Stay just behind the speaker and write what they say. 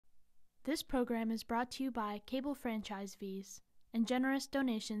This program is brought to you by cable franchise fees and generous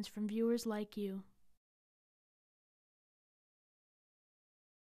donations from viewers like you.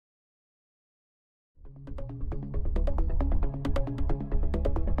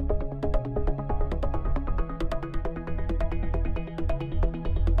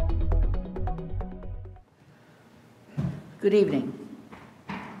 Good evening.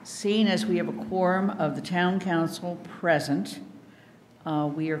 Seeing as we have a quorum of the Town Council present,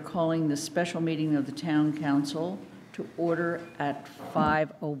 we are calling this special meeting of the Town Council to order at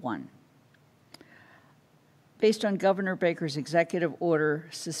 5:01. Based on Governor Baker's executive order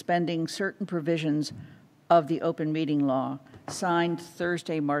suspending certain provisions of the open meeting law, signed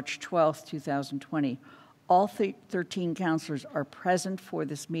Thursday, March 12, 2020, all 13 councilors are present for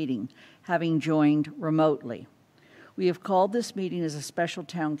this meeting, having joined remotely. We have called this meeting as a special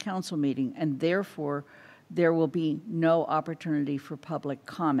town council meeting, and therefore there will be no opportunity for public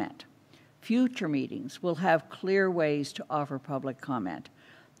comment. Future meetings will have clear ways to offer public comment.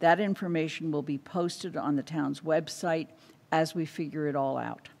 That information will be posted on the town's website as we figure it all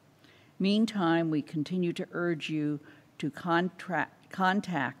out. Meantime, we continue to urge you to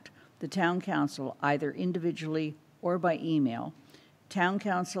contact the town council either individually or by email,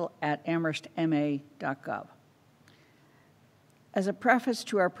 towncouncil@amherstma.gov. As a preface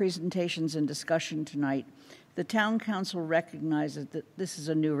to our presentations and discussion tonight, the Town Council recognizes that this is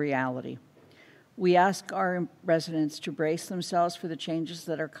a new reality. We ask our residents to brace themselves for the changes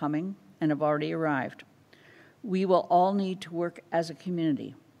that are coming and have already arrived. We will all need to work as a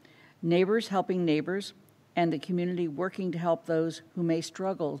community, neighbors helping neighbors, and the community working to help those who may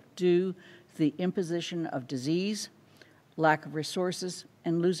struggle due to the imposition of disease, lack of resources,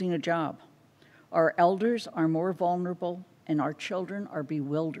 and losing a job. Our elders are more vulnerable, and our children are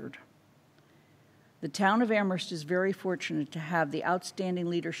bewildered. The town of Amherst is very fortunate to have the outstanding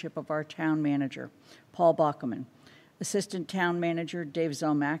leadership of our town manager, Paul Bockelman, assistant town manager, Dave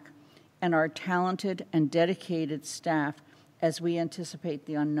Zomack, and our talented and dedicated staff as we anticipate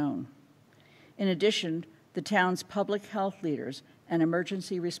the unknown. In addition, the town's public health leaders and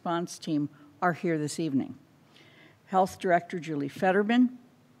emergency response team are here this evening. Health Director Julie Fetterman,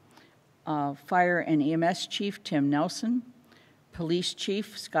 Fire and EMS Chief Tim Nelson, Police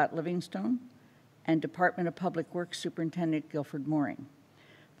Chief Scott Livingstone, and Department of Public Works Superintendent Guilford Mooring.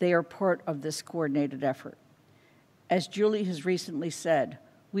 They are part of this coordinated effort. As Julie has recently said,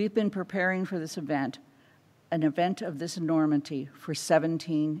 we've been preparing for this event, an event of this enormity, for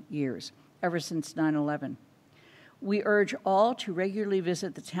 17 years, ever since 9/11. We urge all to regularly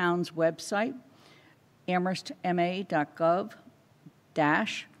visit the town's website,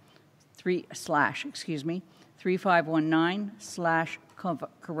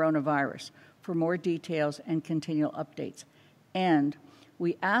 amherst.ma.gov/3519/coronavirus for more details and continual updates. And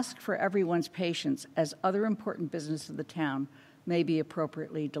we ask for everyone's patience as other important business of the town may be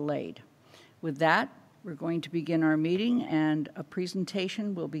appropriately delayed. With that, we're going to begin our meeting, and a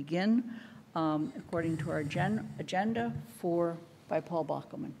presentation will begin according to our agenda by Paul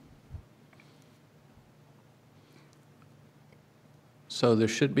Bockelman. So there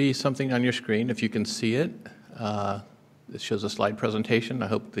should be something on your screen if you can see it. It shows a slide presentation. I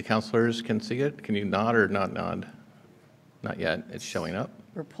hope the counselors can see it. Can you nod or not nod? Not yet. It's showing up.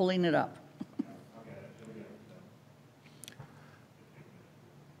 We're pulling it up.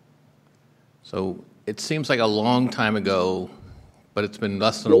 So it seems like a long time ago, but it's been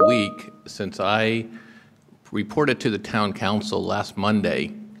less than a week since I reported to the town council last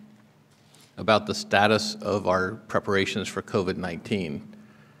Monday about the status of our preparations for COVID-19.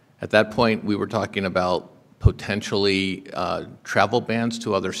 At that point, we were talking about potentially travel bans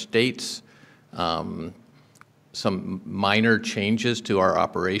to other states, some minor changes to our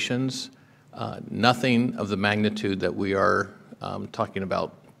operations, nothing of the magnitude that we are talking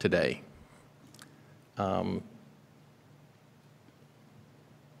about today. Are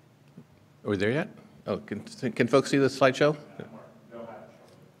we there yet? Oh, can folks see the slideshow?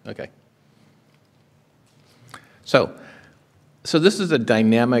 Okay. So this is a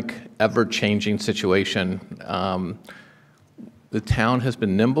dynamic, ever-changing situation. The town has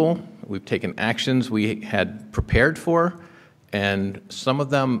been nimble. We've taken actions we had prepared for, and some of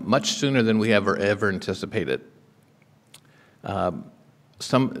them much sooner than we ever anticipated.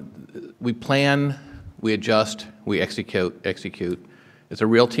 We plan, we adjust, we execute. It's a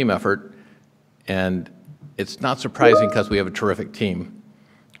real team effort, and it's not surprising because we have a terrific team.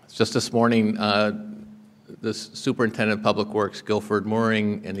 Just this morning, the Superintendent of Public Works, Guilford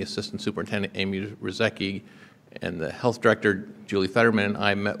Mooring, and the Assistant Superintendent, Amy Rizecki, and the Health Director, Julie Fetterman, and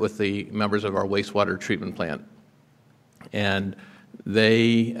I met with the members of our wastewater treatment plant. And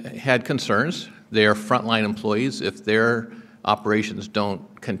They had concerns. They are frontline employees. If their operations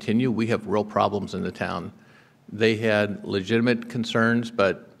don't continue, we have real problems in the town. They had legitimate concerns,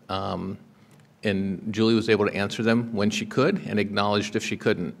 but and Julie was able to answer them when she could and acknowledged if she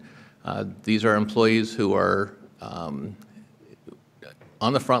couldn't. These are employees who are on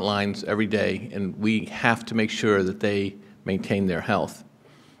the front lines every day, and we have to make sure that they maintain their health.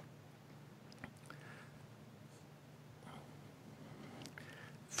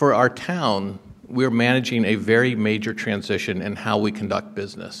 For our town, we're managing a very major transition in how we conduct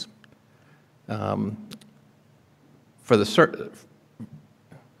business. We're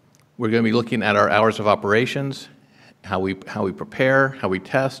going to be looking at our hours of operations, how we prepare, how we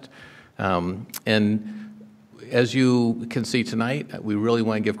test, and as you can see tonight, we really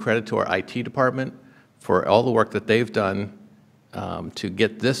want to give credit to our IT department for all the work that they've done to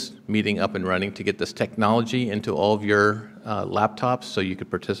get this meeting up and running, to get this technology into all of your laptops so you could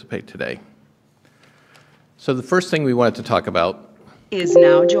participate today. So the first thing we wanted to talk about is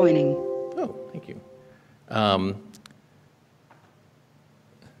now joining. Oh, thank you.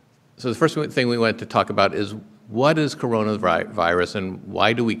 So the first thing we wanted to talk about is what is coronavirus and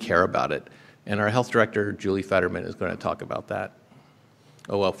why do we care about it? And our health director, Julie Fetterman, is going to talk about that.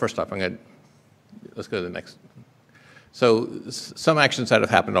 Oh, well, first off, let's go to the next. So some actions that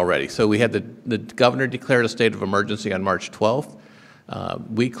have happened already. So we had the governor declared a state of emergency on March 12th.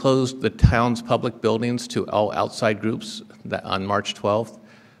 We closed the town's public buildings to all outside groups on March 12th.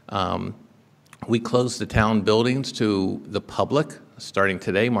 We closed the town buildings to the public starting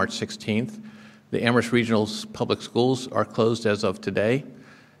today, March 16th. The Amherst Regional Public Schools are closed as of today.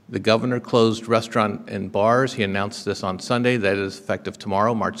 The governor closed restaurant and bars. He announced this on Sunday. That is effective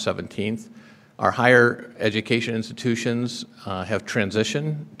tomorrow, March 17th. Our higher education institutions have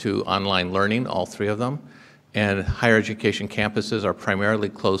transitioned to online learning, all three of them, and higher education campuses are primarily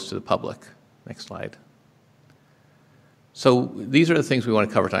closed to the public. Next slide. So these are the things we want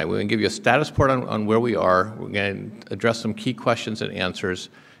to cover tonight. We're going to give you a status report on where we are. We're going to address some key questions and answers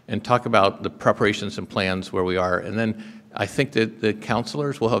and talk about the preparations and plans where we are. And then I think that the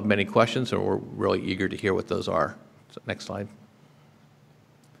counselors will have many questions, and we're really eager to hear what those are. So next slide.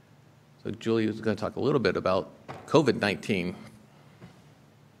 So Julie is going to talk a little bit about COVID-19.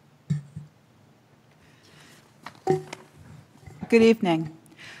 Good evening.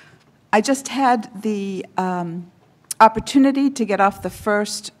 I just had the opportunity to get off the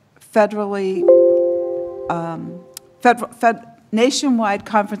first nationwide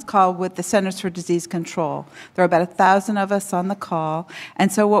conference call with the Centers for Disease Control. There are about 1,000 of us on the call,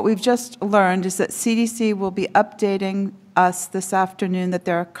 and so what we've just learned is that CDC will be updating us this afternoon that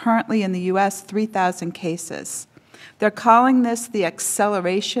there are currently in the U.S. 3,000 cases. They're calling this the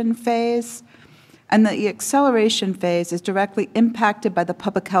acceleration phase, and the acceleration phase is directly impacted by the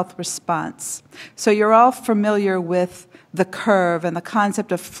public health response. So you're all familiar with the curve and the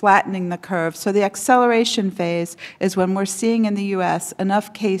concept of flattening the curve. So the acceleration phase is when we're seeing in the U.S.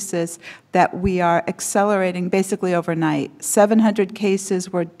 enough cases that we are accelerating basically overnight. 700 cases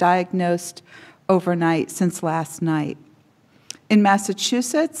were diagnosed overnight since last night. In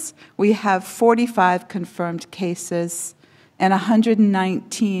Massachusetts, we have 45 confirmed cases and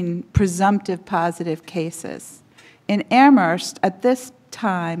 119 presumptive positive cases. In Amherst, at this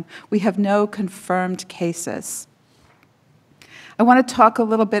time, we have no confirmed cases. I want to talk a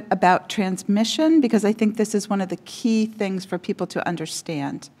little bit about transmission because I think this is one of the key things for people to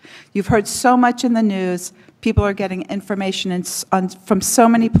understand. You've heard so much in the news. People are getting information from so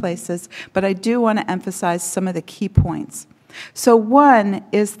many places, but I do want to emphasize some of the key points. So one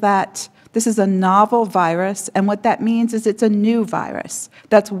is that this is a novel virus, and what that means is it's a new virus.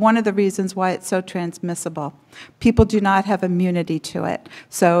 That's one of the reasons why it's so transmissible. People do not have immunity to it,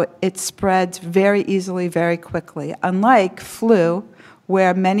 so it spreads very easily, very quickly, unlike flu,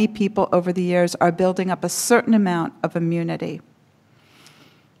 where many people over the years are building up a certain amount of immunity.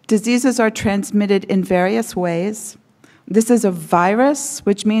 Diseases are transmitted in various ways. This is a virus,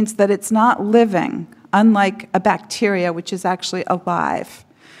 which means that it's not living, unlike a bacteria, which is actually alive.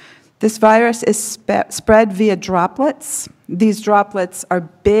 This virus is spread via droplets. These droplets are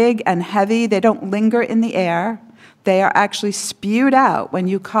big and heavy. They don't linger in the air. They are actually spewed out when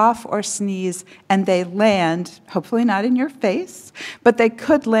you cough or sneeze, and they land, hopefully not in your face, but they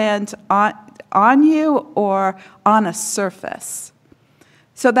could land on you or on a surface.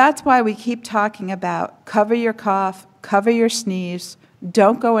 So that's why we keep talking about cover your cough, cover your sneeze,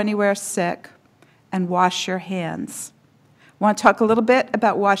 don't go anywhere sick, and wash your hands. Want to talk a little bit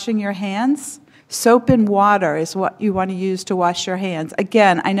about washing your hands? Soap and water is what you want to use to wash your hands.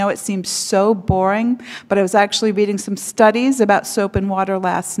 Again, I know it seems so boring, but I was actually reading some studies about soap and water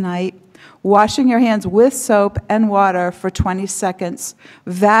last night. Washing your hands with soap and water for 20 seconds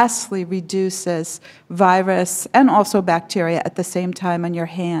vastly reduces virus and also bacteria at the same time on your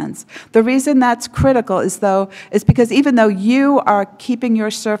hands. The reason that's critical is because even though you are keeping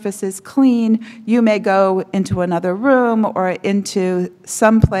your surfaces clean, you may go into another room or into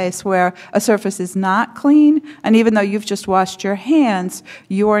some place where a surface is not clean, and even though you've just washed your hands,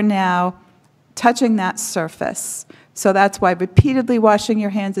 you're now touching that surface. So that's why repeatedly washing your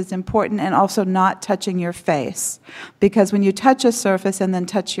hands is important, and also not touching your face. Because when you touch a surface and then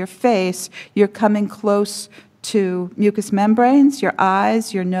touch your face, you're coming close to mucous membranes, your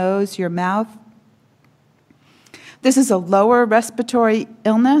eyes, your nose, your mouth. This is a lower respiratory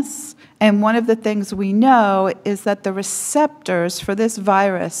illness, and one of the things we know is that the receptors for this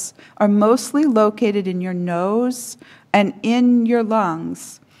virus are mostly located in your nose and in your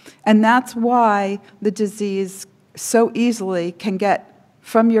lungs. And that's why the disease so easily can get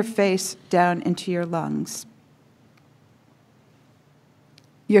from your face down into your lungs.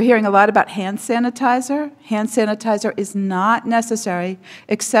 You're hearing a lot about hand sanitizer. Hand sanitizer is not necessary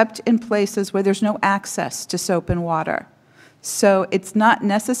except in places where there's no access to soap and water. So it's not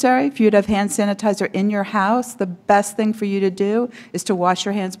necessary for you to have hand sanitizer in your house. The best thing for you to do is to wash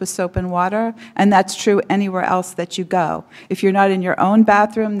your hands with soap and water, and that's true anywhere else that you go. If you're not in your own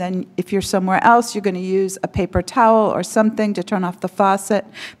bathroom, then if you're somewhere else, you're going to use a paper towel or something to turn off the faucet.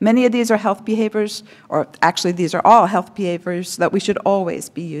 Many of these are health behaviors, or actually these are all health behaviors that we should always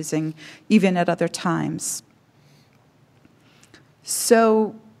be using, even at other times.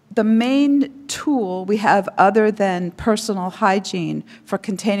 So the main tool we have other than personal hygiene for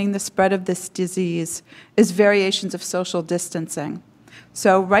containing the spread of this disease is variations of social distancing.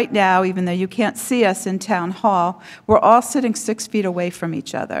 So right now, even though you can't see us in Town Hall, we're all sitting 6 feet away from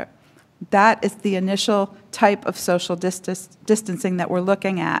each other. That is the initial type of social distancing that we're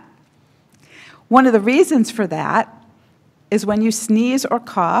looking at. One of the reasons for that is when you sneeze or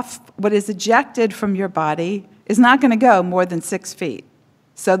cough, what is ejected from your body is not going to go more than 6 feet.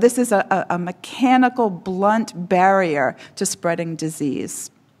 So this is a mechanical, blunt barrier to spreading disease.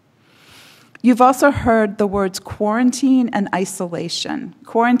 You've also heard the words quarantine and isolation.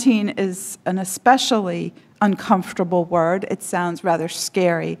 Quarantine is an especially uncomfortable word. It sounds rather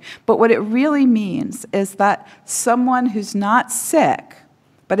scary. But what it really means is that someone who's not sick,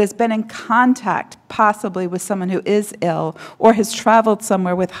 but has been in contact possibly with someone who is ill or has traveled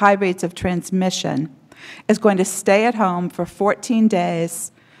somewhere with high rates of transmission, is going to stay at home for 14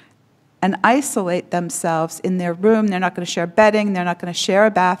 days and isolate themselves in their room. They're not going to share bedding. They're not going to share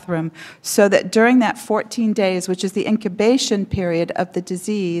a bathroom, so that during that 14 days, which is the incubation period of the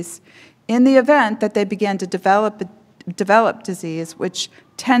disease, in the event that they begin to develop disease, which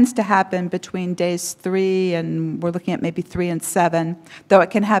tends to happen between days 3 and we're looking at maybe 3 and 7, though it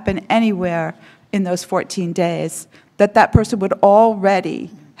can happen anywhere in those 14 days, that person would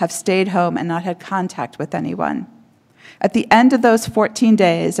already have stayed home and not had contact with anyone. At the end of those 14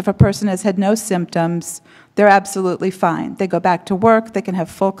 days, if a person has had no symptoms, they're absolutely fine. They go back to work. They can have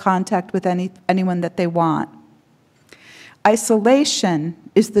full contact with anyone that they want. Isolation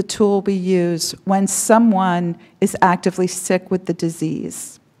is the tool we use when someone is actively sick with the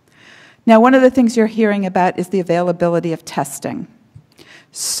disease. Now, one of the things you're hearing about is the availability of testing.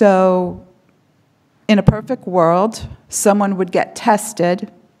 So, in a perfect world, someone would get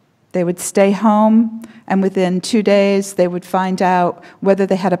tested. They would stay home, and within 2 days, they would find out whether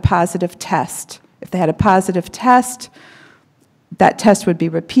they had a positive test. If they had a positive test, that test would be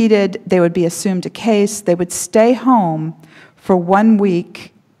repeated. They would be assumed a case. They would stay home for 1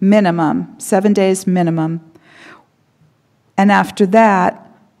 week minimum, 7 days minimum. And after that,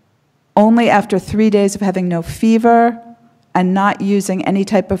 only after 3 days of having no fever and not using any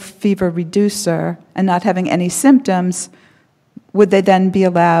type of fever reducer and not having any symptoms, would they then be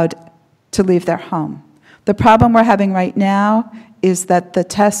allowed to leave their home. The problem we're having right now is that the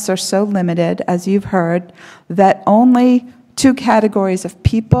tests are so limited, as you've heard, that only 2 categories of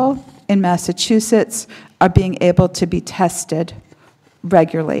people in Massachusetts are being able to be tested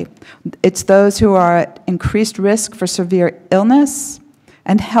regularly. It's those who are at increased risk for severe illness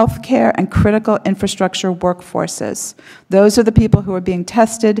and healthcare and critical infrastructure workforces. Those are the people who are being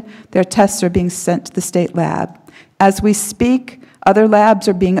tested. Their tests are being sent to the state lab. As we speak, other labs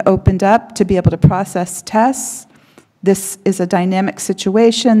are being opened up to be able to process tests. This is a dynamic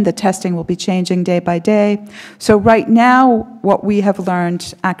situation. The testing will be changing day by day. So right now, what we have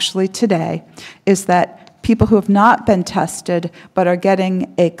learned actually today is that people who have not been tested but are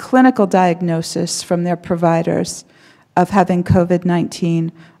getting a clinical diagnosis from their providers of having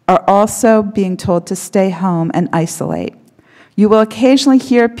COVID-19 are also being told to stay home and isolate. You will occasionally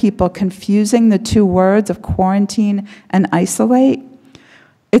hear people confusing the two words of quarantine and isolate.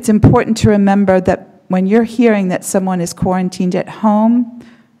 It's important to remember that when you're hearing that someone is quarantined at home,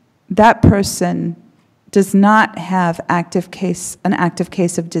 that person does not have an active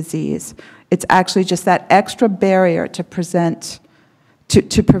case of disease. It's actually just that extra barrier to prevent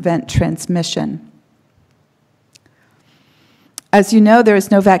transmission. As you know, there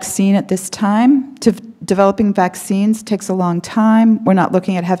is no vaccine at this time. Developing vaccines takes a long time. We're not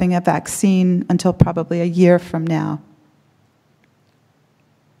looking at having a vaccine until probably a year from now.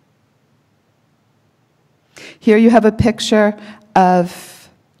 Here you have a picture of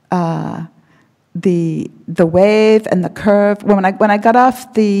the wave and the curve. When I got off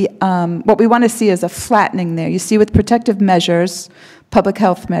what we want to see is a flattening there. You see, with protective measures, public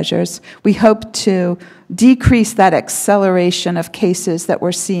health measures, we hope to decrease that acceleration of cases that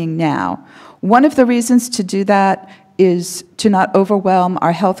we're seeing now. One of the reasons to do that is to not overwhelm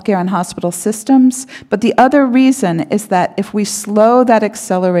our healthcare and hospital systems, but the other reason is that if we slow that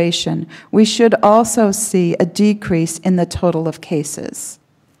acceleration, we should also see a decrease in the total of cases.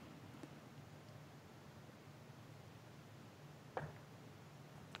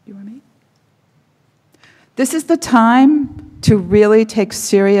 You want me? This is the time to really take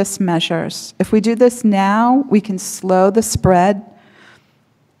serious measures. If we do this now, we can slow the spread.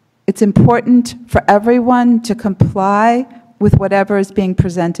 It's important for everyone to comply with whatever is being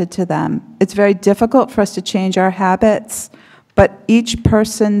presented to them. It's very difficult for us to change our habits, but each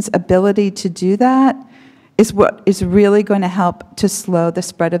person's ability to do that is what is really going to help to slow the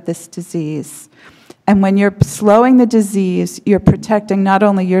spread of this disease. And when you're slowing the disease, you're protecting not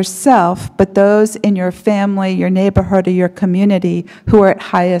only yourself, but those in your family, your neighborhood, or your community who are at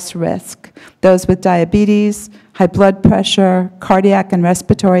highest risk. Those with diabetes, high blood pressure, cardiac and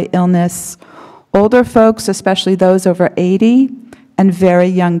respiratory illness, older folks, especially those over 80, and very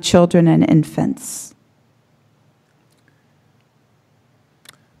young children and infants.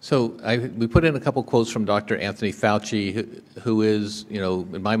 So we put in a couple quotes from Dr. Anthony Fauci, who is,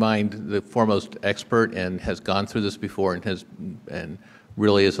 in my mind, the foremost expert and has gone through this before and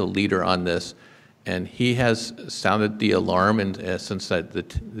really is a leader on this. And he has sounded the alarm in essence that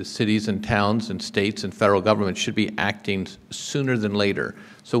the cities and towns and states and federal government should be acting sooner than later.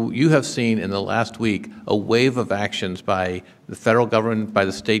 So you have seen in the last week a wave of actions by the federal government, by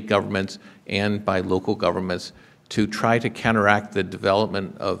the state governments, and by local governments to try to counteract the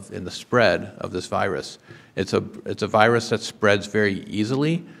development and the spread of this virus. It's a virus that spreads very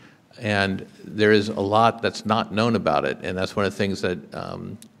easily, and there is a lot that's not known about it. And that's one of the things that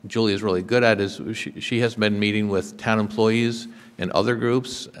Julie is really good at is she has been meeting with town employees and other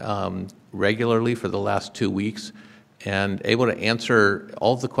groups regularly for the last 2 weeks and able to answer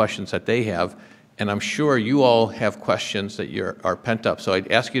all of the questions that they have. And I'm sure you all have questions that are pent up. So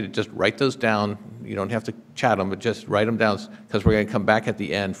I'd ask you to just write those down. You don't have to chat them, but just write them down because we're going to come back at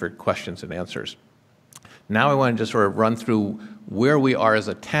the end for questions and answers. Now I want to just sort of run through where we are as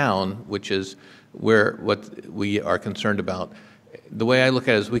a town, which is what we are concerned about. The way I look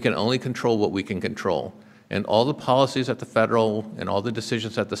at it is we can only control what we can control. And all the policies at the federal and all the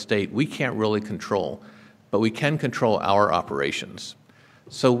decisions at the state, we can't really control, but we can control our operations.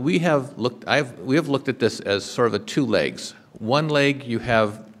 So we have looked at this as sort of a two legs. One leg, you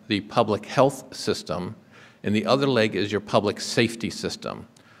have the public health system, and the other leg is your public safety system.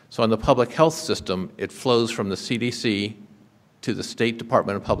 So on the public health system, it flows from the CDC to the State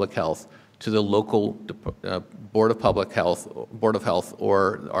Department of Public Health to the local Board of Health,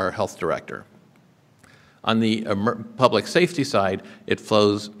 or our health director. On the public safety side, it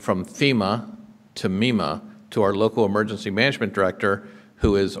flows from FEMA to MEMA to our local emergency management director,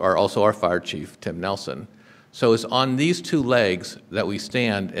 who is also our fire chief, Tim Nelson. So it's on these two legs that we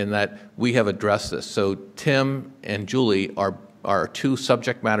stand and that we have addressed this. So Tim and Julie are two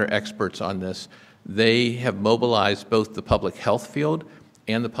subject matter experts on this. They have mobilized both the public health field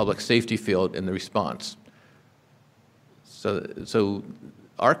and the public safety field in the response. So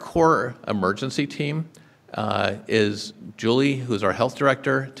our core emergency team is Julie, who's our health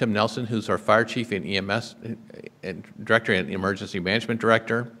director, Tim Nelson, who's our fire chief and EMS and director and emergency management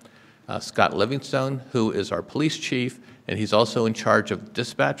director, Scott Livingstone, who is our police chief, and he's also in charge of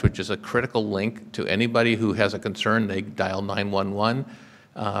dispatch, which is a critical link to anybody who has a concern. They dial 911,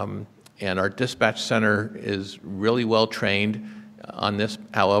 and our dispatch center is really well trained on this.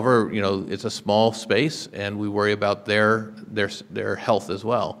 However, it's a small space, and we worry about their health as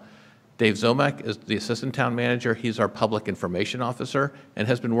well. Dave Zomek is the assistant town manager. He's our public information officer and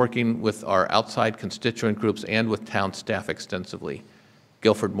has been working with our outside constituent groups and with town staff extensively.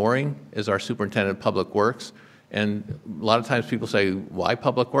 Guilford Mooring is our superintendent of public works. And a lot of times people say, why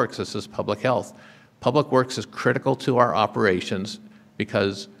public works? This is public health. Public works is critical to our operations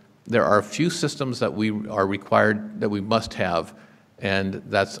because there are a few systems that we are required, that we must have, and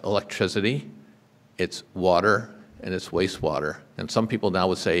that's electricity, it's water, and it's wastewater. And some people now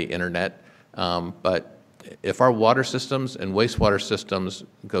would say internet, but if our water systems and wastewater systems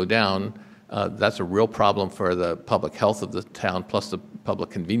go down, that's a real problem for the public health of the town, plus the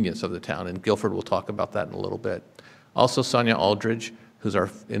public convenience of the town, and Guilford will talk about that in a little bit. Also, Sonia Aldridge, who's our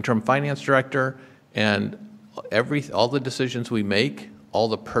interim finance director, and all the decisions we make, all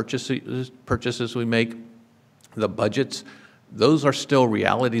the purchases we make, the budgets, those are still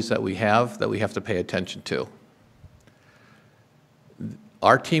realities that we have to pay attention to.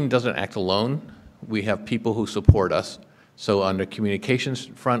 Our team doesn't act alone. We have people who support us. So on the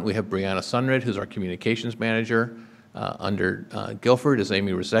communications front, we have Brianna Sunrid, who's our communications manager. Under Guilford is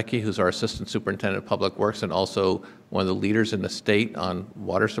Amy Rozecki, who's our assistant superintendent of public works and also one of the leaders in the state on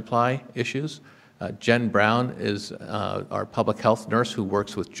water supply issues. Jen Brown is our public health nurse who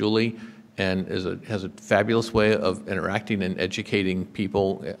works with Julie and has a fabulous way of interacting and educating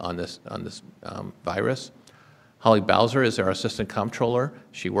people on this virus. Holly Bowser is our assistant comptroller.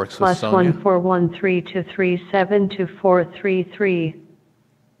 She works with Sonia. +14132372433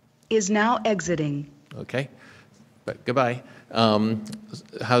 is now exiting. Okay, but goodbye.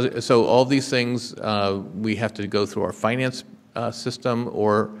 So all these things we have to go through our finance system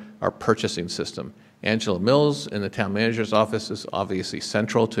or our purchasing system. Angela Mills in the town manager's office is obviously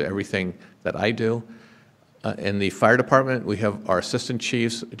central to everything that I do. In the fire department, we have our assistant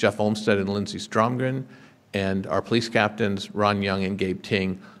chiefs, Jeff Olmsted and Lindsay Stromgren, and our police captains, Ron Young and Gabe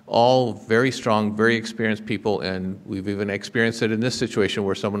Ting, all very strong, very experienced people, and we've even experienced it in this situation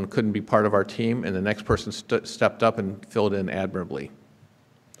where someone couldn't be part of our team and the next person stepped up and filled in admirably.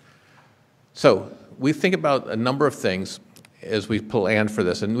 So we think about a number of things as we plan for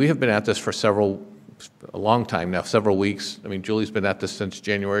this, and we have been at this for a long time now, several weeks. I mean, Julie's been at this since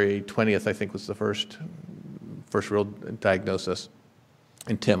January 20th, I think was the first real diagnosis,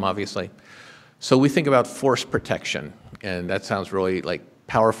 and Tim, obviously. So we think about force protection, and that sounds really like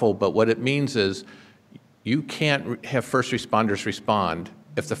powerful, but what it means is you can't have first responders respond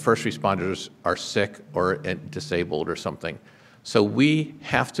if the first responders are sick or disabled or something. So we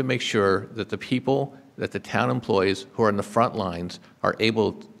have to make sure that the people, that the town employees who are in the front lines are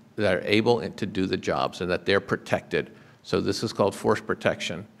able to do the jobs and that they're protected. So this is called force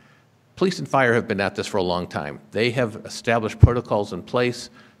protection. Police and fire have been at this for a long time. They have established protocols in place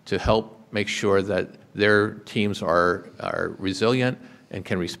to help make sure that their teams are resilient and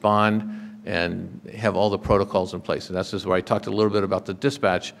can respond and have all the protocols in place. And that's just where I talked a little bit about the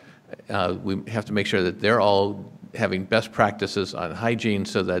dispatch. We have to make sure that they're all having best practices on hygiene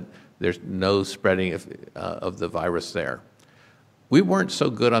so that there's no spreading of the virus there. We weren't so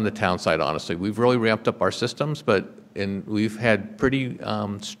good on the town side, honestly. We've really ramped up our systems, but we've had pretty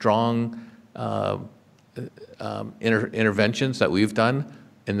strong interventions that we've done,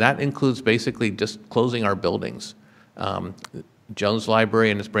 and that includes basically just closing our buildings. Jones Library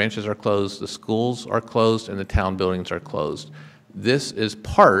and its branches are closed, the schools are closed, and the town buildings are closed. This is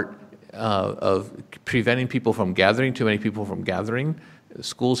part of preventing people from gathering, too many people from gathering.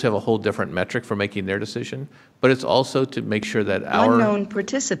 Schools have a whole different metric for making their decision, but it's also to make sure that our unknown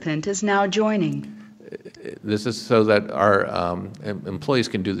participant is now joining. This is so that our employees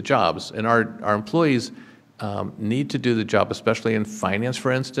can do the jobs, and our employees need to do the job, especially in finance,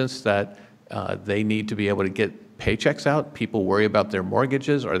 for instance, that they need to be able to get paychecks out. People worry about their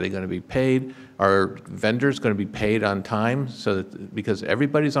mortgages. Are they going to be paid? Are vendors going to be paid on time? So that, because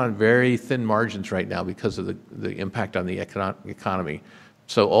everybody's on very thin margins right now because of the impact on the economy.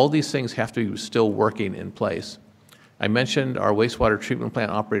 So all these things have to be still working in place. I mentioned our wastewater treatment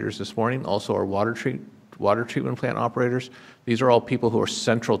plant operators this morning, also our water treatment plant operators. These are all people who are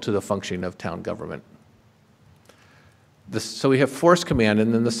central to the functioning of town government. So we have force command,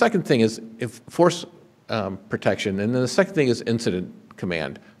 and then the second thing is force protection, and then the second thing is incident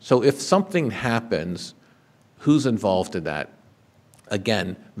command. So if something happens, who's involved in that?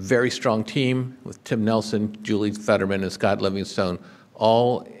 Again, very strong team with Tim Nelson, Julie Fetterman, and Scott Livingstone,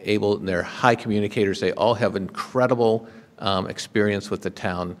 all able, and they're high communicators. They all have incredible experience with the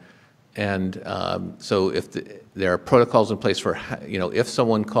town. And so if there are protocols in place for, if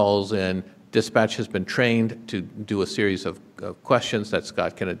someone calls in, dispatch has been trained to do a series of questions that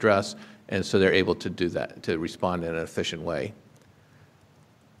Scott can address, and so they're able to do that, to respond in an efficient way.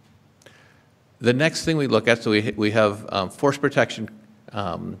 The next thing we look at, so we have force protection,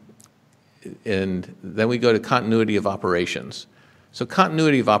 and then we go to continuity of operations. So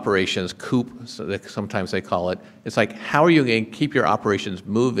continuity of operations, COOP, sometimes they call it, it's like how are you going to keep your operations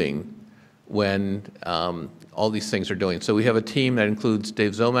moving when all these things are doing. So we have a team that includes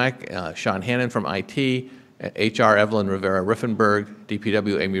Dave Zomack, Sean Hannon from IT, HR, Evelyn Rivera-Riffenberg,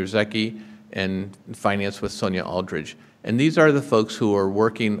 DPW, Amy Rozecki, and Finance with Sonia Aldridge. And these are the folks who are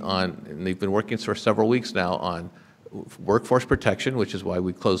working on, and they've been working for several weeks now on workforce protection, which is why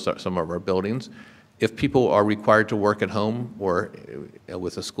we closed some of our buildings. If people are required to work at home or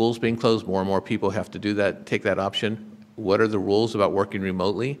with the schools being closed, more and more people have to do that, take that option. What are the rules about working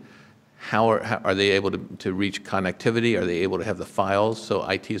remotely? How are they able to reach connectivity? Are they able to have the files? So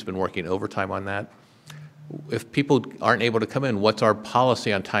IT has been working overtime on that. If people aren't able to come in, what's our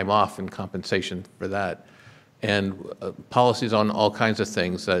policy on time off and compensation for that? And policies on all kinds of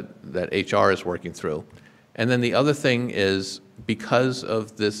things that HR is working through. And then the other thing is, because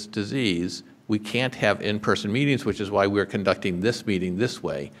of this disease, we can't have in-person meetings, which is why we're conducting this meeting this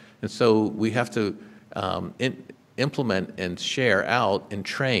way. And so we have to implement and share out and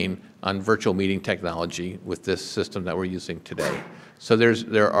train on virtual meeting technology with this system that we're using today. So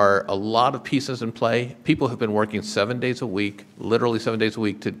there are a lot of pieces in play. People have been working 7 days a week, literally 7 days a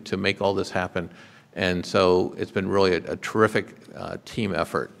week to make all this happen. And so it's been really a terrific team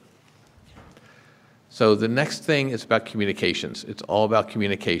effort. So the next thing is about communications. It's all about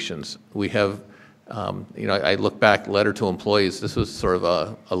communications. We have, I look back, letter to employees. This was sort of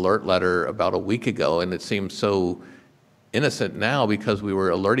a alert letter about a week ago, and it seems so innocent now because we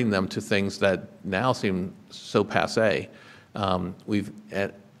were alerting them to things that now seem so passé. We've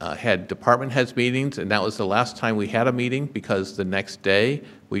had department heads meetings, and that was the last time we had a meeting because the next day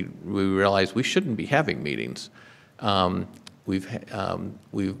we realized we shouldn't be having meetings. Then we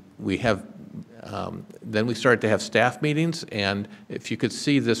started to have staff meetings, and if you could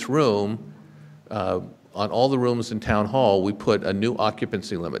see this room, on all the rooms in Town Hall, we put a new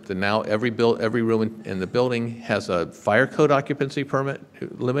occupancy limit. And now every room in the building has a fire code occupancy permit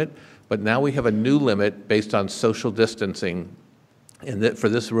limit, but now we have a new limit based on social distancing. And for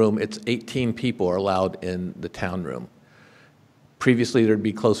this room, it's 18 people are allowed in the town room. Previously, there'd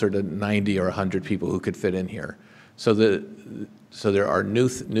be closer to 90 or 100 people who could fit in here. So there are new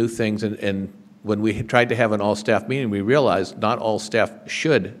things, and when we tried to have an all-staff meeting, we realized not all staff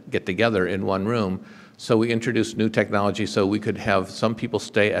should get together in one room. So we introduced new technology so we could have some people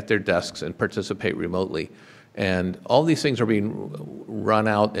stay at their desks and participate remotely. And all these things are being run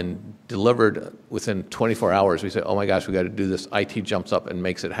out and delivered within 24 hours. We say, oh my gosh, we got to do this. IT jumps up and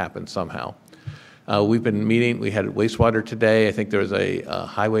makes it happen somehow. We've been meeting. We had wastewater today. I think there was a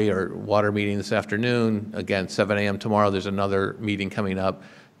highway or water meeting this afternoon. Again, 7 a.m. tomorrow, there's another meeting coming up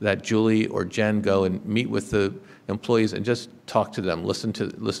that Julie or Jen go and meet with the employees and just talk to them, listen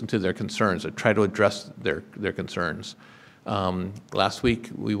to their concerns, or try to address their concerns. Last week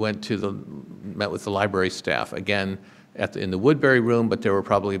we met with the library staff again in the Woodbury room, but there were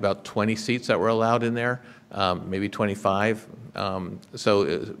probably about 20 seats that were allowed in there, maybe 25.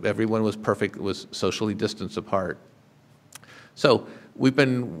 So everyone was socially distanced apart. So we've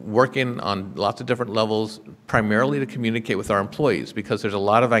been working on lots of different levels, primarily to communicate with our employees, because there's a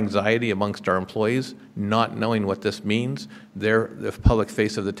lot of anxiety amongst our employees not knowing what this means. They're the public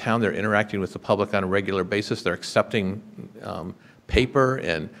face of the town. They're interacting with the public on a regular basis. They're accepting paper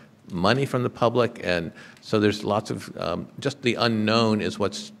and money from the public, and so there's lots of just the unknown is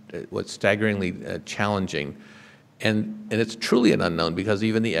what's staggeringly challenging. And it's truly an unknown, because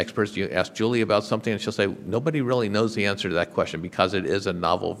even the experts, you ask Julie about something and she'll say, nobody really knows the answer to that question because it is a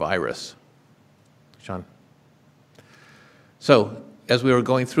novel virus. Sean? So as we were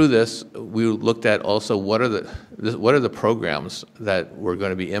going through this, we looked at also what are the programs that were going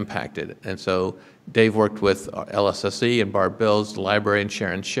to be impacted. And so Dave worked with LSSE and Barb Bills, the library, and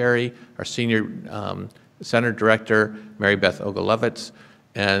Sharon Sherry, our senior center director, Mary Beth Ogilevitz,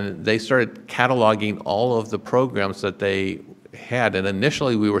 and they started cataloging all of the programs that they had. And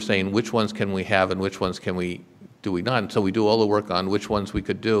initially we were saying, which ones can we have and which ones do we not? And so we do all the work on which ones we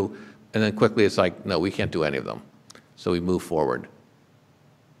could do. And then quickly it's like, no, we can't do any of them. So we move forward.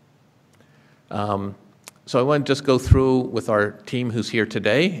 So I want to just go through with our team who's here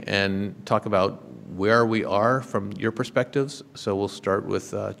today and talk about where we are from your perspectives. So we'll start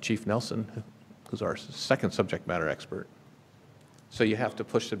with Chief Nelson, who's our second subject matter expert. So you have to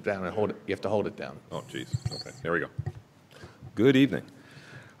push it down and hold it. You have to hold it down. Oh, geez. Okay, there we go. Good evening.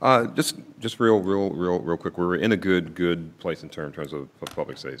 Just real quick. We're in a good place in terms of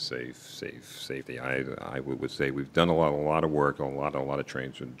public safety. I would say we've done a lot of work, a lot of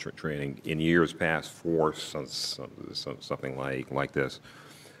training in years past for something like this.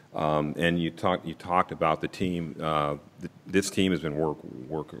 And you talked about the team. This team has been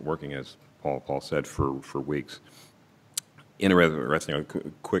working, as Paul said, for weeks. Interesting. A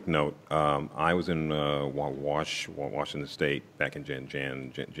quick note. I was in Washington State back in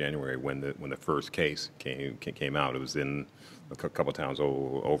January when the first case came out. It was in a couple towns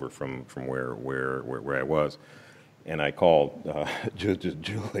over from where I was, and I called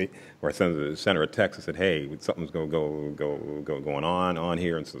Julie, or I sent her a text and said, "Hey, something's going on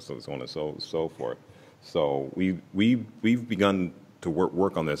here," and so on and so forth. So we've begun to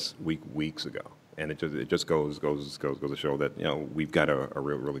work on this weeks ago. And it just goes to show that we've got a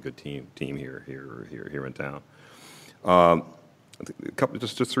really good team here in town.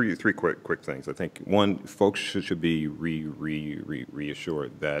 Just three quick things. I think one, folks should be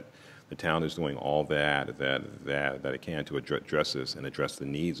reassured that the town is doing all that it can to address this and address the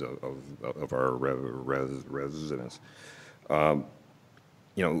needs of our residents.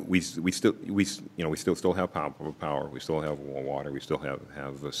 We still have power. We still have water. We still have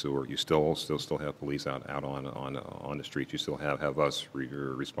sewer. You still have police out on the streets. You still have us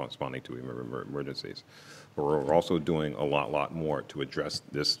responding to emergencies. But we're also doing a lot more to address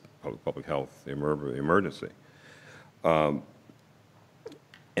this public health emergency. And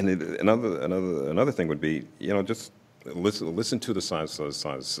another thing would be, just listen to the science.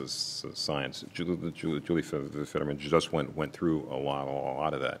 Julie Fetterman just went through a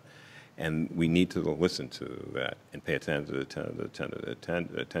lot of that, and we need to listen to that and pay attention to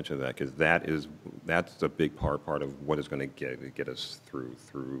that, because that's a big part of what is going to get us through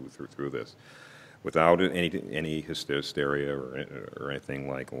this. Without any hysteria or anything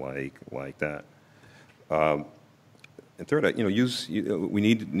like that. And third, we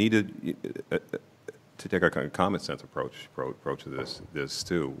need to take a common sense approach to this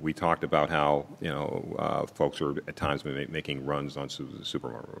too. We talked about how folks are at times making runs on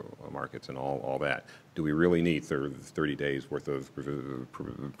supermarkets and all that. Do we really need 30 days worth of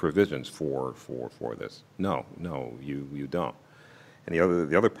provisions for this? No, you don't. And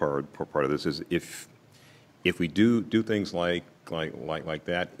the other part of this is if we do things like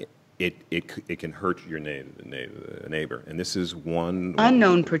that, it can hurt your neighbor, and this is one.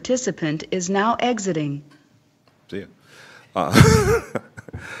 Unknown participant is now exiting. See ya.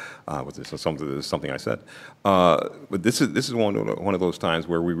 Was this something I said? But this is one of those times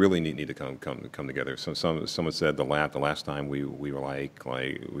where we really need to come together. So someone said the last time we were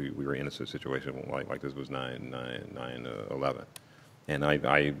we were in a situation like this was 9/11. And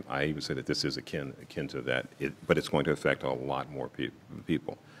I even say that this is akin to that, but it's going to affect a lot more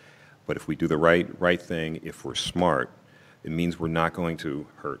people. But if we do the right thing, if we're smart, it means we're not going to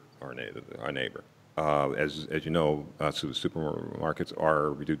hurt our neighbor. As you know, supermarkets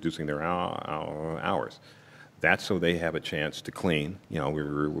are reducing their hours. That's so they have a chance to clean. We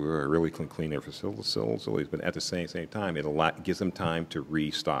really clean their facilities, but at the same time, it gives them time to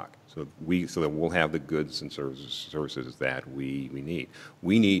restock. So that we'll have the goods and services that we need.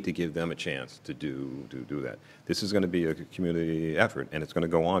 We need to give them a chance to do that. This is going to be a community effort, and it's going to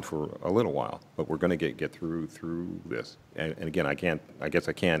go on for a little while. But we're going to get through this. And again, I guess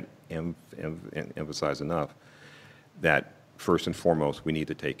I can't emphasize enough that first and foremost, we need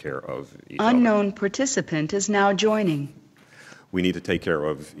to take care of each other. Unknown participant is now joining. We need to take care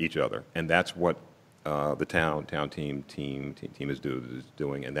of each other, and that's what the town team is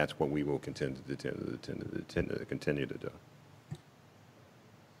doing, and that's what we will continue to do.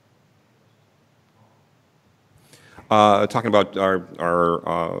 Talking about our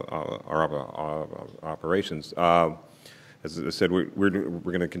operations. As I said, we're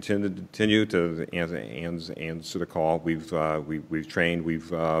going to continue to answer the call. We've trained.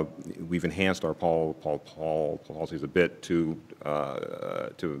 We've enhanced our policies a bit to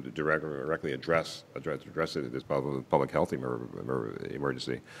directly address this public health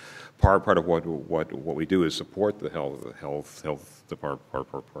emergency. Part of what we do is support the health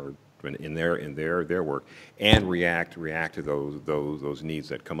department in their work and react to those needs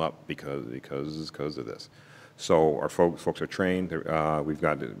that come up because of this. So our folks are trained. We've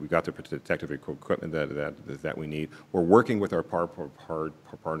got the protective equipment that we need. We're working with our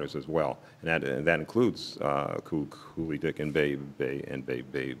partners as well, and that includes Cooley Dick and Bay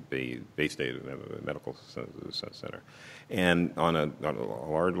State Medical Center. And on a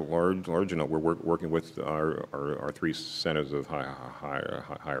large note, we're working with our 3 centers of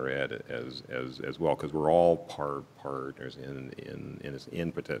higher ed as well, because we're all partners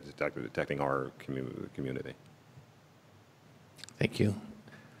in protecting our community. Thank you.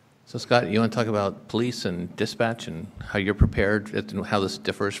 So Scott, you want to talk about police and dispatch and how you're prepared and how this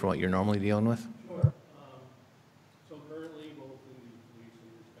differs from what you're normally dealing with? Sure. So currently, both in the police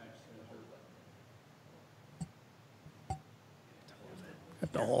and dispatch center.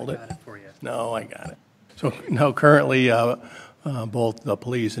 Have to hold it. No, I got it. So no, currently, both the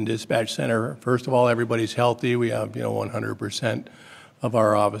police and dispatch center. First of all, everybody's healthy. We have 100% of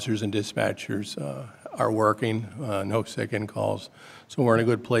our officers and dispatchers are working. No sick-in calls. So we're in a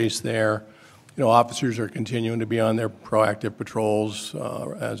good place there. Officers are continuing to be on their proactive patrols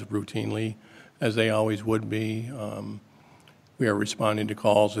as routinely as they always would be. We are responding to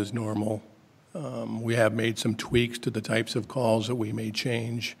calls as normal. We have made some tweaks to the types of calls that we may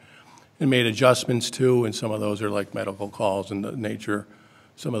change and made adjustments to, and some of those are like medical calls and the nature,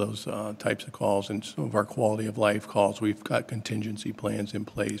 some of those types of calls, and some of our quality of life calls. We've got contingency plans in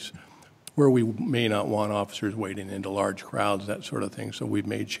place where we may not want officers wading into large crowds, that sort of thing. So we've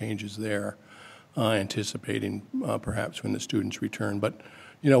made changes there, anticipating perhaps when the students return. But,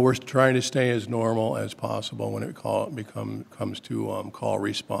 we're trying to stay as normal as possible when it comes to call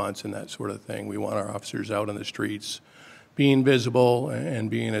response and that sort of thing. We want our officers out on the streets, being visible and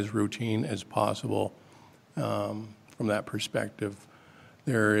being as routine as possible from that perspective.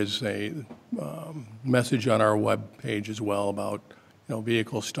 There is a message on our web page as well about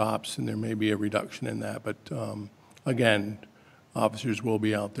vehicle stops, and there may be a reduction in that. But again, officers will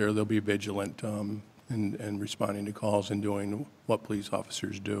be out there. They'll be vigilant and responding to calls and doing what police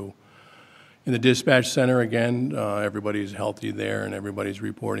officers do. In the dispatch center, again, everybody's healthy there and everybody's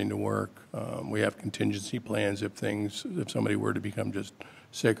reporting to work. We have contingency plans if somebody were to become just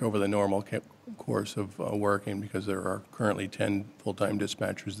sick over the normal course of working, because there are currently 10 full-time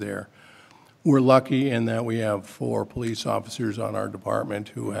dispatchers there. We're lucky in that we have 4 police officers on our department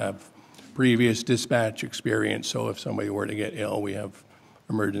who have previous dispatch experience, so if somebody were to get ill, we have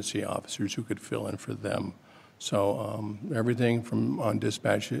emergency officers who could fill in for them. So everything on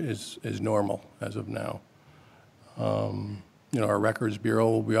dispatch is normal as of now. Our records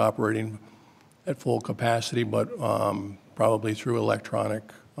bureau will be operating at full capacity, but probably through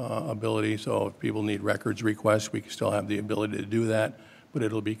electronic ability. So if people need records requests, we still have the ability to do that, but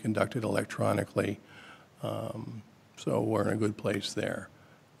it'll be conducted electronically. So we're in a good place there.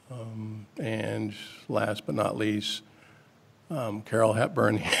 And last but not least, Carol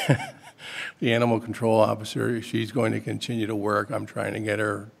Hepburn, the animal control officer, she's going to continue to work. I'm trying to get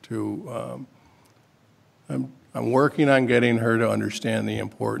her to, I'm working on getting her to understand the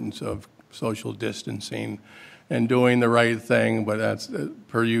importance of social distancing and doing the right thing, but that's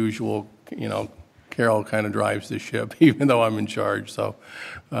per usual, Carol kind of drives the ship, even though I'm in charge. So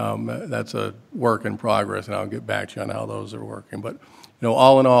that's a work in progress, and I'll get back to you on how those are working. But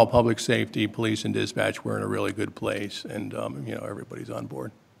all in all, public safety, police, and dispatch, we're in a really good place, and everybody's on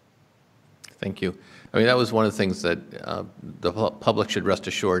board. Thank you. I mean, that was one of the things that the public should rest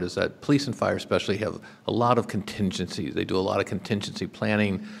assured is that police and fire especially have a lot of contingencies. They do a lot of contingency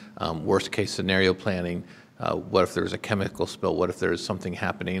planning, worst case scenario planning. What if there's a chemical spill? What if there's something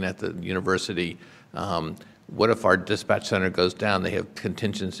happening at the university? What if our dispatch center goes down? They have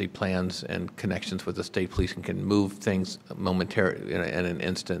contingency plans and connections with the state police and can move things momentarily in an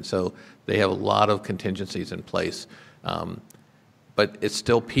instant. So they have a lot of contingencies in place. But it's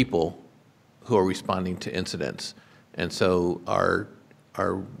still people who are responding to incidents. And so our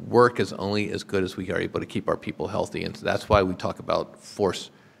work is only as good as we are able to keep our people healthy. And so that's why we talk about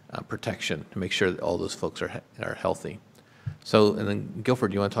force protection, to make sure that all those folks are healthy. So, and then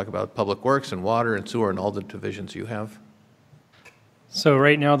Guilford, you want to talk about public works and water and sewer and all the divisions you have? So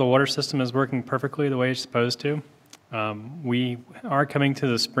right now the water system is working perfectly the way it's supposed to. We are coming to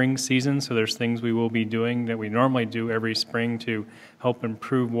the spring season, so there's things we will be doing that we normally do every spring to help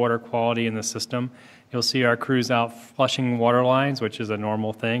improve water quality in the system. You'll see our crews out flushing water lines, which is a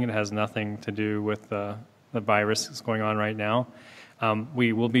normal thing. It has nothing to do with the virus that's going on right now.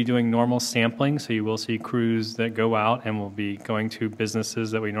 We will be doing normal sampling, so you will see crews that go out and will be going to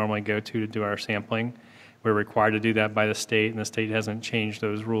businesses that we normally go to do our sampling. We're required to do that by the state, and the state hasn't changed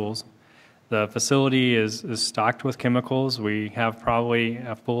those rules. The facility is stocked with chemicals. We have probably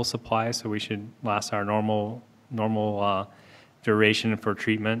a full supply, so we should last our normal normal duration for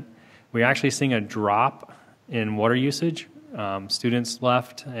treatment. We're actually seeing a drop in water usage. Students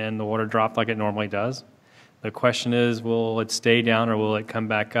left and the water dropped like it normally does. The question is, will it stay down or will it come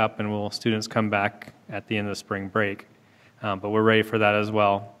back up, and will students come back at the end of the spring break? But we're ready for that as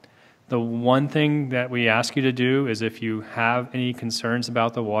well. The one thing that we ask you to do is, if you have any concerns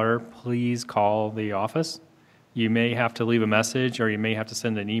about the water, please call the office. You may have to leave a message or you may have to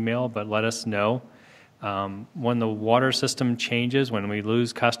send an email, but let us know. When the water system changes, when we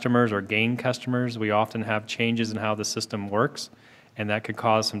lose customers or gain customers, we often have changes in how the system works, and that could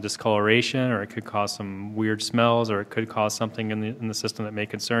cause some discoloration, or it could cause some weird smells, or it could cause something in the system that may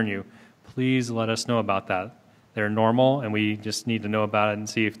concern you. Please let us know about that. They're normal, and we just need to know about it and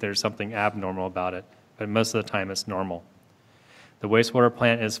see if there's something abnormal about it. But most of the time, it's normal. The wastewater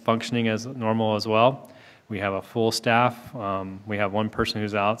plant is functioning as normal as well. We have a full staff. We have one person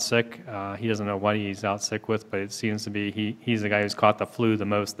who's out sick. He doesn't know what he's out sick with, but it seems to be he's the guy who's caught the flu the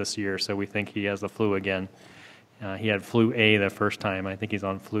most this year, so we think he has the flu again. He had flu A the first time. I think he's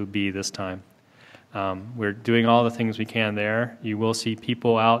on flu B this time. We're doing all the things we can there. You will see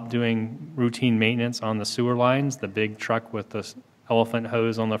people out doing routine maintenance on the sewer lines. The big truck with the elephant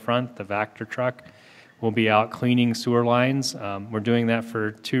hose on the front, the Vector truck, will be out cleaning sewer lines. We're doing that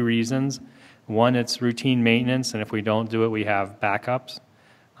for two reasons. One, it's routine maintenance, and if we don't do it, we have backups.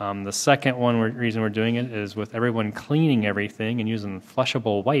 The second reason we're doing it is, with everyone cleaning everything and using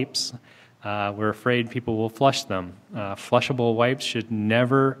flushable wipes, we're afraid people will flush them. Flushable wipes should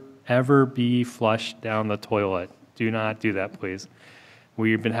never, ever be flushed down the toilet. Do not do that, please.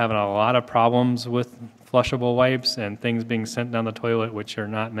 We've been having a lot of problems with flushable wipes and things being sent down the toilet which are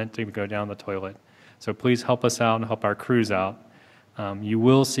not meant to go down the toilet. So please help us out and help our crews out. You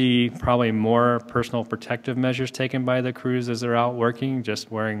will see probably more personal protective measures taken by the crews as they're out working,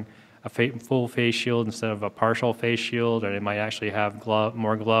 just wearing a full face shield instead of a partial face shield, or they might actually have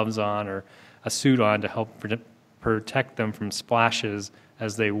more gloves on or a suit on to help protect them from splashes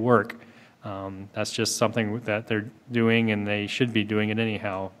as they work. That's just something that they're doing, and they should be doing it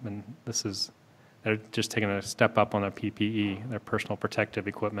anyhow. And they're just taking a step up on their PPE, their personal protective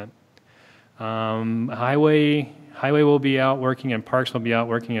equipment. Highway will be out working, and Parks will be out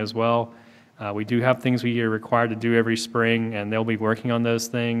working as well. We do have things we are required to do every spring, and they'll be working on those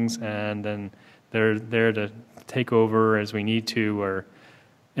things, and then they're there to take over as we need to, or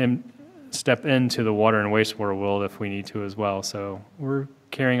step into the water and wastewater world if we need to as well. So we're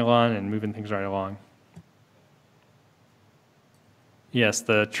carrying along and moving things right along. Yes,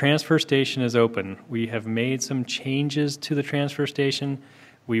 the transfer station is open. We have made some changes to the transfer station.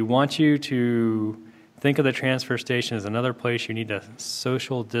 We want you to think of the transfer station as another place you need to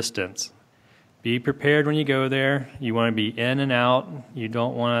social distance. Be prepared when you go there. You want to be in and out. You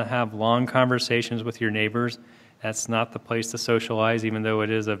don't want to have long conversations with your neighbors. That's not the place to socialize, even though it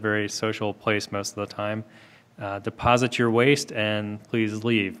is a very social place most of the time. Deposit your waste and please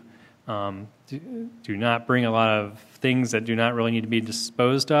leave. Do not bring a lot of things that do not really need to be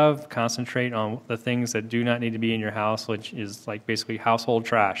disposed of. Concentrate on the things that do not need to be in your house, which is like basically household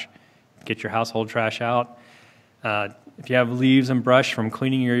trash. Get your household trash out. If you have leaves and brush from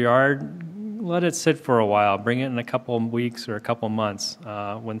cleaning your yard, let it sit for a while. Bring it in a couple of weeks or a couple of months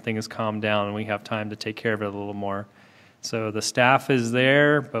when things calm down and we have time to take care of it a little more. So the staff is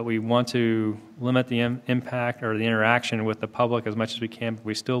there, but we want to limit the impact or the interaction with the public as much as we can, but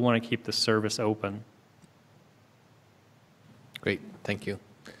we still want to keep the service open. Great, thank you.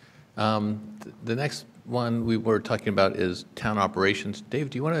 The next one we were talking about is town operations. Dave,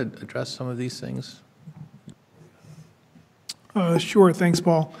 do you want to address some of these things? Sure, thanks,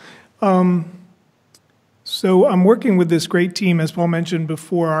 Paul. So I'm working with this great team, as Paul mentioned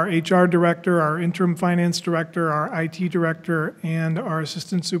before, our HR director, our interim finance director, our IT director, and our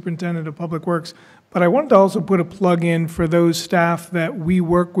assistant superintendent of public works. But I wanted to also put a plug in for those staff that we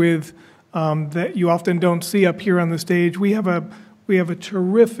work with that you often don't see up here on the stage. We have a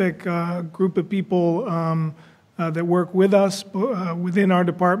terrific group of people that work with us within our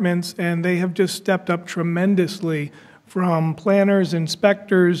departments, and they have just stepped up tremendously, from planners,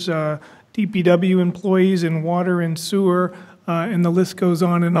 inspectors, DPW employees in water and sewer, and the list goes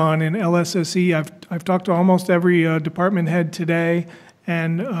on in LSSE. I've talked to almost every department head today,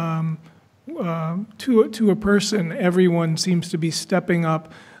 and to a person, everyone seems to be stepping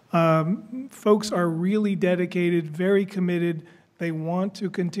up. Folks are really dedicated, very committed. They want to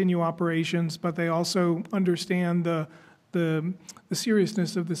continue operations, but they also understand the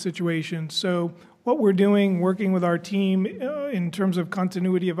seriousness of the situation. So what we're doing, working with our team in terms of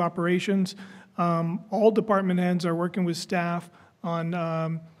continuity of operations, all department heads are working with staff on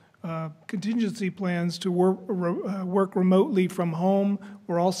contingency plans to work remotely from home.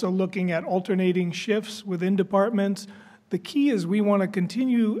 We're also looking at alternating shifts within departments. The key is we want to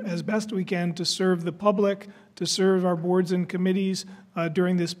continue as best we can to serve the public, to serve our boards and committees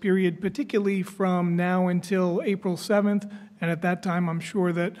during this period, particularly from now until April 7th. And at that time, I'm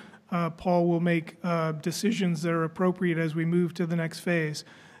sure that Paul will make decisions that are appropriate as we move to the next phase.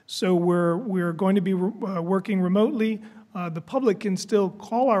 So we're going to be working remotely. The public can still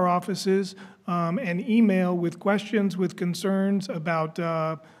call our offices and email with questions, with concerns about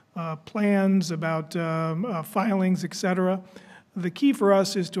plans, about filings, etc. The key for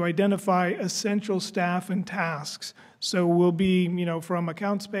us is to identify essential staff and tasks. So we'll be, from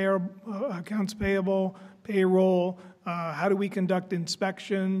accounts payable, payroll, how do we conduct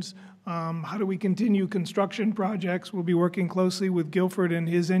inspections, how do we continue construction projects. We'll be working closely with Guilford and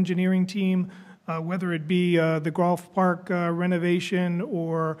his engineering team, whether it be the golf park renovation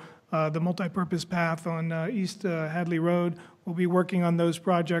or the multipurpose path on East Hadley Road. We'll be working on those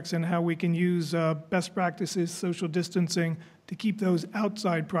projects and how we can use best practices, social distancing, to keep those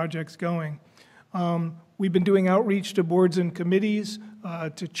outside projects going. We've been doing outreach to boards and committees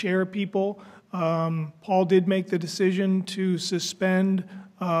to chair people. Paul did make the decision to suspend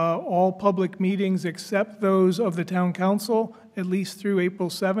all public meetings except those of the town council, at least through April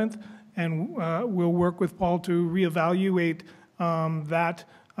 7th, and we'll work with Paul to reevaluate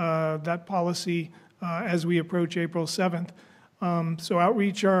that policy as we approach April 7th. So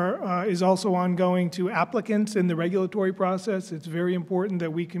outreach is also ongoing to applicants in the regulatory process. It's very important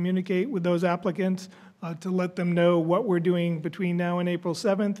that we communicate with those applicants to let them know what we're doing between now and April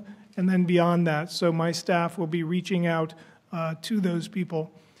 7th, and then beyond that. So my staff will be reaching out to those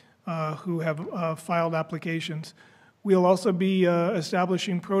people who have filed applications. We'll also be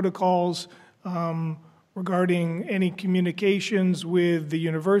establishing protocols regarding any communications with the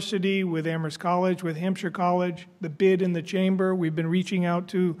university, with Amherst College, with Hampshire College, the bid in the chamber. We've been reaching out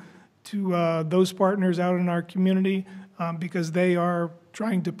to those partners out in our community because they are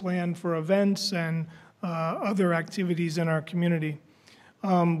trying to plan for events and other activities in our community.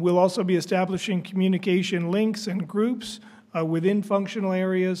 We'll also be establishing communication links and groups within functional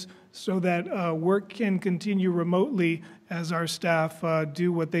areas so that work can continue remotely as our staff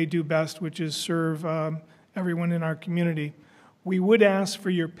do what they do best, which is serve everyone in our community. We would ask for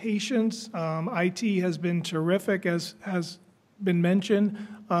your patience. IT has been terrific, as has been mentioned,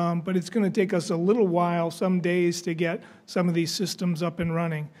 but it's going to take us a little while, some days, to get some of these systems up and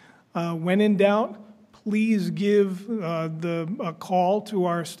running. When in doubt, please give a call to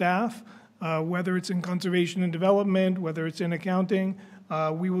our staff, whether it's in conservation and development, whether it's in accounting.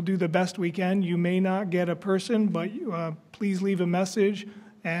 We will do the best we can. You may not get a person, but please leave a message,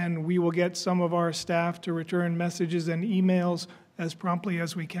 and we will get some of our staff to return messages and emails as promptly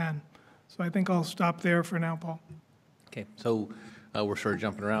as we can. So I think I'll stop there for now, Paul. Okay, so we're sort of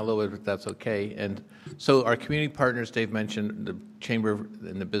jumping around a little bit, but that's okay. And so our community partners, Dave mentioned the Chamber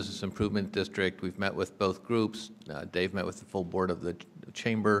and the Business Improvement District. We've met with both groups. Dave met with the full board of the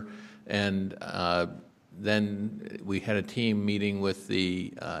Chamber, and then we had a team meeting with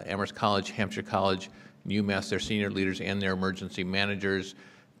the Amherst College, Hampshire College, UMass, their senior leaders and their emergency managers,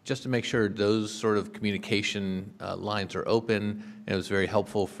 just to make sure those sort of communication lines are open. And it was very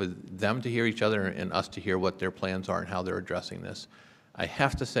helpful for them to hear each other and us to hear what their plans are and how they're addressing this. I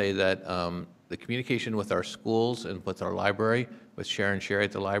have to say that the communication with our schools and with our library, with Sharon Sherry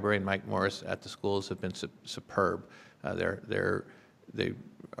at the library and Mike Morris at the schools, have been superb. They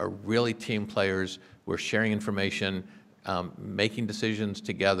are really team players. We're sharing information, making decisions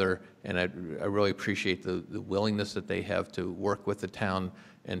together, and I really appreciate the willingness that they have to work with the town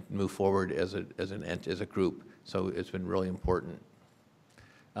and move forward as a group. So it's been really important.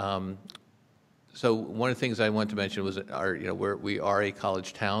 So one of the things I wanted to mention was that we are a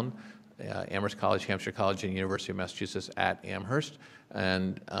college town. Amherst College, Hampshire College, and University of Massachusetts at Amherst,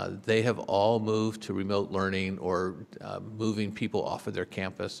 and they have all moved to remote learning or moving people off of their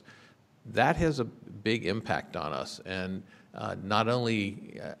campus. That has a big impact on us, and not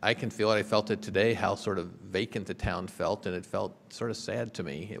only I can feel it, I felt it today, how sort of vacant the town felt, and it felt sort of sad to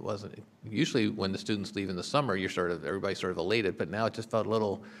me. It wasn't, usually when the students leave in the summer, everybody's sort of elated, but now it just felt a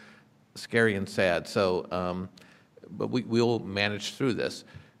little scary and sad. So, but we'll manage through this.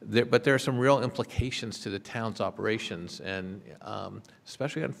 But there are some real implications to the town's operations, and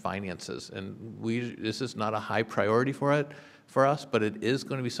especially on finances. And this is not a high priority for us, but it is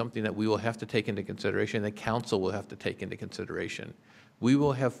going to be something that we will have to take into consideration, the council will have to take into consideration. We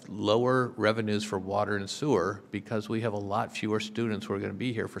will have lower revenues for water and sewer because we have a lot fewer students who are going to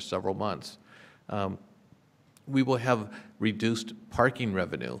be here for several months. we will have reduced parking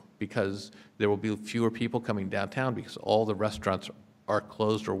revenue because there will be fewer people coming downtown because all the restaurants are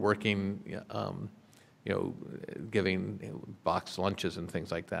closed or working, giving boxed lunches and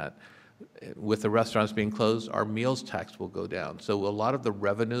things like that. With the restaurants being closed, our meals tax will go down. So a lot of the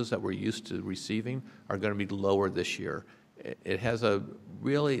revenues that we're used to receiving are going to be lower this year. It has a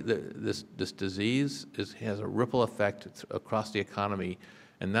really, this disease has a ripple effect across the economy,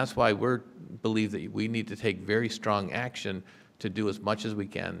 and that's why we believe that we need to take very strong action to do as much as we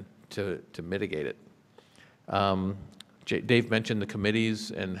can to mitigate it. Dave mentioned the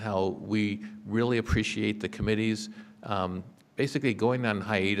committees and how we really appreciate the committees. Basically going on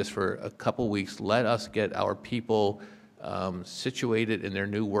hiatus for a couple weeks, let us get our people situated in their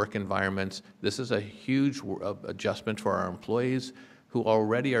new work environments. This is a huge adjustment for our employees who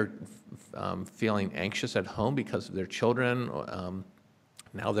already are feeling anxious at home because of their children.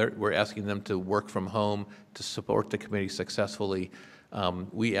 Now we're asking them to work from home to support the committee successfully.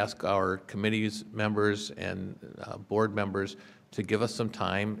 We ask our committees members and board members to give us some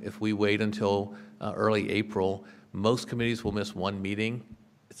time. If we wait until early April, most committees will miss one meeting.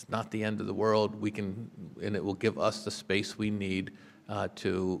 It's not the end of the world. And it will give us the space we need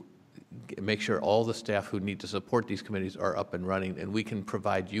to make sure all the staff who need to support these committees are up and running, and we can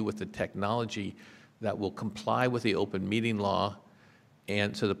provide you with the technology that will comply with the open meeting law,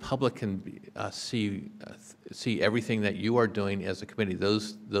 and so the public can see everything that you are doing as a committee.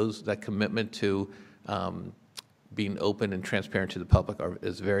 That commitment to being open and transparent to the public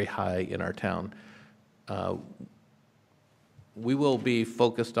is very high in our town. We will be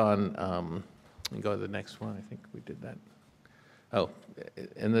focused on, go to the next one, I think we did that. Oh,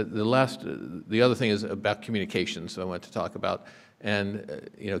 and the other thing is about communications I want to talk about. And,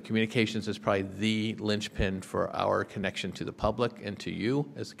 communications is probably the linchpin for our connection to the public and to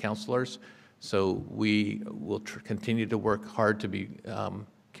you as counselors. So we will continue to work hard to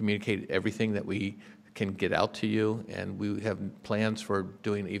communicate everything that we can get out to you. And we have plans for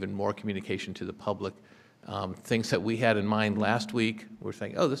doing even more communication to the public. Things that we had in mind last week, we're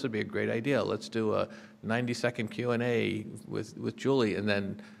saying, oh, this would be a great idea. Let's do a 90-second Q&A with Julie. And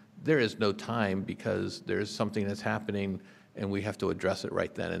then there is no time because there's something that's happening and we have to address it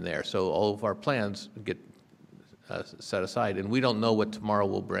right then and there. So all of our plans get set aside, and we don't know what tomorrow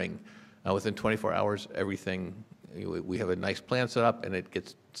will bring. Within 24 hours, everything, we have a nice plan set up, and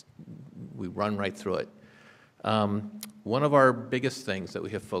we run right through it. One of our biggest things that we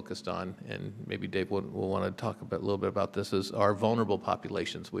have focused on, and maybe Dave will want to talk a little bit about this, is our vulnerable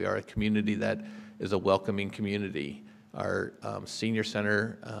populations. We are a community that is a welcoming community. Our senior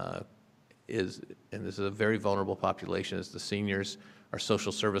center and this is a very vulnerable population, is the seniors, our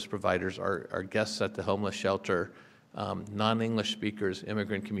social service providers, our guests at the homeless shelter, non-English speakers,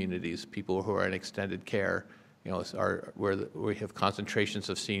 immigrant communities, people who are in extended care. Where we have concentrations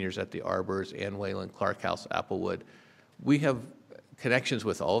of seniors at the Arbors, Ann Wayland, Clark House, Applewood. We have connections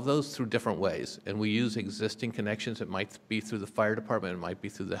with all of those through different ways, and we use existing connections. It might be through the fire department, it might be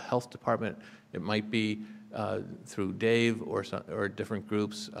through the health department, it might be through Dave or different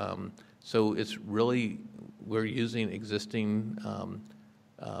groups. So it's really, we're using existing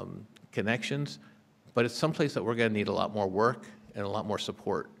connections, but it's someplace that we're going to need a lot more work and a lot more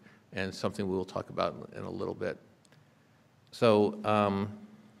support, and something we will talk about in a little bit. So,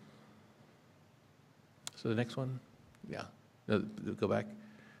 so the next one, yeah, no, go back.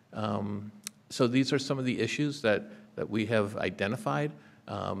 So these are some of the issues that we have identified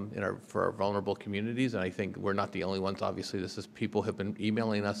for our vulnerable communities, and I think we're not the only ones. Obviously, people have been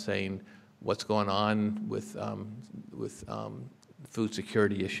emailing us saying what's going on with food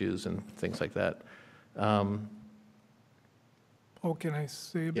security issues and things like that. Oh, can I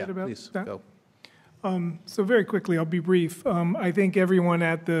say a bit about please, that? Go. So very quickly, I'll be brief. I think everyone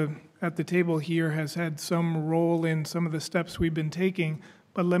at the table here has had some role in some of the steps we've been taking,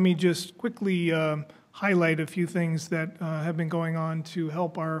 but let me just quickly highlight a few things that have been going on to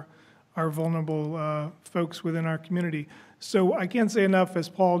help our vulnerable folks within our community. So I can't say enough, as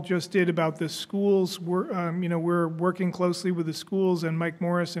Paul just did, about the schools. We're working closely with the schools, and Mike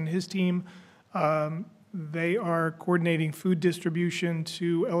Morris and his team. They are coordinating food distribution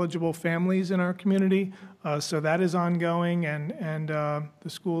to eligible families in our community. So that is ongoing, and the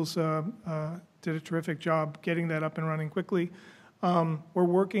schools did a terrific job getting that up and running quickly. We're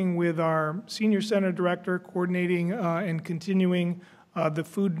working with our senior center director, coordinating and continuing the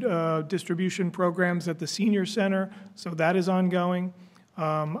food distribution programs at the senior center. So that is ongoing.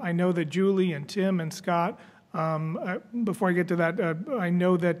 I know that Julie and Tim and Scott, before I get to that, I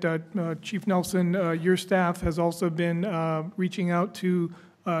know that Chief Nelson, your staff has also been reaching out to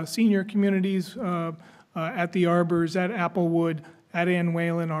senior communities at the Arbors, at Applewood, at Ann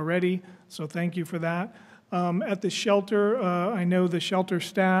Whalen already, so thank you for that. At the shelter, I know the shelter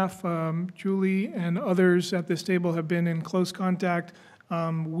staff, Julie and others at this table have been in close contact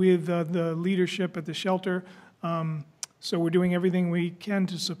with the leadership at the shelter. So we're doing everything we can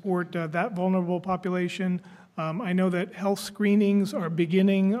to support that vulnerable population. I know that health screenings are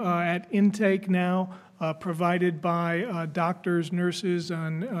beginning at intake now, provided by doctors, nurses,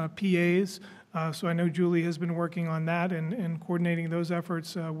 and PAs. So I know Julie has been working on that and coordinating those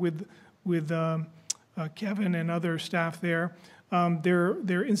efforts with Kevin and other staff there.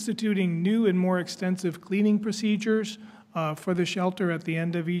 They're instituting new and more extensive cleaning procedures for the shelter at the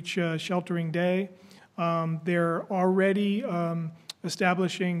end of each sheltering day. They're already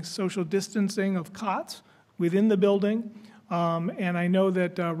establishing social distancing of cots within the building. And I know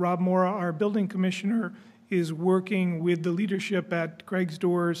that Rob Mora, our building commissioner, is working with the leadership at Craig's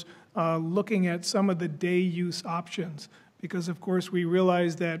Doors, looking at some of the day use options. Because, of course, we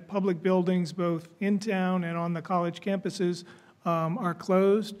realize that public buildings, both in town and on the college campuses, are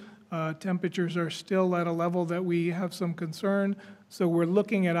closed. Temperatures are still at a level that we have some concern. So we're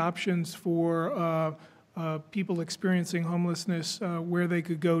looking at options for people experiencing homelessness where they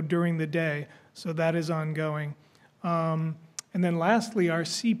could go during the day. So that is ongoing. And then lastly, our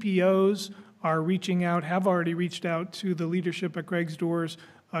CPOs are reaching out, have already reached out to the leadership at Craig's Doors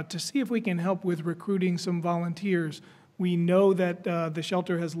to see if we can help with recruiting some volunteers. We know that the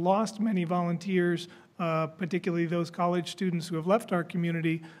shelter has lost many volunteers, particularly those college students who have left our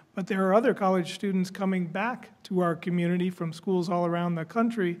community, but there are other college students coming back to our community from schools all around the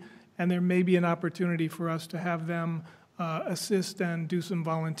country, and there may be an opportunity for us to have them assist and do some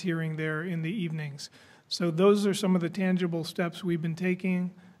volunteering there in the evenings. So those are some of the tangible steps we've been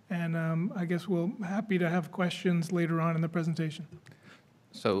taking, and I guess we'll happy to have questions later on in the presentation.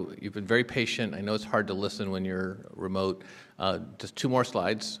 So you've been very patient. I know it's hard to listen when you're remote. Just 2 more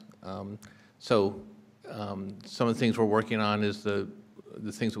slides. Some of the things we're working on is the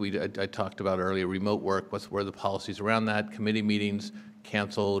things I talked about earlier, remote work, where the policies around that, committee meetings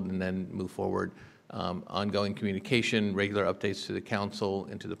canceled and then move forward, ongoing communication, regular updates to the council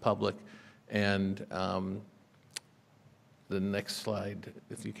and to the public, and the next slide,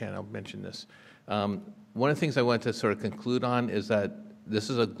 if you can, I'll mention this. One of the things I want to sort of conclude on is that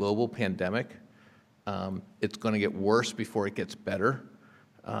this is a global pandemic. It's going to get worse before it gets better.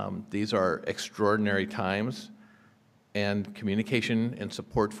 These are extraordinary times, and communication and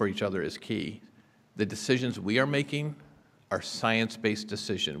support for each other is key. The decisions we are making are science-based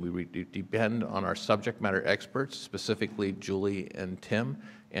decisions. We depend on our subject matter experts, specifically Julie and Tim,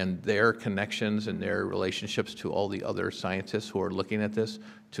 and their connections and their relationships to all the other scientists who are looking at this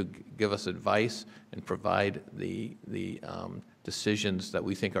to give us advice and provide the decisions that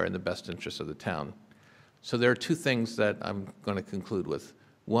we think are in the best interest of the town. So there are 2 things that I'm going to conclude with.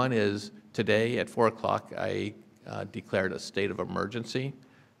 One is today at 4 o'clock I declared a state of emergency.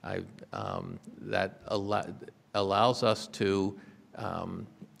 That allows us to,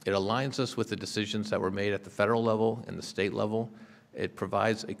 it aligns us with the decisions that were made at the federal level and the state level. It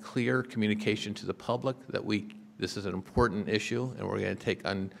provides a clear communication to the public that this is an important issue and we're going to take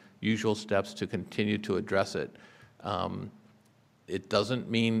unusual steps to continue to address it. It doesn't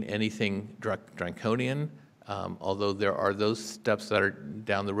mean anything draconian, although there are those steps that are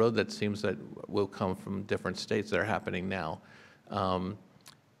down the road that seems that will come from different states that are happening now.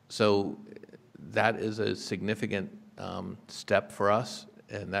 So that is a significant step for us,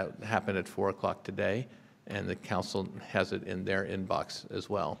 and that happened at 4 o'clock today, and the council has it in their inbox as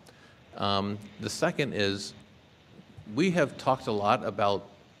well. The second is we have talked a lot about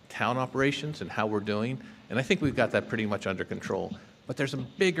town operations and how we're doing, and I think we've got that pretty much under control. But there's a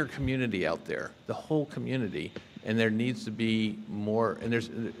bigger community out there, the whole community, and there needs to be more, and there's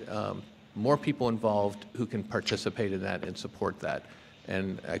more people involved who can participate in that and support that.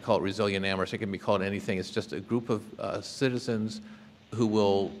 And I call it Resilient Amherst. It can be called anything. It's just a group of citizens who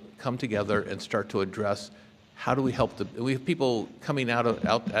will come together and start to address how do we help we have people coming out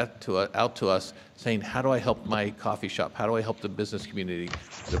to us saying, how do I help my coffee shop? How do I help the business community?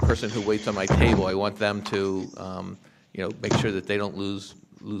 The person who waits on my table, I want them to make sure that they don't lose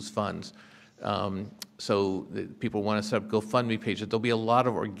funds. So people want to set up GoFundMe pages. There'll be a lot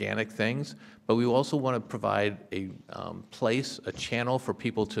of organic things, but we also want to provide a place, a channel for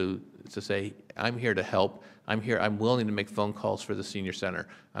people to say, I'm here to help. I'm willing to make phone calls for the senior center.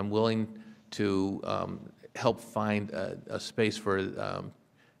 I'm willing to help find a space for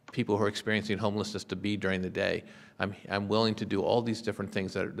people who are experiencing homelessness to be during the day. I'm willing to do all these different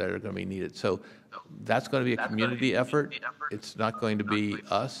things that are going to be needed. So that's going to be a community effort. It's not going to be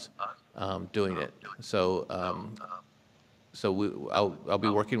us. doing it. So I'll be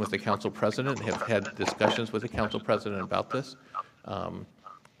working with the council president, have had discussions with the council president about this.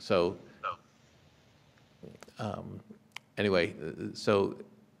 Anyway, so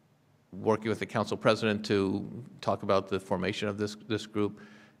working with the council president to talk about the formation of this group.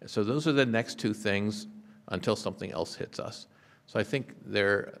 So those are the next two things until something else hits us. So I think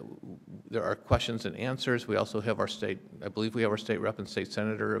there are questions and answers. We also have I believe we have our state rep and state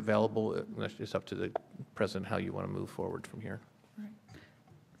senator available. It's up to the president how you want to move forward from here. Right.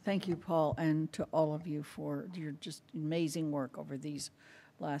 Thank you, Paul, and to all of you for your just amazing work over these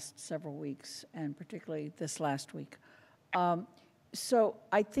last several weeks, and particularly this last week. So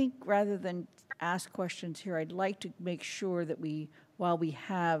I think rather than ask questions here, I'd like to make sure that while we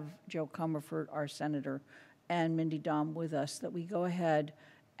have Jo Comerford, our senator, and Mindy Dom with us, that we go ahead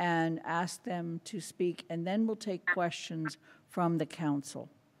and ask them to speak, and then we'll take questions from the council.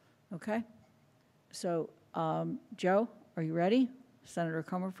 Okay? So, Jo, are you ready? Senator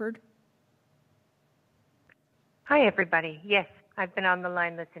Comerford? Hi, everybody. Yes, I've been on the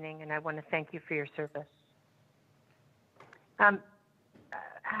line listening, and I want to thank you for your service.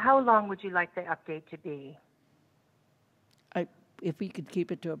 How long would you like the update to be? If we could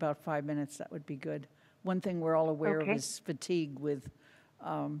keep it to about 5 minutes, that would be good. One thing we're all aware of is fatigue with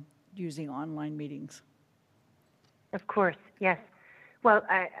using online meetings. Of course, yes. Well,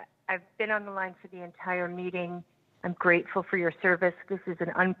 I've been on the line for the entire meeting. I'm grateful for your service. This is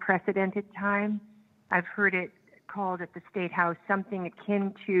an unprecedented time. I've heard it called at the State House something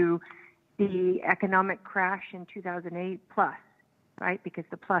akin to the economic crash in 2008 plus, right? Because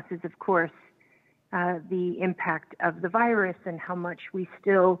the plus is, of course, the impact of the virus and how much we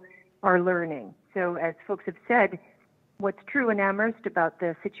still are learning. So as folks have said, what's true in Amherst about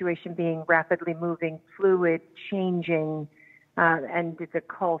the situation being rapidly moving, fluid, changing, and it's a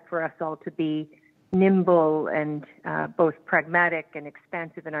call for us all to be nimble and both pragmatic and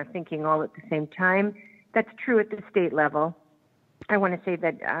expansive in our thinking all at the same time. That's true at the state level. I want to say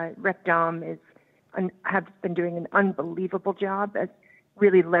that Rep. Dom has been doing an unbelievable job as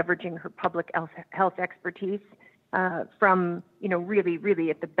really leveraging her public health expertise from, really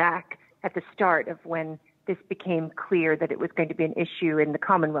at the back, at the start of when this became clear that it was going to be an issue in the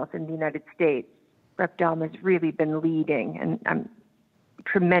Commonwealth in the United States. Rep. Dom has really been leading, and I'm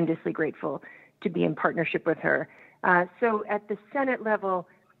tremendously grateful to be in partnership with her. So at the Senate level,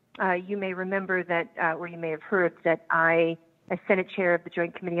 you may remember that, or you may have heard that I, as Senate Chair of the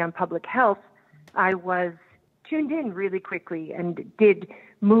Joint Committee on Public Health, I was tuned in really quickly and did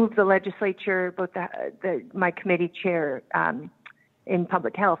move the legislature, both my committee chair in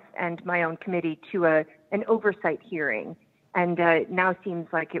public health and my own committee, to an oversight hearing. And it now seems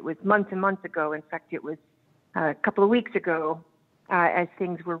like it was months and months ago. In fact, it was a couple of weeks ago, as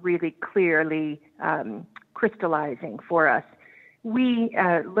things were really clearly crystallizing for us. We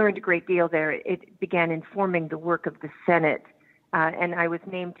learned a great deal there. It began informing the work of the Senate, and I was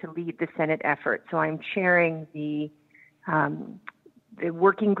named to lead the Senate effort. So I'm chairing the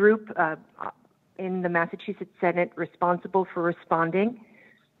working group in the Massachusetts Senate responsible for responding.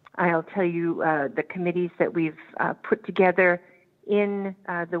 I'll tell you the committees that we've put together in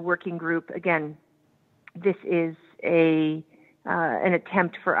the working group. Again, this is an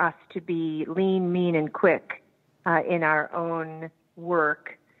attempt for us to be lean, mean, and quick in our own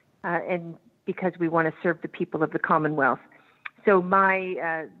work, and because we want to serve the people of the Commonwealth. So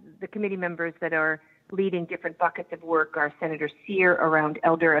the committee members that are leading different buckets of work are Senator Sear around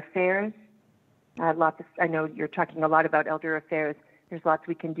elder affairs. I know you're talking a lot about elder affairs. There's lots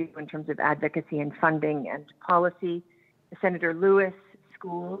we can do in terms of advocacy and funding and policy. Senator Lewis,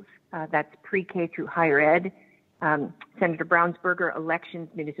 schools, that's pre-K through higher ed. Senator Brownsberger, elections,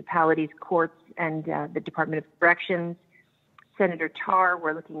 municipalities, courts, and the Department of Corrections. Senator Tarr,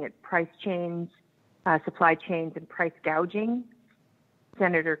 we're looking at price chains, supply chains, and price gouging.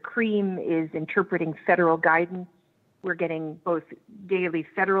 Senator Cream is interpreting federal guidance. We're getting both daily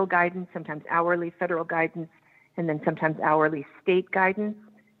federal guidance, sometimes hourly federal guidance, and then sometimes hourly state guidance.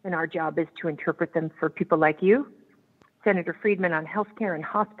 And our job is to interpret them for people like you. Senator Friedman on healthcare and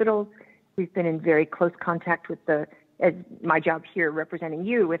hospitals. We've been in very close contact with as my job here representing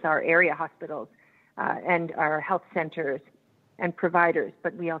you, with our area hospitals and our health centers and providers.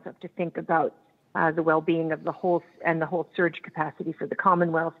 But we also have to think about the well-being of the whole surge capacity for the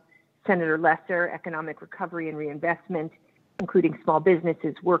Commonwealth. Senator Lesser, economic recovery and reinvestment, including small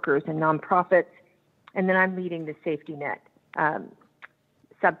businesses, workers, and nonprofits. And then I'm leading the safety net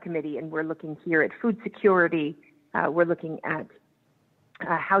subcommittee, and we're looking here at food security. We're looking at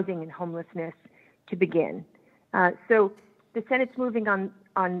housing and homelessness to begin. So the Senate's moving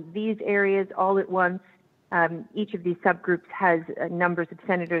on these areas all at once. Each of these subgroups has numbers of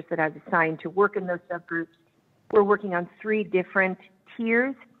senators that I've assigned to work in those subgroups. We're working on 3 different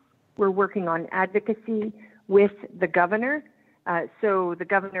tiers. We're working on advocacy with the governor. So the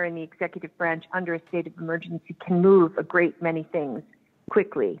governor and the executive branch under a state of emergency can move a great many things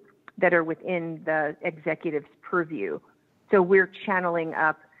quickly that are within the executive's purview. So we're channeling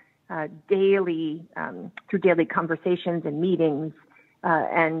up daily, through daily conversations and meetings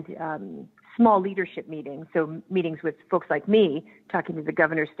and small leadership meetings. So meetings with folks like me, talking to the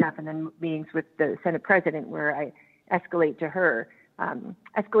governor's staff, and then meetings with the Senate president where I escalate to her,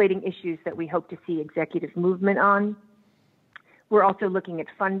 escalating issues that we hope to see executive movement on. We're also looking at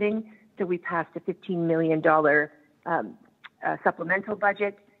funding. So we passed a $15 million supplemental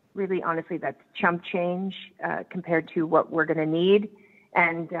budget. Really, honestly, that's chump change compared to what we're going to need.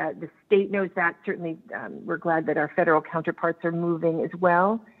 And the state knows that. Certainly, we're glad that our federal counterparts are moving as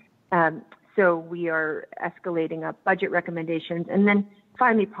well. So we are escalating up budget recommendations. And then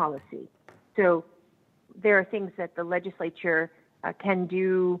finally, policy. So there are things that the legislature can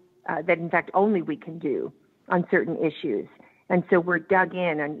do that, in fact, only we can do on certain issues. And so we're dug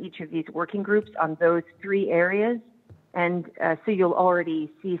in on each of these working groups on those 3 areas. And so you'll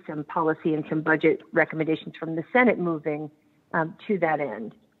already see some policy and some budget recommendations from the Senate moving to that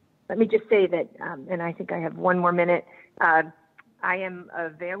end. Let me just say that, and I think I have 1 more minute, I am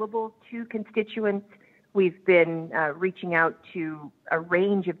available to constituents. We've been reaching out to a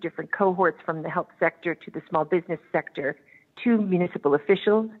range of different cohorts from the health sector to the small business sector to municipal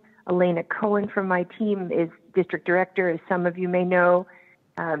officials. Elena Cohen from my team is district director, as some of you may know.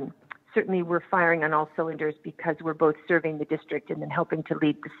 Certainly we're firing on all cylinders because we're both serving the district and then helping to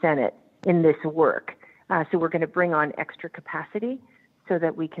lead the Senate in this work. So we're going to bring on extra capacity so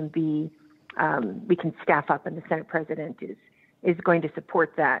that we can staff up, and the Senate president is going to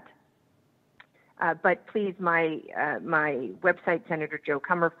support that. But please, my website, Senator Jo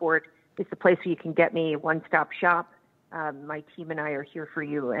Comerford, is the place where you can get me, a one-stop shop. My team and I are here for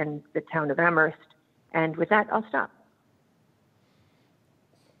you and the town of Amherst. And with that, I'll stop.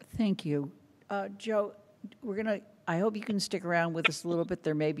 Thank you. Jo, I hope you can stick around with us a little bit.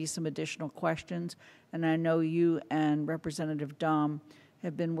 There may be some additional questions. And I know you and Representative Dom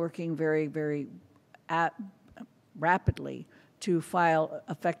have been working very, very rapidly to file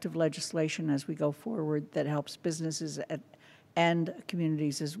effective legislation as we go forward that helps businesses and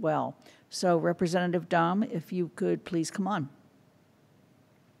communities as well. So Representative Dom, if you could please come on.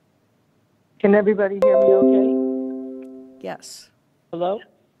 Can everybody hear me okay? Yes. Hello?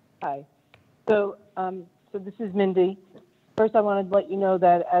 Hi. So this is Mindy. First, I wanted to let you know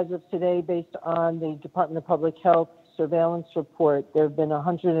that as of today, based on the Department of Public Health surveillance report, there have been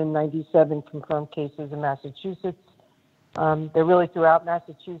 197 confirmed cases in Massachusetts. They're really throughout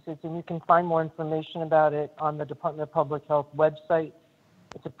Massachusetts, and you can find more information about it on the Department of Public Health website.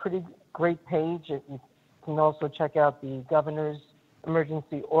 It's a pretty great page. You can also check out the governor's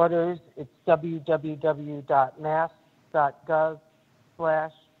emergency orders. It's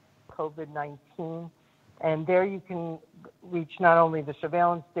www.mass.gov/COVID-19. And there you can reach not only the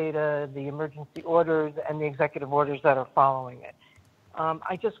surveillance data, the emergency orders, and the executive orders that are following it.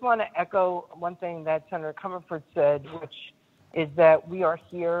 I just want to echo one thing that Senator Comerford said, which is that we are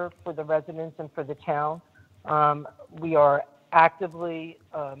here for the residents and for the town. We are actively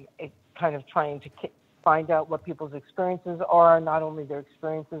kind of trying to find out what people's experiences are, not only their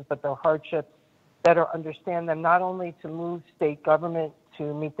experiences, but their hardships, better understand them, not only to move state government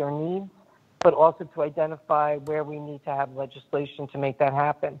to meet their needs, but also to identify where we need to have legislation to make that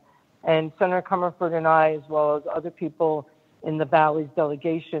happen. And Senator Comerford and I, as well as other people in the Valley's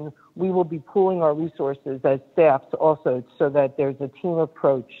delegation, we will be pooling our resources as staffs also so that there's a team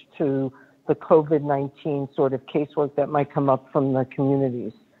approach to the COVID-19 sort of casework that might come up from the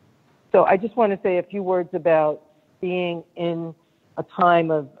communities. So I just want to say a few words about being in a time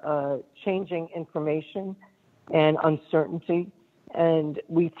of changing information and uncertainty. And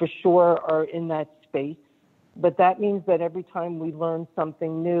we for sure are in that space. But that means that every time we learn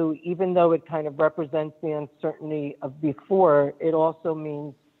something new, even though it kind of represents the uncertainty of before, it also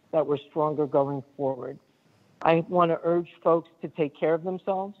means that we're stronger going forward. I want to urge folks to take care of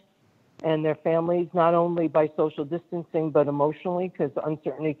themselves and their families, not only by social distancing, but emotionally, because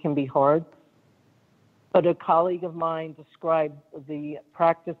uncertainty can be hard. But a colleague of mine described the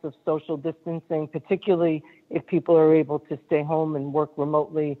practice of social distancing, particularly if people are able to stay home and work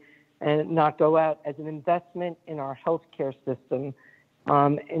remotely and not go out, as an investment in our healthcare system,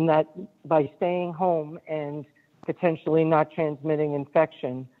 in that by staying home and potentially not transmitting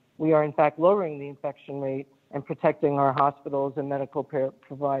infection, we are in fact lowering the infection rate and protecting our hospitals and medical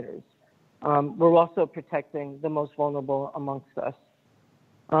providers. We're also protecting the most vulnerable amongst us.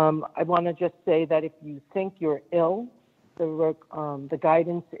 I want to just say that if you think you're ill, the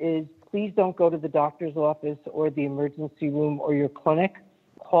guidance is please don't go to the doctor's office or the emergency room or your clinic.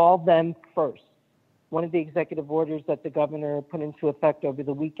 Call them first. One of the executive orders that the governor put into effect over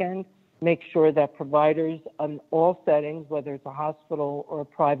the weekend makes sure that providers in all settings, whether it's a hospital or a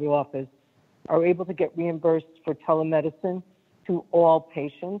private office, are able to get reimbursed for telemedicine to all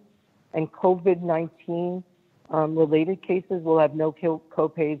patients. And COVID-19 related cases will have no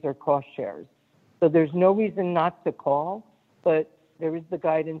co-pays or cost shares. So there's no reason not to call, but there is the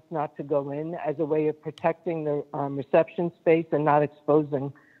guidance not to go in as a way of protecting the reception space and not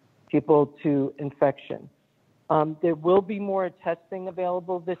exposing people to infection. There will be more testing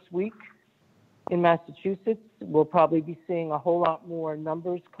available this week in Massachusetts. We'll probably be seeing a whole lot more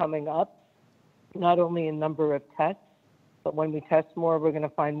numbers coming up, not only in number of tests, but when we test more, we're going to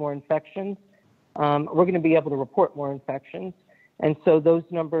find more infections. We're going to be able to report more infections. And so those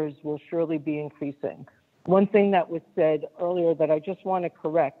numbers will surely be increasing. One thing that was said earlier that I just want to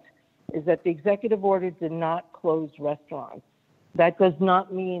correct is that the executive order did not close restaurants. That does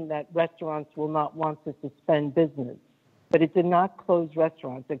not mean that restaurants will not want to suspend business, but it did not close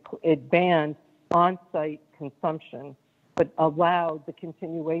restaurants. It banned on-site consumption, but allowed the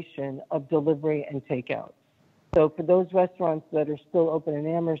continuation of delivery and takeout. So for those restaurants that are still open in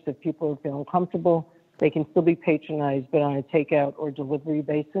Amherst, if people are feeling comfortable, they can still be patronized, but on a takeout or delivery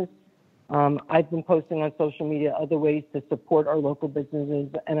basis. I've been posting on social media other ways to support our local businesses,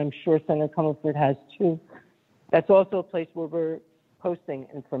 and I'm sure Senator Comerford has too. That's also a place where we're posting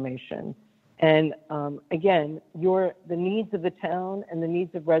information. And again, the needs of the town and the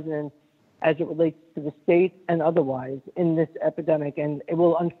needs of residents as it relates to the state and otherwise in this epidemic, and it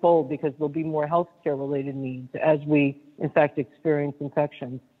will unfold because there'll be more healthcare related needs as we, in fact, experience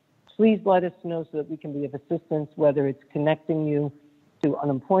infections. Please let us know so that we can be of assistance, whether it's connecting you to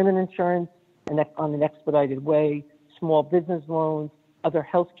unemployment insurance and on an expedited way, small business loans, other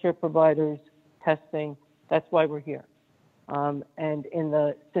healthcare providers, testing. That's why we're here. And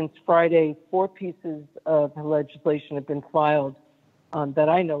since Friday, 4 pieces of legislation have been filed that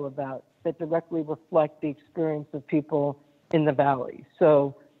I know about that directly reflect the experience of people in the Valley.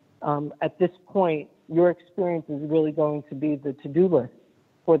 So at this point, your experience is really going to be the to-do list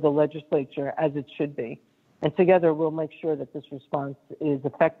for the legislature, as it should be. And together, we'll make sure that this response is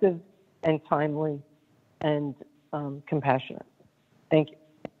effective and timely and compassionate. Thank you.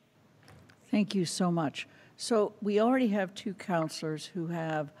 Thank you so much. So we already have 2 counselors who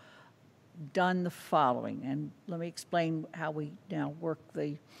have done the following, and let me explain how we now work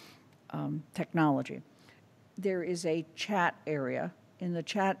the technology. There is a chat area. In the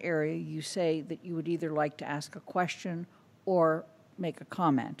chat area, you say that you would either like to ask a question or make a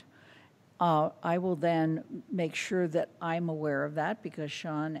comment. I will then make sure that I'm aware of that because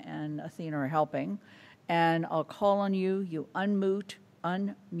Sean and Athena are helping, and I'll call on you. You unmute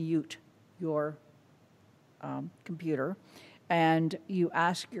your computer, and you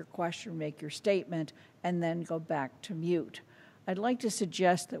ask your question, make your statement, and then go back to mute. I'd like to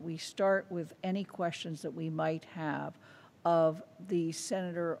suggest that we start with any questions that we might have of the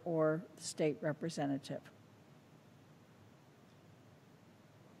senator or the state representative.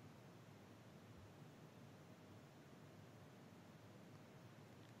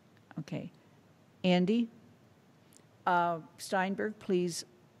 Okay. Andy Steinberg, please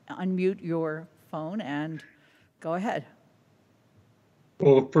unmute your phone and go ahead.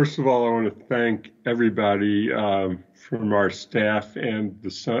 Well, first of all, I want to thank everybody from our staff and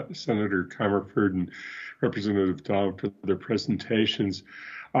the Senator Comerford and Representative Dahl for their presentations.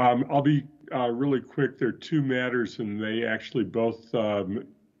 I'll be really quick. There are 2 matters, and they actually both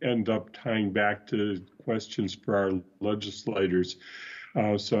end up tying back to questions for our legislators.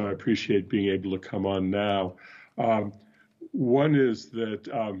 So I appreciate being able to come on now. One is that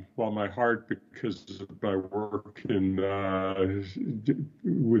while my heart, because of my work in,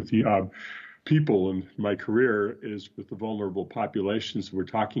 with the people in my career, is with the vulnerable populations we're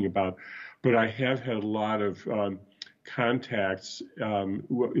talking about, but I have had a lot of contacts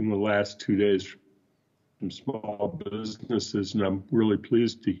in the last 2 days from small businesses, and I'm really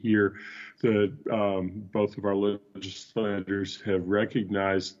pleased to hear that both of our legislators have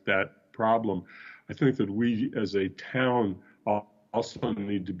recognized that problem. I think that we as a town also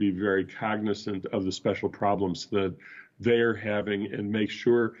need to be very cognizant of the special problems that they're having and make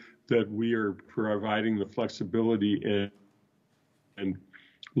sure that we are providing the flexibility and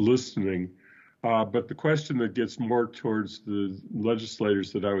listening. But the question that gets more towards the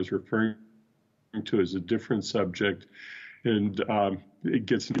legislators that I was referring to is a different subject, and it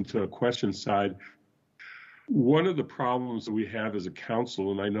gets into a question side. One of the problems that we have as a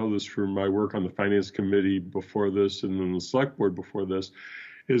council, and I know this from my work on the Finance Committee before this and then the Select Board before this,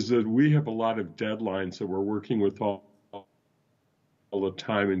 is that we have a lot of deadlines that we're working with all the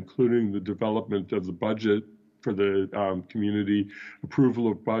time, including the development of the budget for the community, approval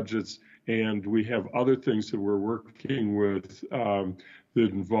of budgets, and we have other things that we're working with that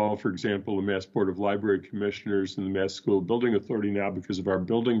involve, for example, the Mass Board of Library Commissioners and the Mass School Building Authority now because of our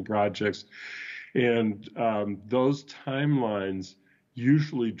building projects. And those timelines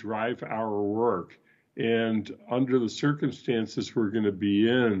usually drive our work. And under the circumstances we're going to be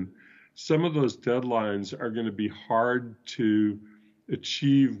in, some of those deadlines are going to be hard to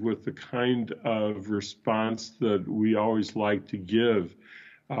achieve with the kind of response that we always like to give.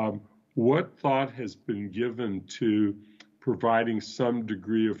 What thought has been given to providing some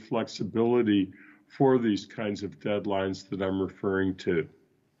degree of flexibility for these kinds of deadlines that I'm referring to?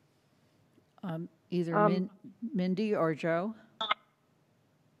 Either Mindy or Jo?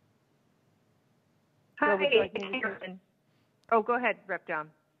 Hi, Karen. Oh, go ahead, Rep. Dom.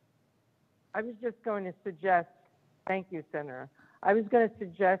 I was just going to suggest, thank you, Senator. I was going to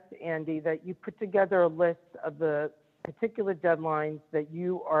suggest, Andy, that you put together a list of the particular deadlines that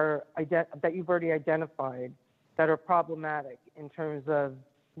you've already identified that are problematic in terms of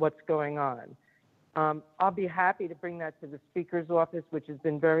what's going on. I'll be happy to bring that to the Speaker's office, which has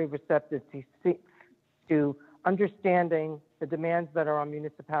been very receptive to understanding the demands that are on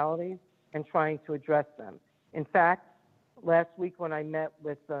municipalities and trying to address them. In fact, last week when I met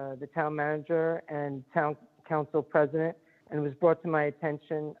with the town manager and town council president, and it was brought to my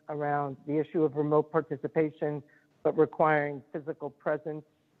attention around the issue of remote participation, but requiring physical presence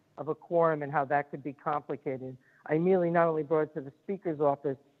of a quorum and how that could be complicated, I immediately not only brought it to the Speaker's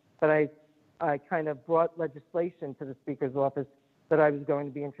office, but I kind of brought legislation to the Speaker's office that I was going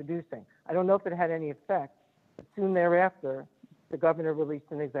to be introducing. I don't know if it had any effect, but soon thereafter, the governor released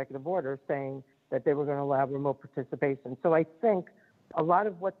an executive order saying that they were going to allow remote participation. So I think a lot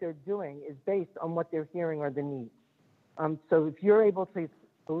of what they're doing is based on what they're hearing are the needs. So if you're able to at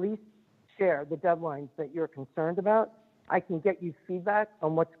least share the deadlines that you're concerned about, I can get you feedback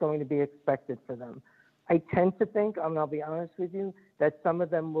on what's going to be expected for them. I tend to think, and I'll be honest with you, that some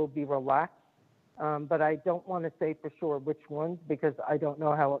of them will be relaxed, but I don't want to say for sure which ones because I don't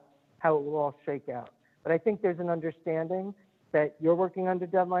know how it will all shake out. But I think there's an understanding that you're working under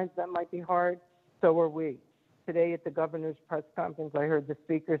deadlines that might be hard, so are we. Today at the governor's press conference, I heard the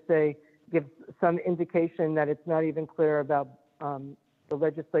speaker give some indication that it's not even clear about the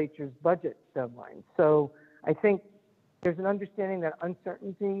legislature's budget deadline. So I think there's an understanding that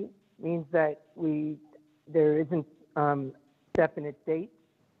uncertainty means that there isn't definite dates,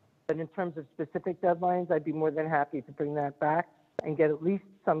 but in terms of specific deadlines, I'd be more than happy to bring that back and get at least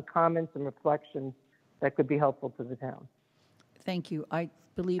some comments and reflections that could be helpful to the town. Thank you. I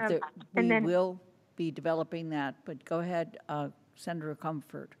believe that we will be developing that, but go ahead, Senator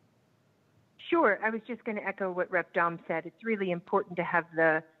Comerford. Sure. I was just going to echo what Rep. Dom said. It's really important to have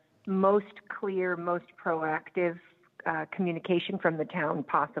the most clear, most proactive communication from the town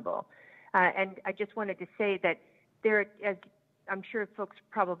possible. And I just wanted to say that there, as I'm sure folks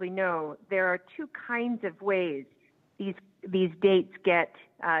probably know, there are two kinds of ways these dates get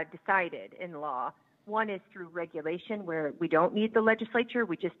decided in law. One is through regulation, where we don't need the legislature.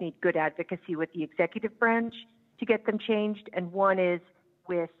 We just need good advocacy with the executive branch to get them changed. And one is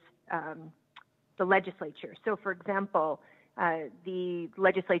with the legislature. So, for example, the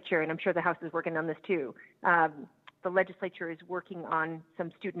legislature, and I'm sure the House is working on this too, the legislature is working on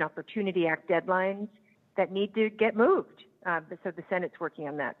some Student Opportunity Act deadlines that need to get moved. So the Senate's working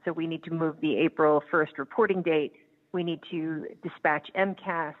on that. So we need to move the April 1st reporting date. We need to dispatch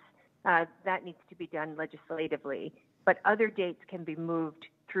MCAS. That needs to be done legislatively. But other dates can be moved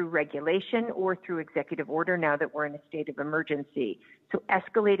through regulation or through executive order now that we're in a state of emergency. So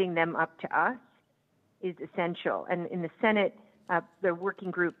escalating them up to us is essential. And in the Senate, the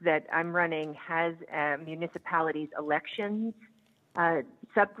working group that I'm running has municipalities elections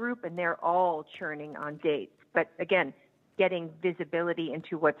subgroup, and they're all churning on dates. But again, getting visibility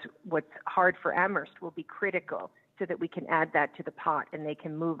into what's hard for Amherst will be critical so that we can add that to the pot and they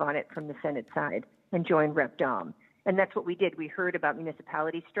can move on it from the Senate side and join Rep. Dom. And that's what we did. We heard about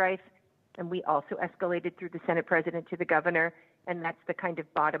municipality strife, and we also escalated through the Senate president to the governor, and that's the kind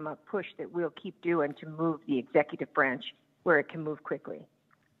of bottom-up push that we'll keep doing to move the executive branch where it can move quickly.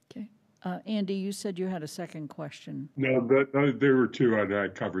 Okay. Andy, you said you had a second question. No, there were two, and I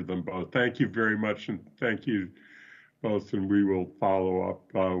covered them both. Thank you very much, and thank you, both, and we will follow up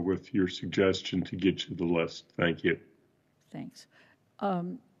with your suggestion to get you the list. Thank you. Thanks.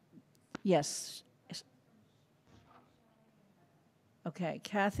 Yes. Okay,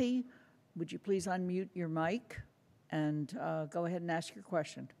 Kathy, would you please unmute your mic and go ahead and ask your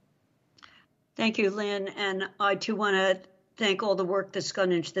question? Thank you, Lynn. And I too want to thank all the work that's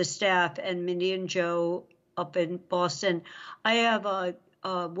gone into the staff and Mindy and Jo up in Boston. I have a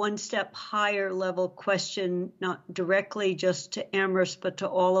one step higher level question, not directly just to Amherst, but to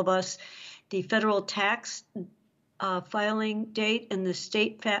all of us. The federal tax filing date and the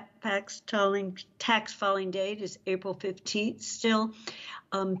state tax filing date is April 15th still.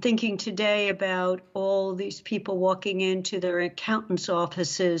 Thinking today about all these people walking into their accountants'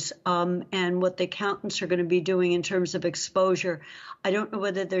 offices and what the accountants are going to be doing in terms of exposure. I don't know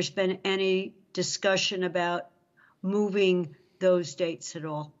whether there's been any discussion about moving those dates at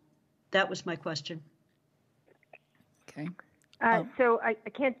all. That was my question. Okay. So I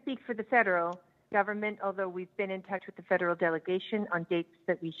can't speak for the federal government, although we've been in touch with the federal delegation on dates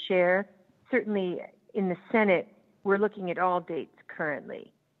that we share. Certainly in the Senate, we're looking at all dates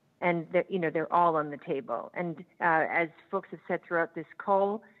currently, and they're all on the table. And as folks have said throughout this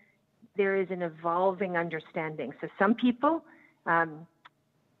call, there is an evolving understanding. So some people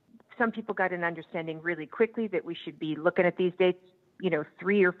got an understanding really quickly that we should be looking at these dates,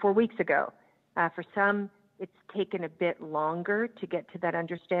 3 or 4 weeks ago. For some, it's taken a bit longer to get to that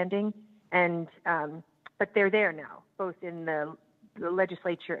understanding, and but they're there now, both in the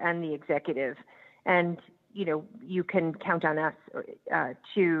legislature and the executive. And you can count on us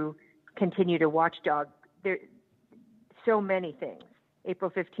to continue to watchdog. There so many things.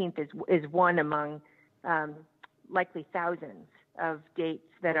 April 15th is one among likely thousands of dates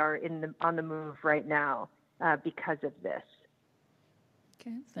that are on the move right now because of this.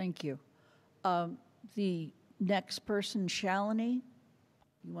 Okay, thank you. The next person, Shalini,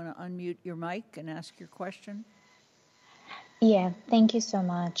 you want to unmute your mic and ask your question? Yeah, thank you so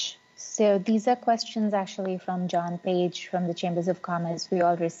much. So these are questions actually from John Page from the Chambers of Commerce. We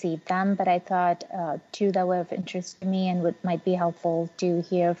all received them, but I thought two that were of interest to me and might be helpful to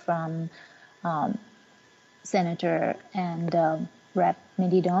hear from Senator and Rep.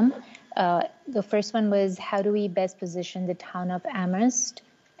 Mindy Dome. The first one was, how do we best position the town of Amherst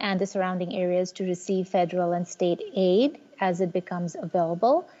and the surrounding areas to receive federal and state aid as it becomes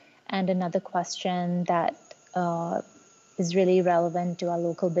available? And another question that is really relevant to our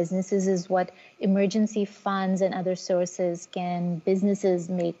local businesses is, what emergency funds and other sources can businesses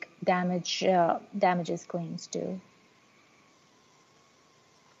make damages claims to?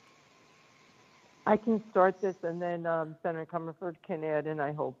 I can start this, and then Senator Comerford can add in,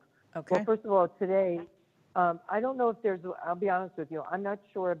 I hope. Okay. Well, first of all, today, I don't know if I'll be honest with you, I'm not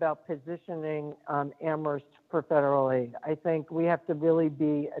sure about positioning Amherst for federal aid. I think we have to really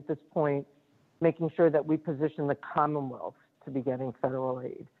be, at this point, making sure that we position the Commonwealth to be getting federal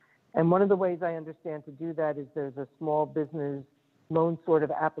aid. And one of the ways I understand to do that is there's a small business loan sort of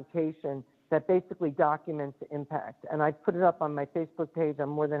application that basically documents the impact. And I put it up on my Facebook page. I'm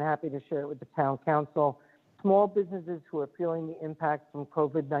more than happy to share it with the town council. Small businesses who are feeling the impact from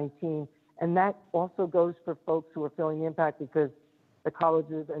COVID-19, and that also goes for folks who are feeling the impact because the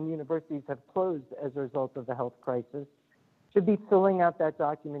colleges and universities have closed as a result of the health crisis, should be filling out that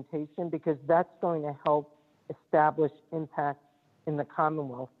documentation, because that's going to help establish impact in the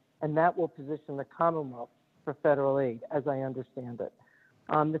Commonwealth, and that will position the Commonwealth for federal aid, as I understand it.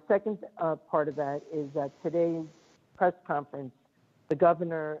 The second part of that is that today's press conference, the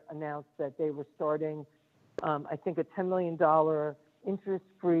governor announced that they were starting, I think, a $10 million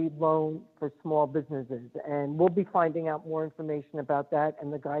interest-free loan for small businesses, and we'll be finding out more information about that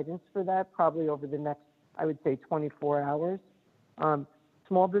and the guidance for that probably over the next, I would say, 24 hours.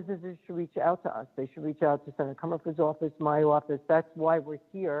 Small businesses should reach out to us. They should reach out to Senator Comerford's office, my office. That's why we're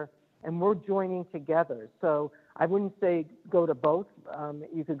here, and we're joining together. So I wouldn't say go to both.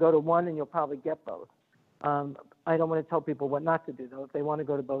 You could go to one and you'll probably get both. I don't want to tell people what not to do, though. If they want to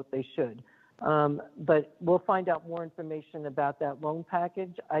go to both, they should. But we'll find out more information about that loan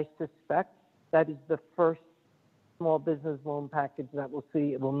package. I suspect that is the first small business loan package that we'll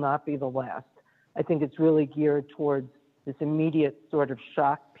see. It will not be the last. I think it's really geared towards this immediate sort of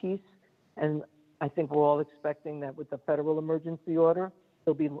shock piece. And I think we're all expecting that with the federal emergency order,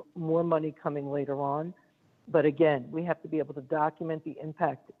 there'll be more money coming later on. But again, we have to be able to document the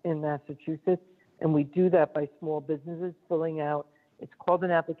impact in Massachusetts. And we do that by small businesses filling out, it's called an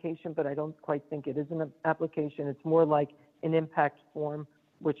application, but I don't quite think it is an application. It's more like an impact form,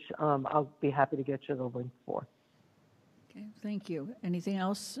 which I'll be happy to get you the link for. Okay, thank you. Anything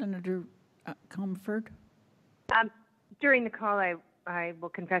else, Senator Comerford? during the call, I will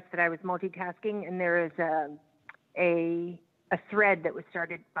confess that I was multitasking, and there is a thread that was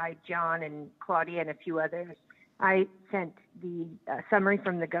started by John and Claudia and a few others. I sent the summary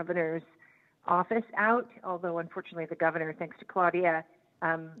from the governor's office out, although unfortunately the governor, thanks to Claudia,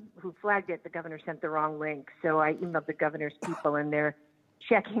 who flagged it, the governor sent the wrong link. So I emailed the governor's people, and they're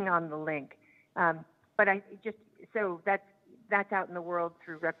checking on the link. But so that's out in the world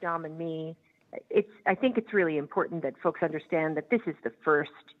through Rep. Dom and me. I think it's really important that folks understand that this is the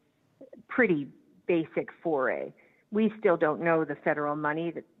first pretty basic foray. We still don't know the federal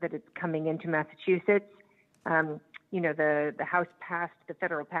money that is coming into Massachusetts. The House passed the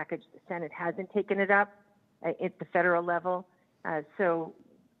federal package. The Senate hasn't taken it up at the federal level. So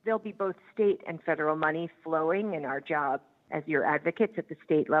there'll be both state and federal money flowing, and our job as your advocates at the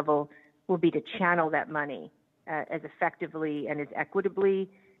state level will be to channel that money as effectively and as equitably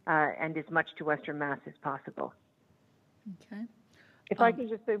and as much to Western Mass as possible. Okay. If I could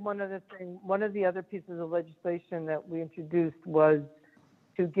just say one other thing, one of the other pieces of legislation that we introduced was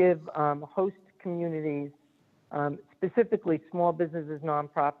to give host communities, specifically small businesses,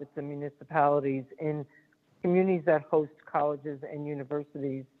 nonprofits, and municipalities in communities that host colleges and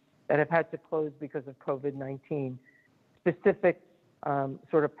universities that have had to close because of COVID-19, specific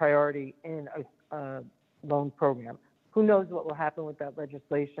sort of priority in a loan program. Who knows what will happen with that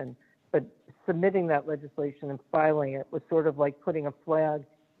legislation, but submitting that legislation and filing it was sort of like putting a flag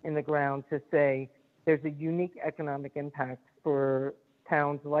in the ground to say there's a unique economic impact for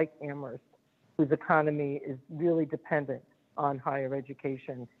towns like Amherst, whose economy is really dependent on higher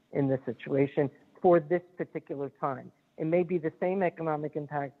education in this situation for this particular time. It may be the same economic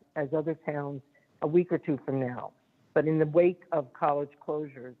impact as other towns a week or two from now, but in the wake of college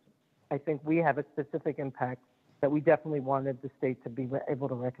closures, I think we have a specific impact that we definitely wanted the state to be able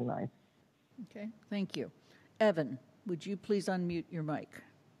to recognize. Okay, thank you. Evan, would you please unmute your mic?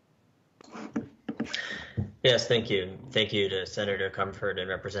 Yes, thank you. Thank you to Senator Comerford and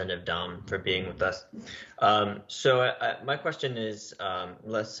Representative Dom for being with us. So my question is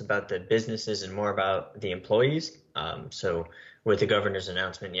less about the businesses and more about the employees. So with the governor's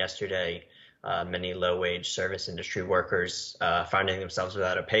announcement yesterday, many low-wage service industry workers finding themselves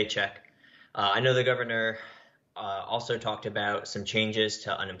without a paycheck. I know the governor also talked about some changes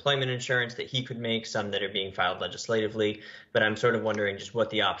to unemployment insurance that he could make, some that are being filed legislatively, but I'm sort of wondering just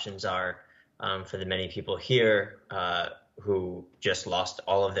what the options are for the many people here who just lost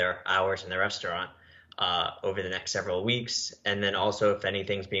all of their hours in the restaurant over the next several weeks, and then also if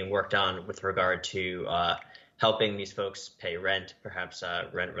anything's being worked on with regard to helping these folks pay rent, perhaps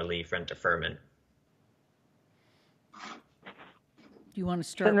rent relief, rent deferment. Do you want to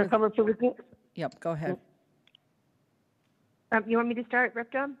start? Senator Comerford with you? Yep, go ahead. You want me to start, Rep.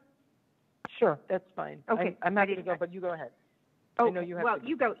 Dom? Sure, that's fine. Okay, I'm happy to go, but you go ahead. Oh, I know you have well, to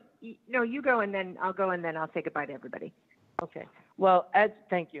you go. No, you go, and then I'll go, and then I'll say goodbye to everybody. Okay. Well,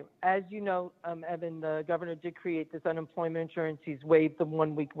 thank you. As you know, Evan, the governor did create this unemployment insurance. He's waived the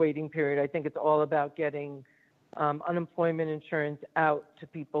 1-week waiting period. I think it's all about getting unemployment insurance out to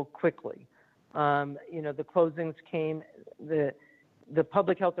people quickly. The closings came, the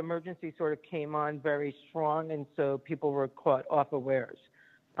public health emergency sort of came on very strong, and so people were caught off unawares.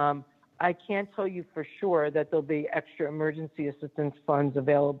 I can't tell you for sure that there'll be extra emergency assistance funds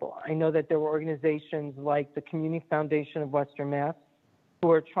available. I know that there were organizations like the Community Foundation of Western Mass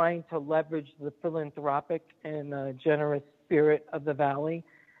who are trying to leverage the philanthropic and generous spirit of the Valley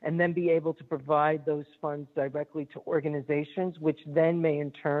and then be able to provide those funds directly to organizations, which then may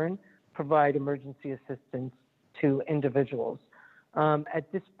in turn provide emergency assistance to individuals.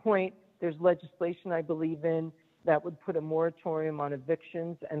 At this point, there's legislation I believe in that would put a moratorium on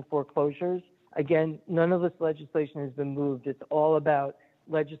evictions and foreclosures. Again, none of this legislation has been moved. It's all about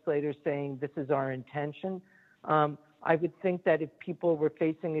legislators saying this is our intention. I would think that if people were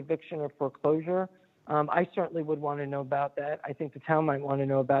facing eviction or foreclosure, I certainly would want to know about that. I think the town might want to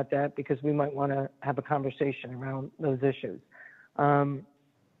know about that because we might want to have a conversation around those issues.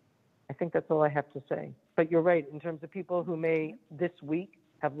 I think that's all I have to say. But you're right, in terms of people who may this week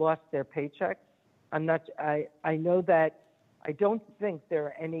have lost their paycheck, I know that I don't think there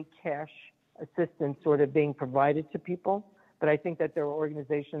are any cash assistance sort of being provided to people, but I think that there are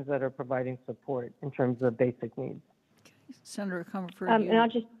organizations that are providing support in terms of basic needs. Okay. Senator Comerford, and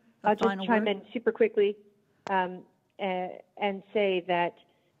I'll just chime in super quickly and say that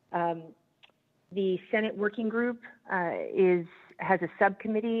the Senate Working Group has a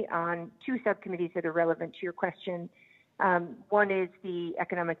subcommittee on two subcommittees that are relevant to your question. One is the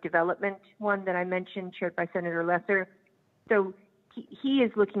economic development one that I mentioned, chaired by Senator Lesser. So he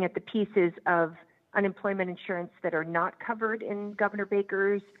is looking at the pieces of unemployment insurance that are not covered in Governor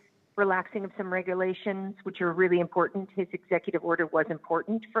Baker's relaxing of some regulations, which are really important. His executive order was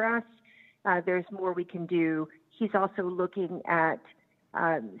important for us. There's more we can do. He's also looking at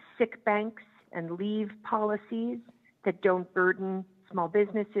sick banks and leave policies that don't burden small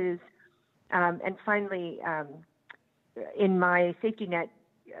businesses. And finally, in my safety net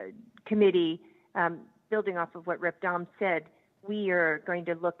committee, building off of what Rep. Dom said, we are going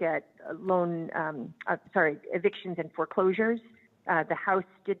to look at evictions and foreclosures. The House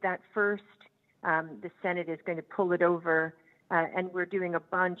did that first. The Senate is going to pull it over, and we're doing a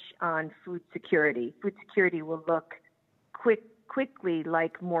bunch on food security. Food security will look quickly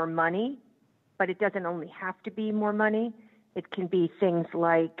like more money, but it doesn't only have to be more money. It can be things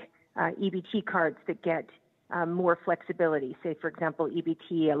like EBT cards that get more flexibility. Say, for example,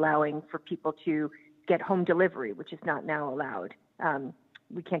 EBT allowing for people to get home delivery, which is not now allowed.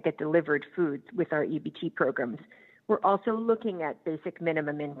 We can't get delivered foods with our EBT programs. We're also looking at basic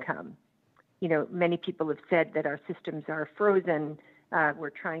minimum income. You know, many people have said that our systems are frozen.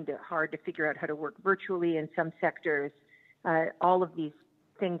 We're trying hard to figure out how to work virtually in some sectors. All of these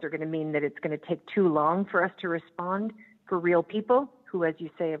things are going to mean that it's going to take too long for us to respond for real people who, as you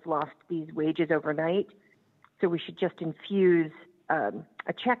say, have lost these wages overnight. So we should just infuse a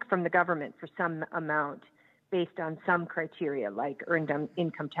check from the government for some amount based on some criteria, like earned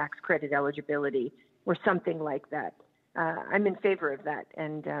income tax credit eligibility or something like that. I'm in favor of that,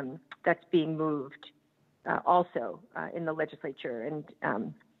 and that's being moved also in the legislature.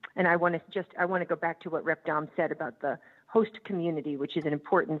 And I want to go back to what Rep. Dom said about the host community, which is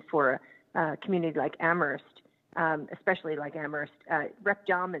important for a community like Amherst, especially like Amherst. Rep.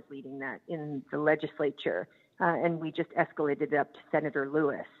 Dom is leading that in the legislature, and we just escalated it up to Senator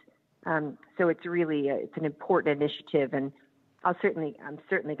Lewis. So it's really it's an important initiative, and I'm certainly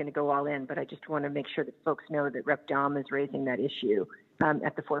going to go all in, but I just want to make sure that folks know that Rep. Dom is raising that issue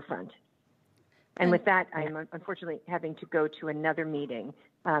at the forefront. And with that, I'm unfortunately having to go to another meeting,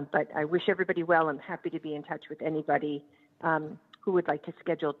 but I wish everybody well. I'm happy to be in touch with anybody who would like to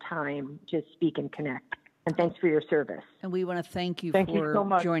schedule time to speak and connect. And thanks for your service. And we want to thank you for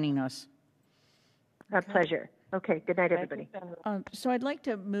so joining us. A pleasure. Okay, good night, everybody. So I'd like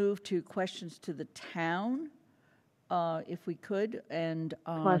to move to questions to the town, if we could. And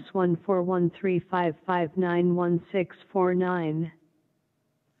 +14135591649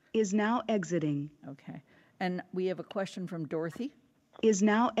 is now exiting. Okay. And we have a question from Dorothy. Is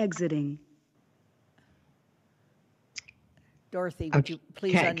now exiting. Dorothy, would you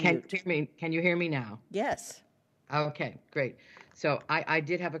please unmute? Can you hear me now? Yes. Okay, great. So I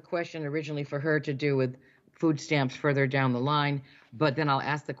did have a question originally for her to do with food stamps further down the line, but then I'll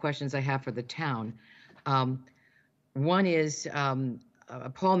ask the questions I have for the town. One is,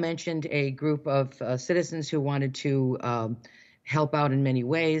 Paul mentioned a group of citizens who wanted to help out in many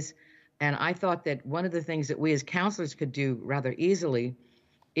ways, and I thought that one of the things that we as counselors could do rather easily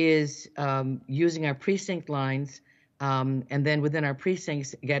is using our precinct lines, and then within our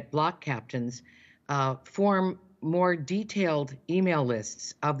precincts get block captains, form more detailed email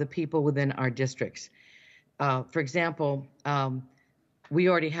lists of the people within our districts. For example, we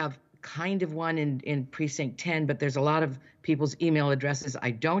already have kind of one in Precinct 10, but there's a lot of people's email addresses I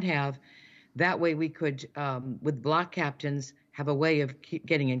don't have. That way we could, with block captains, have a way of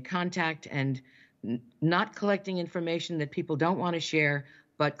getting in contact and not collecting information that people don't want to share,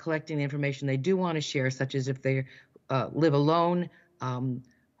 but collecting the information they do want to share, such as if they live alone,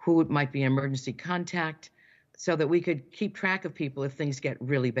 who might be an emergency contact, so that we could keep track of people if things get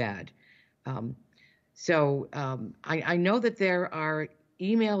really bad. So I know that there are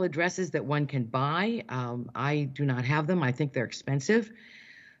email addresses that one can buy. I do not have them. I think they're expensive.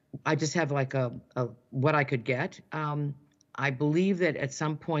 I just have like a what I could get. I believe that at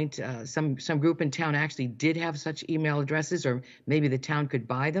some point, some group in town actually did have such email addresses, or maybe the town could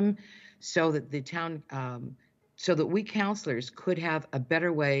buy them, so that the town, so that we counselors could have a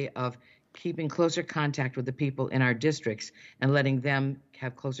better way of keeping closer contact with the people in our districts and letting them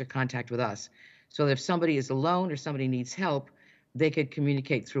have closer contact with us. So that if somebody is alone or somebody needs help, they could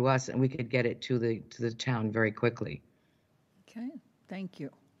communicate through us and we could get it to the town very quickly. Okay, thank you.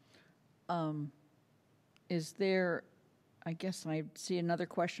 Is there, I guess I see another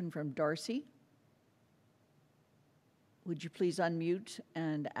question from Darcy. Would you please unmute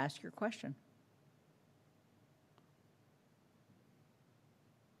and ask your question?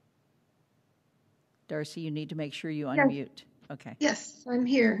 Darcy, you need to make sure you unmute. Yes. Okay. Yes, I'm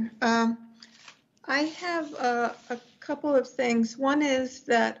here. I have a couple of things. One is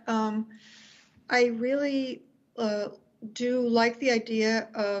that I really do like the idea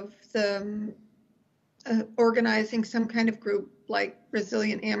of the organizing some kind of group like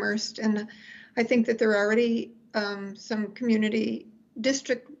Resilient Amherst. And I think that there are already some community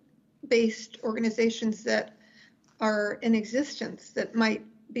district-based organizations that are in existence that might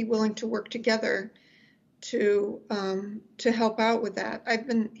be willing to work together to help out with that. I've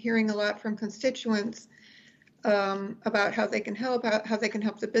been hearing a lot from constituents about how they can help, how they can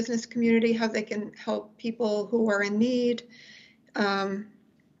help the business community, how they can help people who are in need. And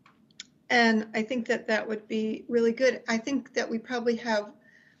I think that that would be really good. I think that we probably have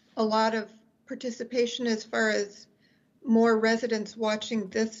a lot of participation as far as more residents watching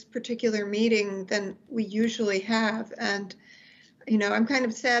this particular meeting than we usually have. And, you know, I'm kind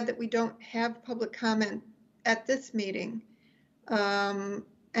of sad that we don't have public comment at this meeting.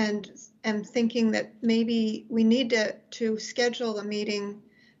 And am thinking that maybe we need to schedule a meeting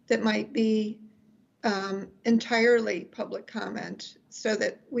that might be entirely public comment so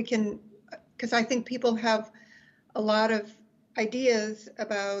that we can, because I think people have a lot of ideas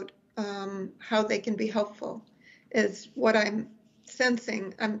about how they can be helpful, is what I'm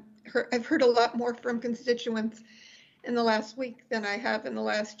sensing. I've heard a lot more from constituents in the last week than I have in the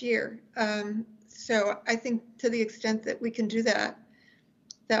last year. So I think to the extent that we can do that,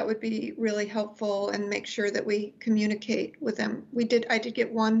 that would be really helpful, and make sure that we communicate with them. I did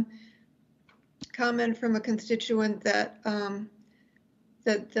get one comment from a constituent that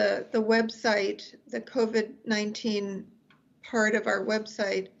that the website, the COVID-19 part of our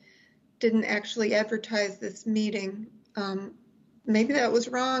website, didn't actually advertise this meeting. Maybe that was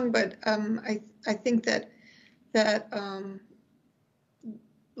wrong, but I think that a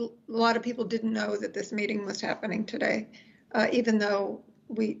lot of people didn't know that this meeting was happening today, even though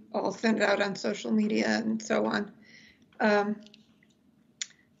we all send it out on social media and so on.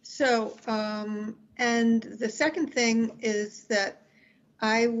 And the second thing is that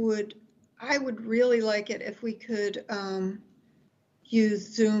I would really like it if we could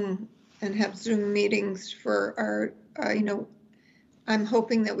use Zoom and have Zoom meetings for our, I'm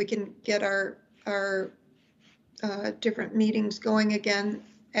hoping that we can get our different meetings going again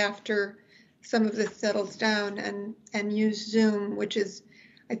after some of this settles down, and use Zoom, which is,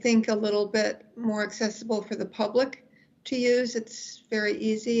 I think, a little bit more accessible for the public to use. It's very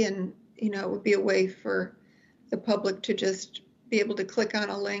easy, and it would be a way for the public to just be able to click on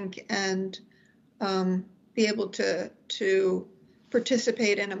a link and be able to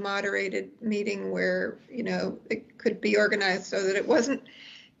participate in a moderated meeting where it could be organized so that it wasn't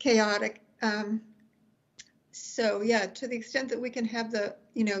chaotic. So yeah, to the extent that we can have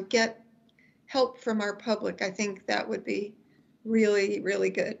get help from our public, I think that would be really, really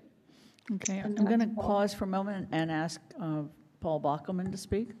good. Okay, I'm going to pause for a moment and ask Paul Bockelman to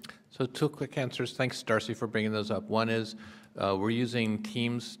speak. So 2 quick answers. Thanks, Darcy, for bringing those up. One is we're using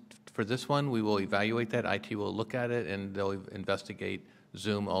Teams for this one. We will evaluate that. IT will look at it, and they'll investigate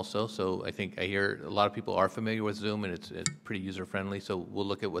Zoom also. So I think I hear a lot of people are familiar with Zoom, and it's pretty user-friendly. So we'll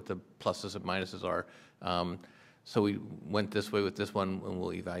look at what the pluses and minuses are. So we went this way with this one, and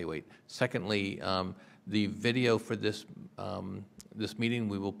we'll evaluate. Secondly, the video for this this meeting,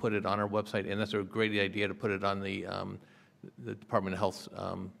 we will put it on our website, and that's a great idea to put it on the Department of Health's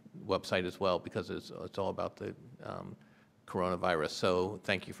website as well, because it's all about the coronavirus. So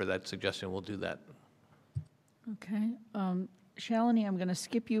thank you for that suggestion. We'll do that. Okay. Shalini, I'm going to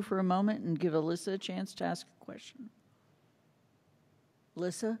skip you for a moment and give Alyssa a chance to ask a question.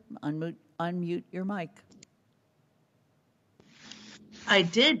 Alyssa, unmute your mic. I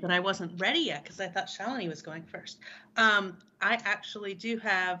did, but I wasn't ready yet because I thought Shalini was going first. I actually do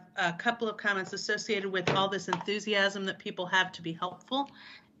have a couple of comments associated with all this enthusiasm that people have to be helpful.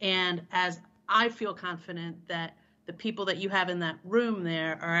 And as I feel confident that the people that you have in that room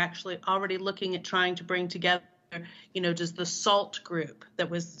there are actually already looking at trying to bring together, does the SALT group that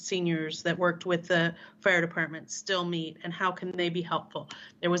was seniors that worked with the fire department still meet, and how can they be helpful?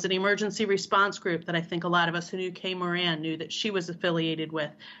 There was an emergency response group that I think a lot of us who knew Kay Moran knew that she was affiliated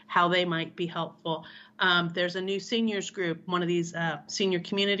with, how they might be helpful. There's a new seniors group, one of these senior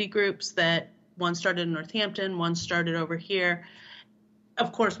community groups that one started in Northampton, one started over here.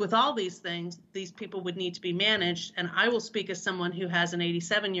 Of course, with all these things, these people would need to be managed. And I will speak as someone who has an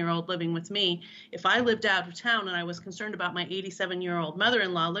 87-year-old living with me. If I lived out of town and I was concerned about my 87-year-old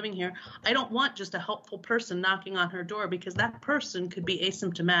mother-in-law living here, I don't want just a helpful person knocking on her door, because that person could be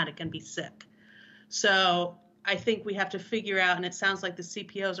asymptomatic and be sick. So I think we have to figure out, and it sounds like the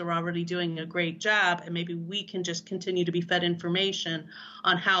CPOs are already doing a great job, and maybe we can just continue to be fed information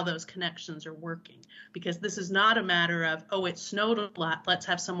on how those connections are working. Because this is not a matter of, oh, it snowed a lot, let's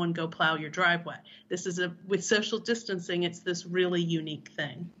have someone go plow your driveway. This is with social distancing, it's this really unique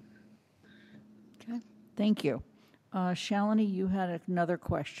thing. Okay, Thank you. Shalini, you had another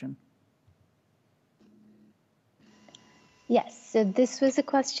question. Yes, so this was a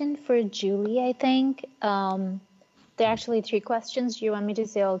question for Julie, I think. There are actually 3 questions. Do you want me to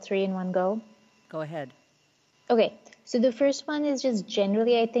say all 3 in one go? Go ahead. Okay, so the first one is just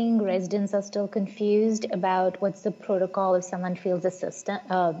generally, I think residents are still confused about what's the protocol if someone feels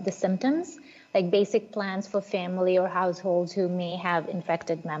the symptoms, like basic plans for family or households who may have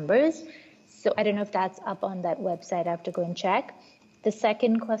infected members. So I don't know if that's up on that website. I have to go and check. The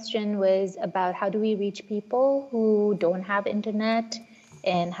second question was about how do we reach people who don't have internet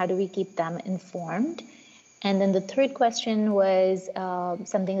and how do we keep them informed? And then the third question was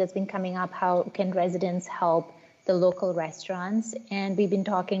something that's been coming up, how can residents help the local restaurants? And we've been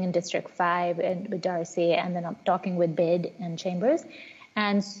talking in District 5 and with Darcy, and then I'm talking with BID and Chambers.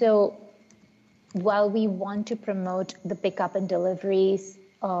 And so while we want to promote the pickup and deliveries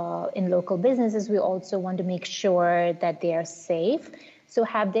in local businesses, we also want to make sure that they are safe. So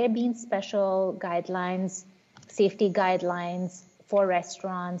have there been special guidelines, safety guidelines for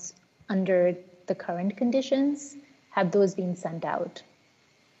restaurants under the current conditions? Have those been sent out?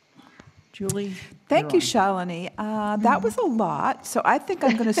 Julie? Thank you, Shalini. That was a lot. So I think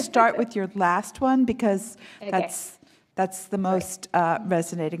I'm going to start with your last one because that's the most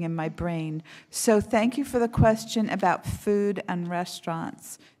resonating in my brain. So thank you for the question about food and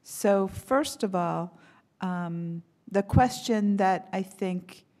restaurants. So first of all, the question that I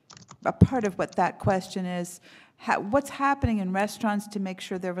think, a part of what that question is, what's happening in restaurants to make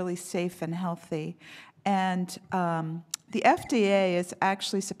sure they're really safe and healthy? And the FDA is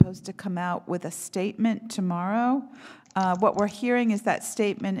actually supposed to come out with a statement tomorrow. What we're hearing is that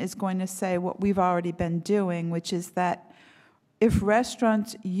statement is going to say what we've already been doing, which is that if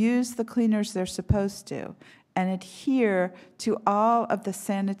restaurants use the cleaners they're supposed to and adhere to all of the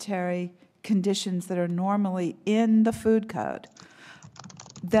sanitary conditions that are normally in the food code,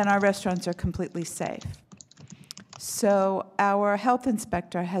 then our restaurants are completely safe. So our health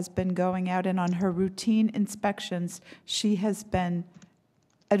inspector has been going out, and on her routine inspections, she has been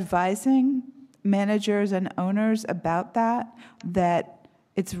advising managers and owners about that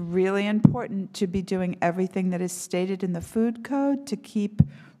it's really important to be doing everything that is stated in the food code to keep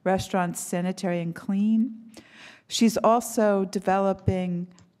restaurants sanitary and clean. She's also developing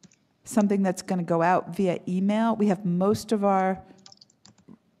something that's going to go out via email. We have most of our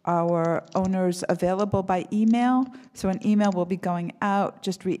owners available by email, so an email will be going out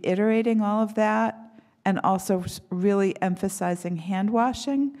just reiterating all of that and also really emphasizing hand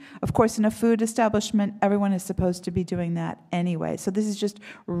washing. Of course, in a food establishment, everyone is supposed to be doing that anyway, so this is just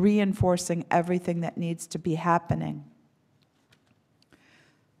reinforcing everything that needs to be happening.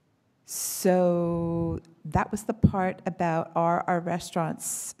 So that was the part about are our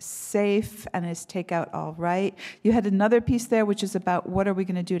restaurants safe and is takeout all right? You had another piece there which is about what are we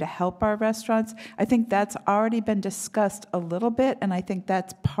going to do to help our restaurants. I think that's already been discussed a little bit, and I think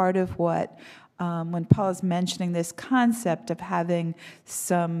that's part of what, when Paul is mentioning this concept of having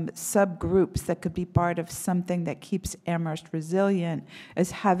some subgroups that could be part of something that keeps Amherst resilient,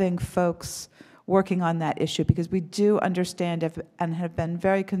 is having folks working on that issue, because we do understand and have been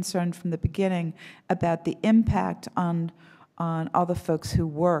very concerned from the beginning about the impact on all the folks who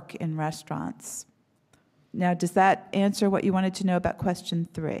work in restaurants. Now, does that answer what you wanted to know about question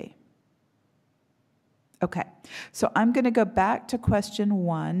 3? Okay, so I'm going to go back to question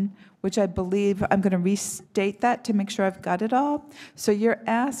 1, which I believe I'm going to restate that to make sure I've got it all. So you're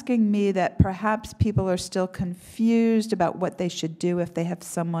asking me that perhaps people are still confused about what they should do if they have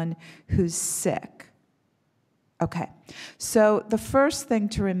someone who's sick. Okay, so the first thing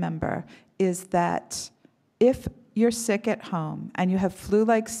to remember is that if you're sick at home and you have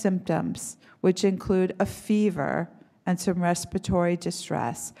flu-like symptoms, which include a fever and some respiratory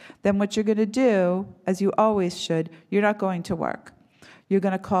distress, then what you're going to do, as you always should, you're not going to work. You're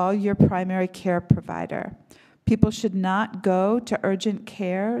going to call your primary care provider. People should not go to urgent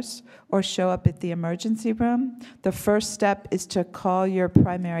cares or show up at the emergency room. The first step is to call your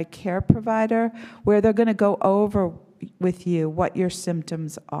primary care provider, where they're going to go over with you what your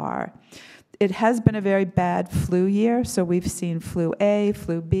symptoms are. It has been a very bad flu year, so we've seen flu A,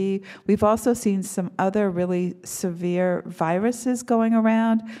 flu B. We've also seen some other really severe viruses going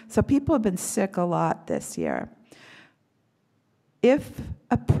around, so people have been sick a lot this year. If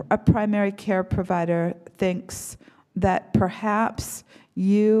a primary care provider thinks that perhaps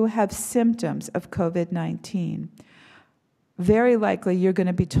you have symptoms of COVID-19, very likely you're going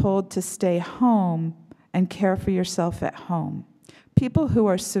to be told to stay home and care for yourself at home. People who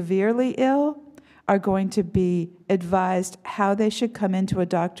are severely ill are going to be advised how they should come into a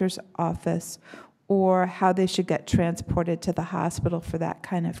doctor's office or how they should get transported to the hospital for that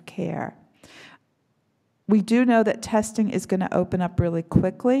kind of care. We do know that testing is going to open up really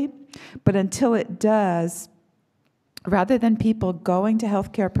quickly, but until it does, rather than people going to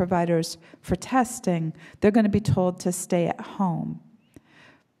healthcare providers for testing, they're going to be told to stay at home.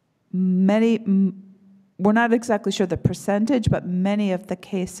 We're not exactly sure the percentage, but many of the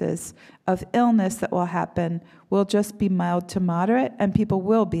cases of illness that will happen will just be mild to moderate, and people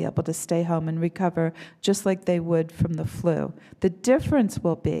will be able to stay home and recover just like they would from the flu. The difference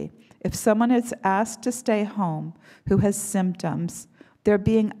will be if someone is asked to stay home who has symptoms, they're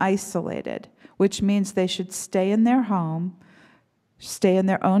being isolated, which means they should stay in their home, stay in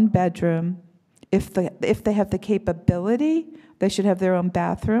their own bedroom. If they have the capability, they should have their own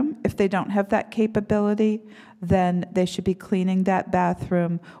bathroom. If they don't have that capability, then they should be cleaning that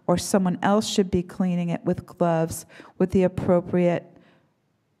bathroom, or someone else should be cleaning it with gloves with the appropriate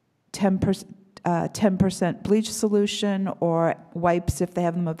 10% bleach solution or wipes if they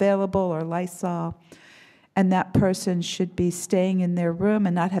have them available, or Lysol. And that person should be staying in their room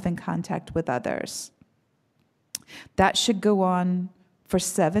and not having contact with others. That should go on for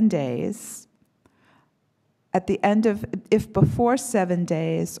 7 days. At the end of, if before 7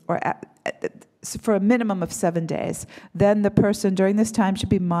 days, or for a minimum of 7 days, then the person during this time should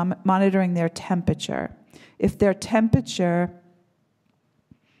be monitoring their temperature. If their temperature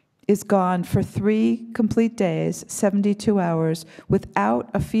is gone for 3 complete days, 72 hours, without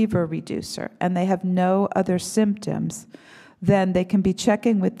a fever reducer, and they have no other symptoms, then they can be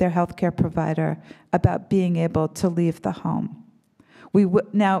checking with their healthcare provider about being able to leave the home.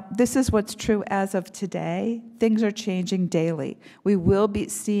 Now, this is what's true as of today. Things are changing daily. We will be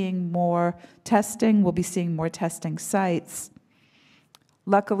seeing more testing. We'll be seeing more testing sites.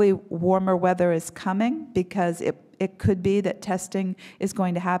 Luckily, warmer weather is coming, because it could be that testing is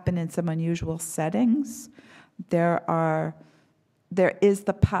going to happen in some unusual settings. There is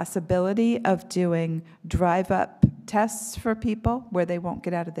the possibility of doing drive-up tests for people where they won't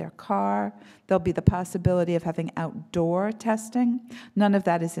get out of their car. There'll be the possibility of having outdoor testing. None of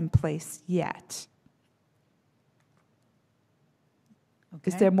that is in place yet. Okay.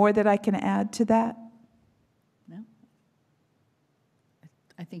 Is there more that I can add to that? No.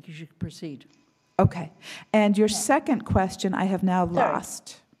 I think you should proceed. Okay. And your second question I have now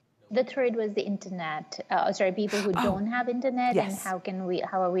lost. The third was the internet. People who don't have internet, yes. And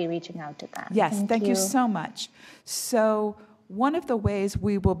how are we reaching out to them? Yes, thank you so much. So one of the ways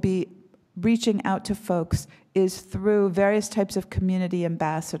we will be reaching out to folks is through various types of community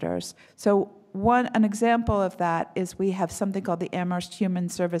ambassadors. So an example of that is we have something called the Amherst Human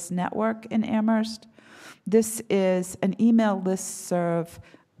Service Network in Amherst. This is an email listserv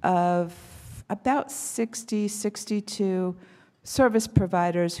of about 62 service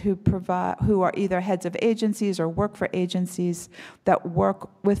providers who are either heads of agencies or work for agencies that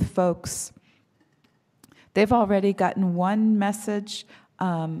work with folks. They've already gotten one message,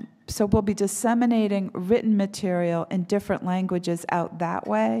 so we'll be disseminating written material in different languages out that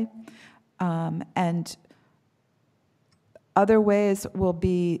way. And other ways will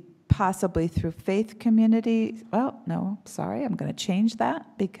be possibly through faith community. Well, no, sorry, I'm going to change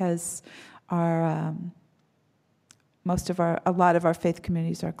that, because a lot of our faith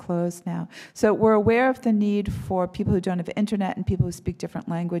communities are closed now. So we're aware of the need for people who don't have internet and people who speak different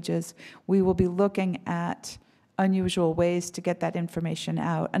languages. We will be looking at unusual ways to get that information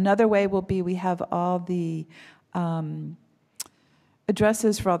out. Another way will be we have all the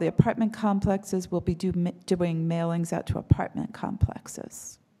addresses for all the apartment complexes. We'll be doing mailings out to apartment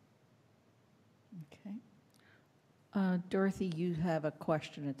complexes. Okay. Dorothy, you have a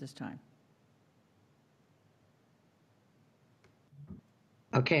question at this time.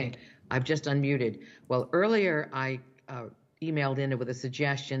 Okay, I've just unmuted. Well, earlier I emailed in with a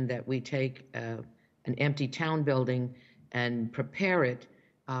suggestion that we take an empty town building and prepare it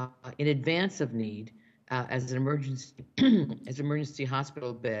in advance of need as an emergency as emergency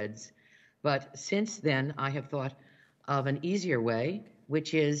hospital beds. But since then, I have thought of an easier way,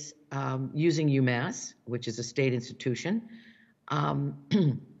 which is using UMass, which is a state institution.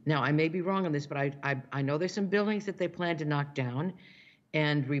 Now, I may be wrong on this, but I know there's some buildings that they plan to knock down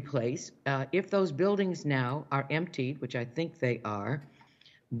and replace. If those buildings now are emptied, which I think they are,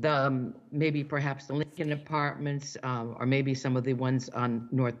 maybe perhaps the Lincoln Apartments, or maybe some of the ones on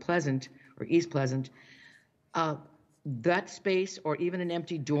North Pleasant or East Pleasant, that space or even an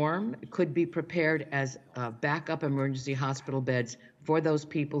empty dorm could be prepared as backup emergency hospital beds for those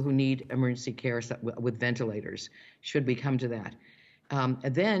people who need emergency care with ventilators, should we come to that.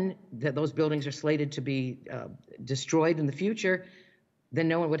 And then those buildings are slated to be destroyed in the future. then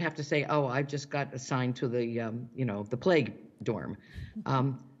no one would have to say, oh, I've just got assigned to the, the plague dorm.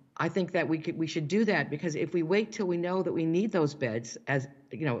 I think that we should do that, because if we wait till we know that we need those beds, as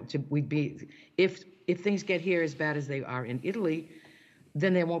if things get here as bad as they are in Italy,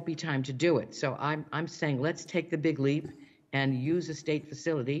 then there won't be time to do it. So I'm saying let's take the big leap and use a state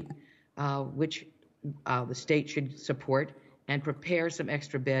facility, which the state should support, and prepare some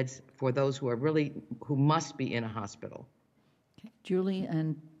extra beds for those who must be in a hospital. Okay. Julie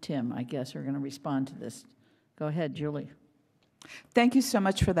and Tim, I guess, are going to respond to this. Go ahead, Julie. Thank you so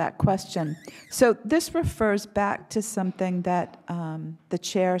much for that question. So this refers back to something that the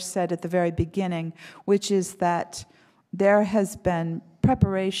chair said at the very beginning, which is that there has been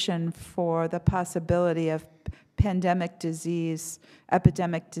preparation for the possibility of epidemic disease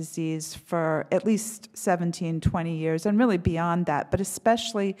for at least 17, 20 years, and really beyond that, but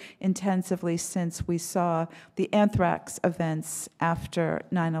especially intensively since we saw the anthrax events after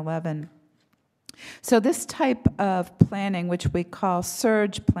 9/11. So this type of planning, which we call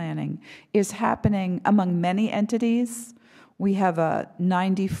surge planning, is happening among many entities. We have a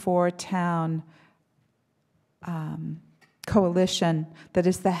 94-town coalition that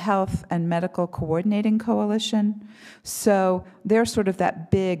is the Health and Medical Coordinating Coalition. So they're sort of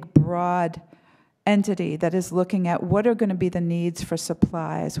that big, broad entity that is looking at what are going to be the needs for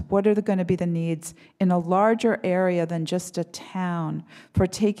supplies, what are going to be the needs in a larger area than just a town for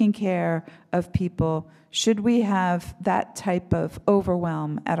taking care of people, should we have that type of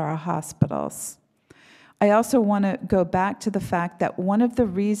overwhelm at our hospitals. I also want to go back to the fact that one of the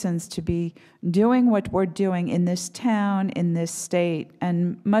reasons to be doing what we're doing in this town, in this state,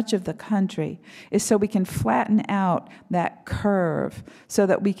 and much of the country is so we can flatten out that curve, so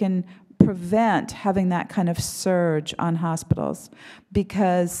that we can prevent having that kind of surge on hospitals,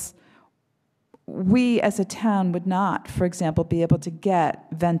 because we as a town would not, for example, be able to get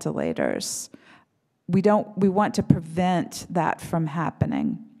ventilators. We want to prevent that from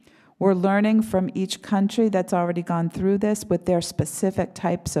happening. We're learning from each country that's already gone through this with their specific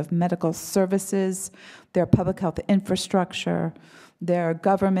types of medical services, their public health infrastructure, their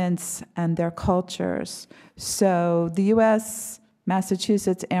governments, and their cultures. So the U.S.,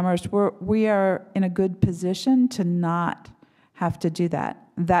 Massachusetts, Amherst, we are in a good position to not have to do that.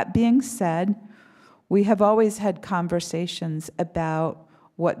 That being said, we have always had conversations about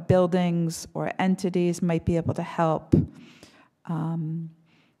what buildings or entities might be able to help.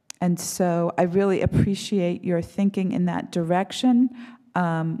 And so I really appreciate your thinking in that direction.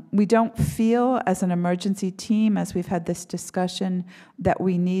 We don't feel as an emergency team, as we've had this discussion, that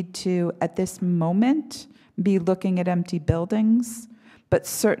we need to, at this moment, be looking at empty buildings, but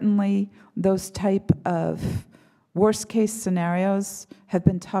certainly those type of worst case scenarios have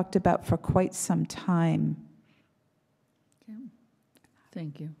been talked about for quite some time. Okay.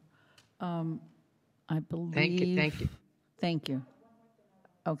 Thank you. I believe... Thank you. Thank you.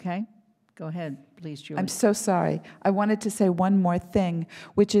 Okay. Go ahead, please, Julie. I'm so sorry. I wanted to say one more thing,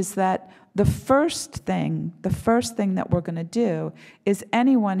 which is that the first thing that we're going to do is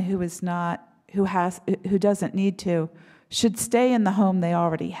anyone who doesn't need to should stay in the home they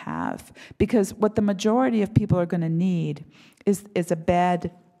already have, because what the majority of people are going to need is a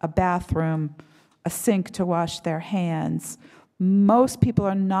bed, a bathroom, a sink to wash their hands. Most people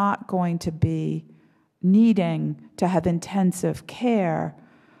are not going to be needing to have intensive care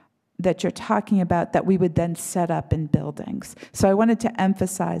that you're talking about that we would then set up in buildings. So I wanted to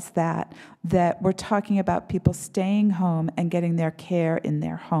emphasize that we're talking about people staying home and getting their care in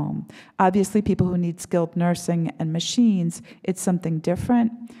their home. Obviously, people who need skilled nursing and machines, it's something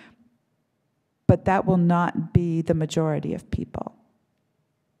different, but that will not be the majority of people.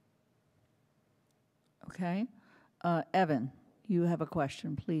 Okay. Evan, you have a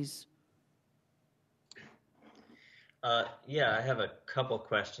question, please. Yeah, I have a couple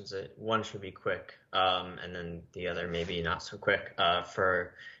questions. One should be quick, and then the other maybe not so quick,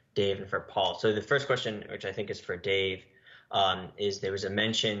 for Dave and for Paul. So the first question, which I think is for Dave, is there was a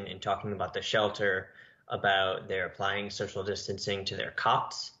mention in talking about the shelter about they're applying social distancing to their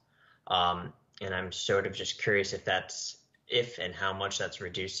cots. And I'm sort of just curious if and how much that's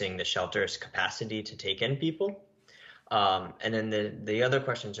reducing the shelter's capacity to take in people. And then the other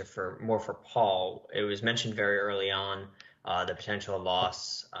questions are more for Paul. It was mentioned very early on, the potential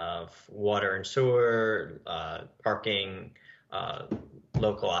loss of water and sewer, parking,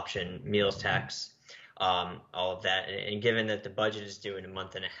 local option meals tax, all of that. And given that the budget is due in a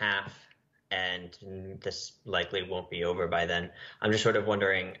month and a half, and this likely won't be over by then, I'm just sort of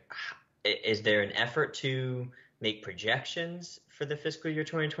wondering, is there an effort to make projections for the fiscal year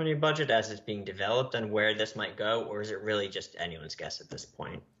 2020 budget as it's being developed on where this might go, or is it really just anyone's guess at this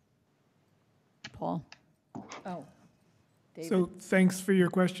point? Paul? Oh, David? So thanks for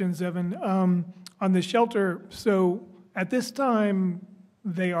your questions, Evan. On the shelter, so at this time,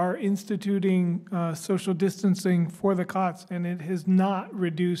 they are instituting social distancing for the cots, and it has not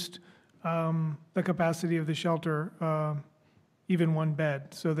reduced the capacity of the shelter, even one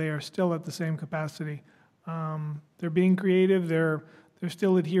bed. So they are still at the same capacity. They're being creative. They're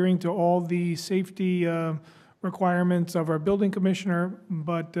still adhering to all the safety requirements of our building commissioner,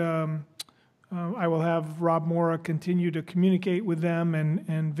 but I will have Rob Mora continue to communicate with them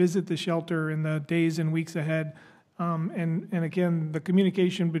and visit the shelter in the days and weeks ahead. And again, the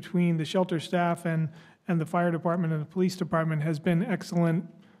communication between the shelter staff and the fire department and the police department has been excellent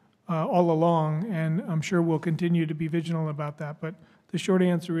all along, and I'm sure we'll continue to be vigilant about that. But the short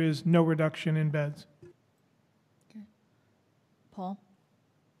answer is no reduction in beds. Okay. Paul?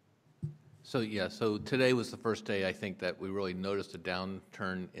 So today was the first day I think that we really noticed a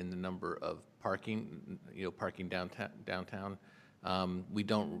downturn in the number of parking downtown. We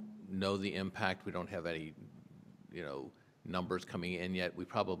don't know the impact. We don't have any, numbers coming in yet. We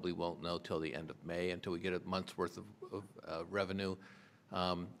probably won't know till the end of May until we get a month's worth of revenue.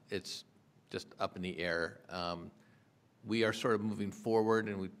 It's just up in the air. We are sort of moving forward,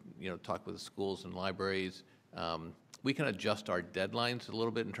 and we, talk with the schools and libraries. We can adjust our deadlines a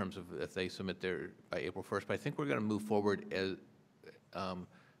little bit in terms of if they submit by April 1st, but I think we're going to move forward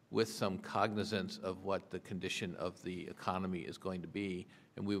with some cognizance of what the condition of the economy is going to be,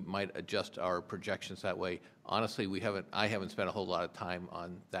 and we might adjust our projections that way. Honestly, I haven't spent a whole lot of time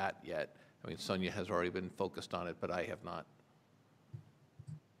on that yet. I mean, Sonia has already been focused on it, but I have not.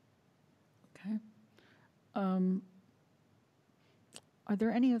 Okay. Are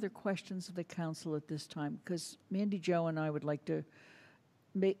there any other questions of the council at this time? Because Mandy Jo and I would like to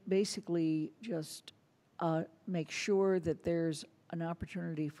basically just make sure that there's an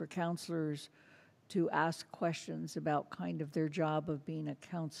opportunity for counselors to ask questions about kind of their job of being a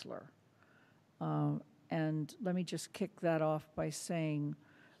counselor. And let me just kick that off by saying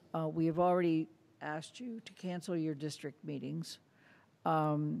we have already asked you to cancel your district meetings.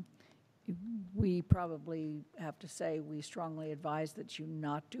 We probably have to say we strongly advise that you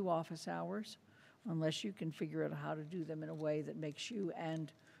not do office hours unless you can figure out how to do them in a way that makes you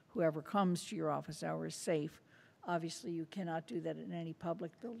and whoever comes to your office hours safe. Obviously, you cannot do that in any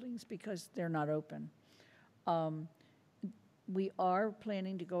public buildings because they're not open. We are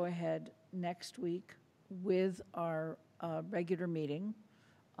planning to go ahead next week with our regular meeting.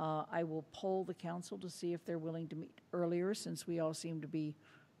 I will poll the council to see if they're willing to meet earlier, since we all seem to be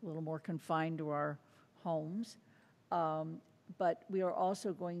a little more confined to our homes. But we are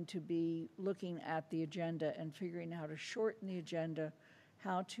also going to be looking at the agenda and figuring out how to shorten the agenda,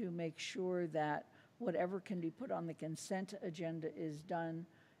 how to make sure that whatever can be put on the consent agenda is done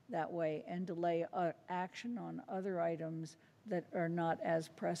that way, and delay action on other items that are not as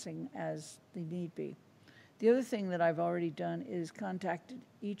pressing as they need be. The other thing that I've already done is contacted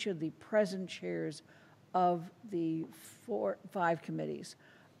each of the present chairs of the four committees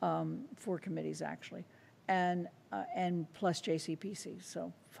actually, and plus JCPC,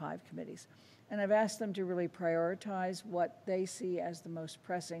 so 5 committees. And I've asked them to really prioritize what they see as the most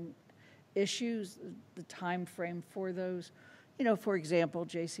pressing issues, the time frame for those. For example,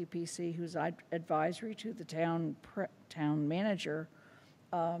 JCPC, who's advisory to the town manager,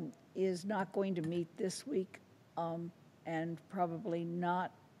 is not going to meet this week, and probably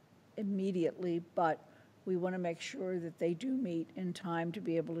not immediately, but we want to make sure that they do meet in time to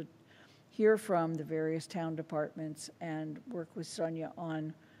be able to hear from the various town departments and work with Sonia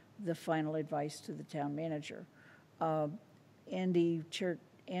on the final advice to the town manager. Andy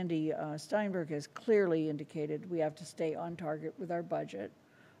Steinberg has clearly indicated we have to stay on target with our budget.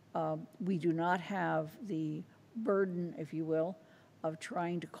 We do not have the burden, if you will, of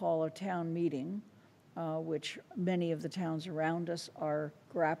trying to call a town meeting, which many of the towns around us are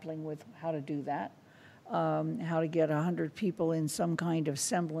grappling with how to do that, how to get 100 people in some kind of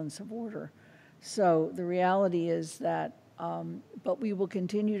semblance of order. So the reality is that, but we will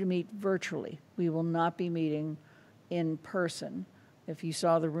continue to meet virtually. We will not be meeting in person. If you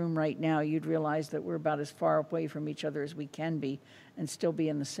saw the room right now, you'd realize that we're about as far away from each other as we can be and still be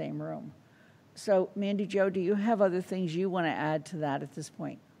in the same room. So, Mandy Jo, do you have other things you want to add to that at this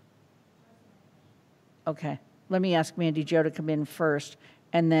point? Okay. Let me ask Mandy Jo to come in first,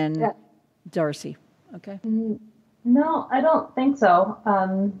 and then Darcy. Okay? No, I don't think so.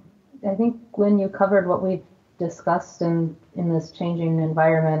 I think when you covered what we've discussed in this changing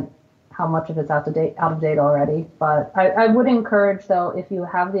environment, how much of it's out of date already. But I would encourage, though, if you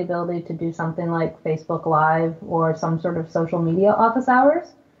have the ability to do something like Facebook Live or some sort of social media office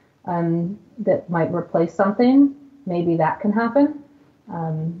hours that might replace something, maybe that can happen.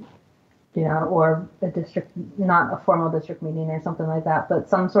 Or a district, not a formal district meeting or something like that, but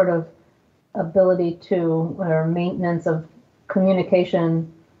some sort of ability to, or maintenance of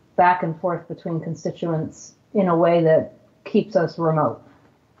communication back and forth between constituents in a way that keeps us remote.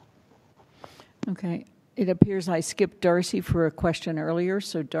 Okay. It appears I skipped Darcy for a question earlier.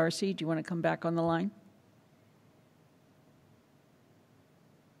 So Darcy, do you want to come back on the line?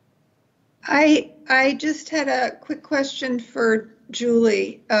 I just had a quick question for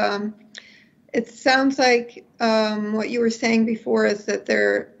Julie. It sounds like what you were saying before is that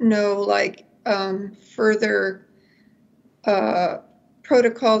there are no further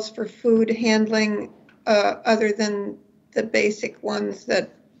protocols for food handling other than the basic ones that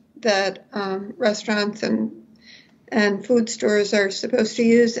restaurants and food stores are supposed to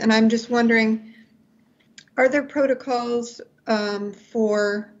use. And I'm just wondering, are there protocols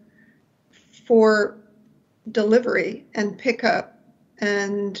for delivery and pickup,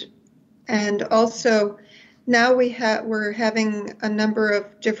 and also now we're having a number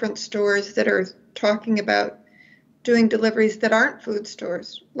of different stores that are talking about doing deliveries that aren't food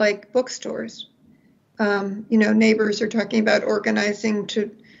stores, like bookstores. Neighbors are talking about organizing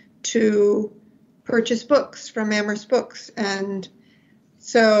to purchase books from Amherst Books, and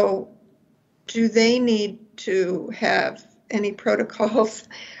so do they need to have any protocols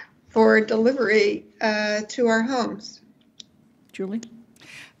for delivery to our homes? Julie?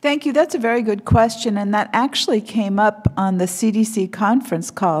 Thank you. That's a very good question, and that actually came up on the CDC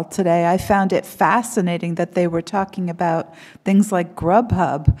conference call today. I found it fascinating that they were talking about things like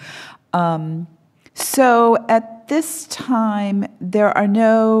Grubhub. So at this time, there are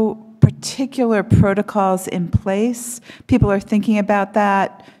no particular protocols in place. People are thinking about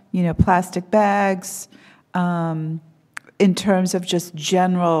that, plastic bags, in terms of just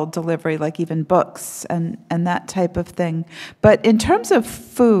general delivery, like even books and that type of thing. But in terms of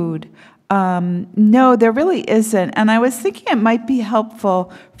food, no, there really isn't. And I was thinking it might be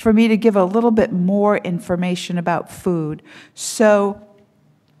helpful for me to give a little bit more information about food. So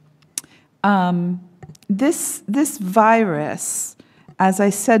this virus, as I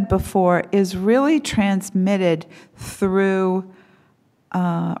said before, is really transmitted through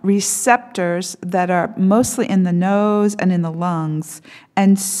receptors that are mostly in the nose and in the lungs.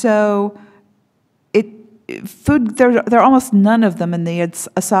 And so there are almost none of them in the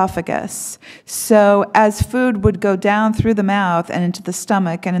esophagus. So as food would go down through the mouth and into the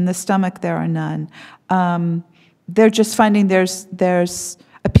stomach, and in the stomach there are none, they're just finding there's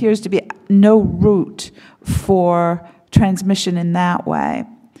appears to be no route for transmission in that way.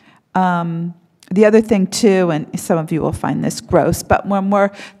 The other thing, too, and some of you will find this gross, but when we're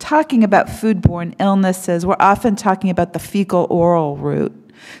talking about foodborne illnesses, we're often talking about the fecal-oral route.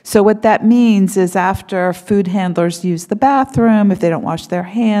 So what that means is after food handlers use the bathroom, if they don't wash their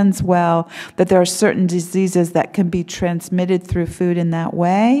hands well, that there are certain diseases that can be transmitted through food in that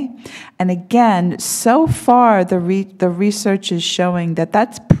way. And again, so far the research is showing that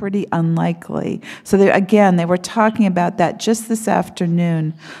that's pretty unlikely. So they were talking about that just this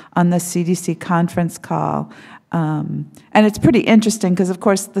afternoon on the CDC conference call. And it's pretty interesting because, of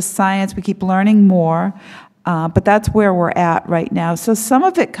course, the science, we keep learning more. But that's where we're at right now. So some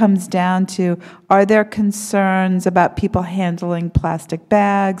of it comes down to, are there concerns about people handling plastic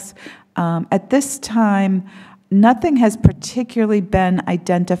bags? At this time, nothing has particularly been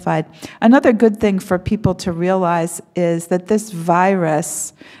identified. Another good thing for people to realize is that this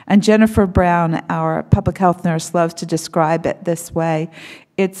virus, and Jennifer Brown, our public health nurse, loves to describe it this way,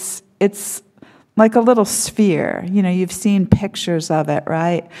 it's like a little sphere. You've seen pictures of it,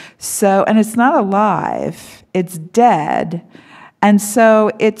 right? So, and it's not alive, it's dead. And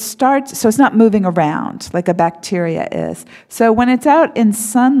so it's not moving around like a bacteria is. So when it's out in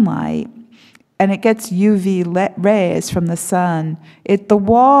sunlight and it gets UV rays from the sun, the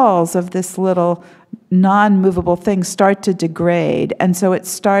walls of this little non-movable thing start to degrade. And so it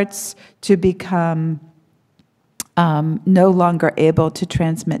starts to become no longer able to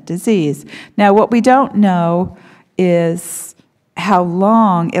transmit disease. Now, what we don't know is how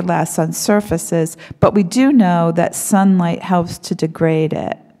long it lasts on surfaces, but we do know that sunlight helps to degrade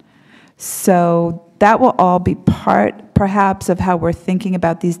it. So that will all be part, perhaps, of how we're thinking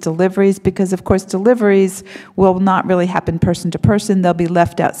about these deliveries, because, of course, deliveries will not really happen person to person. They'll be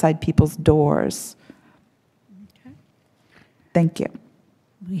left outside people's doors. Okay. Thank you.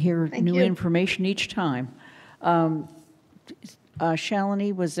 We hear new information each time.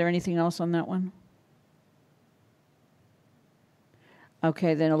 Shalini, was there anything else on that one?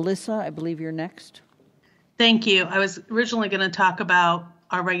 Okay, then Alyssa, I believe you're next. Thank you. I was originally going to talk about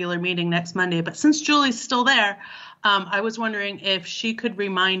our regular meeting next Monday, but since Julie's still there, I was wondering if she could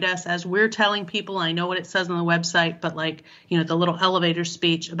remind us as we're telling people, I know what it says on the website, but like, the little elevator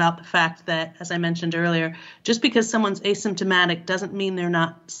speech about the fact that, as I mentioned earlier, just because someone's asymptomatic doesn't mean they're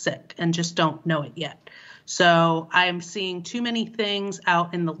not sick and just don't know it yet. So I'm seeing too many things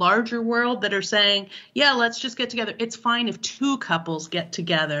out in the larger world that are saying, yeah, let's just get together. It's fine if 2 couples get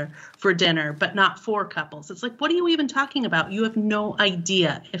together for dinner, but not 4 couples. It's like, what are you even talking about? You have no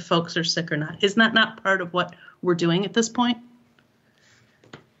idea if folks are sick or not. Isn't that not part of what we're doing at this point?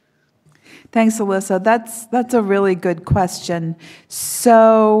 Thanks, Alyssa. That's a really good question.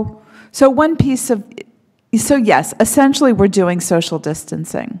 So yes, essentially we're doing social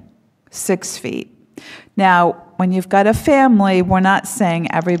distancing, 6 feet. Now, when you've got a family, we're not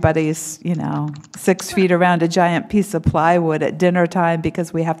saying everybody's, 6 feet around a giant piece of plywood at dinner time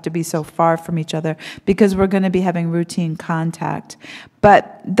because we have to be so far from each other, because we're going to be having routine contact.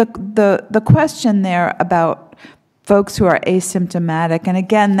 But the question there about folks who are asymptomatic, and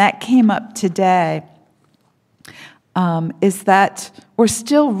again, that came up today, is that we're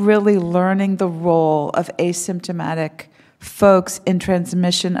still really learning the role of asymptomatic folks in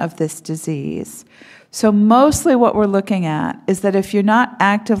transmission of this disease. So mostly what we're looking at is that if you're not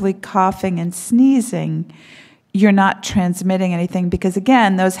actively coughing and sneezing, you're not transmitting anything because,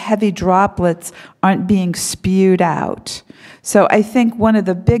 again, those heavy droplets aren't being spewed out. So I think one of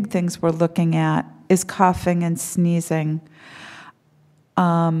the big things we're looking at is coughing and sneezing.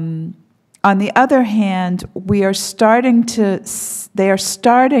 On the other hand, they are starting to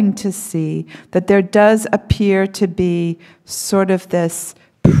see that there does appear to be sort of this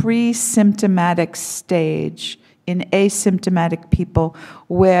pre-symptomatic stage in asymptomatic people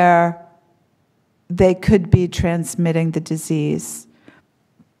where they could be transmitting the disease,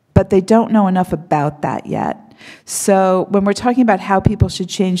 but they don't know enough about that yet. So when we're talking about how people should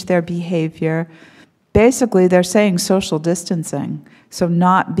change their behavior, basically they're saying social distancing, so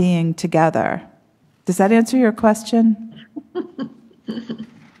not being together. Does that answer your question?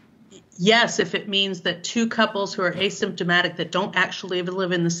 Yes, if it means that 2 couples who are asymptomatic that don't actually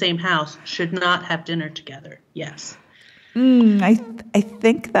live in the same house should not have dinner together. Yes. I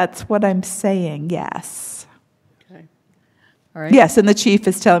think that's what I'm saying, yes. Okay. All right. Yes, and the chief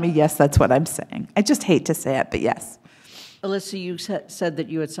is telling me, yes, that's what I'm saying. I just hate to say it, but yes. Alyssa, you said that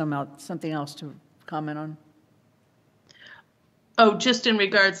you had something else to comment on. Oh, just in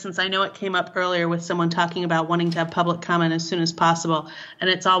regards, since I know it came up earlier with someone talking about wanting to have public comment as soon as possible, and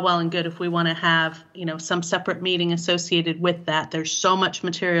it's all well and good if we want to have, some separate meeting associated with that. There's so much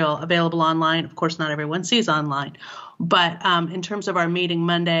material available online. Of course, not everyone sees online. But in terms of our meeting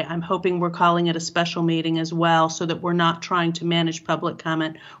Monday, I'm hoping we're calling it a special meeting as well so that we're not trying to manage public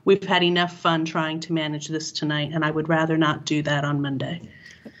comment. We've had enough fun trying to manage this tonight, and I would rather not do that on Monday.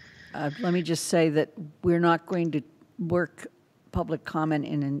 Let me just say that we're not going to work public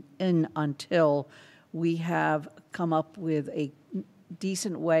comment in until we have come up with a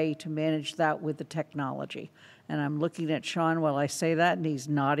decent way to manage that with the technology. And I'm looking at Sean while I say that, and he's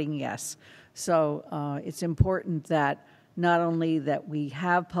nodding yes. So it's important that not only that we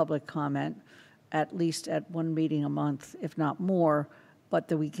have public comment, at least at one meeting a month, if not more, but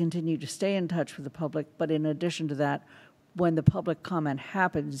that we continue to stay in touch with the public. But in addition to that, when the public comment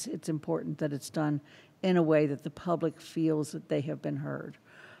happens, it's important that it's done in a way that the public feels that they have been heard.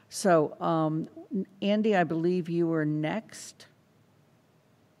 So, Andy, I believe you were next.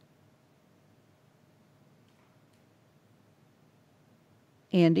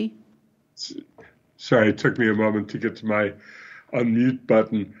 Andy? Sorry, it took me a moment to get to my unmute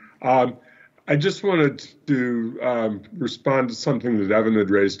button. I just wanted to respond to something that Evan had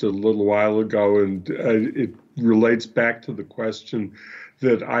raised a little while ago, and it relates back to the question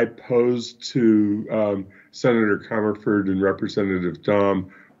that I posed to Senator Comerford and Representative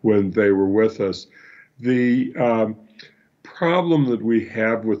Dom when they were with us. The problem that we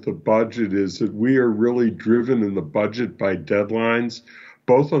have with the budget is that we are really driven in the budget by deadlines,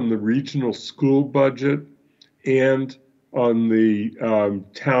 both on the regional school budget and on the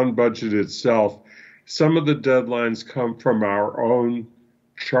town budget itself. Some of the deadlines come from our own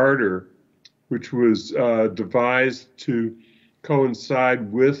charter, which was devised to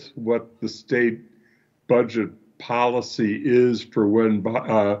coincide with what the state budget policy is for when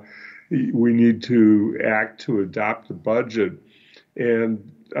we need to act to adopt a budget.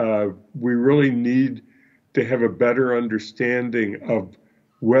 And we really need to have a better understanding of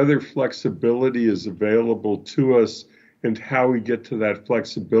whether flexibility is available to us and how we get to that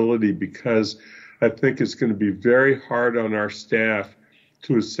flexibility, because I think it's going to be very hard on our staff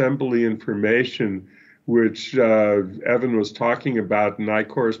to assemble the information which Evan was talking about, and I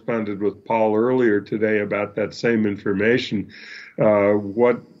corresponded with Paul earlier today about that same information,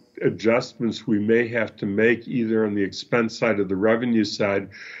 what adjustments we may have to make either on the expense side or the revenue side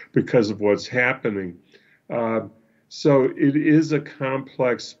because of what's happening. So it is a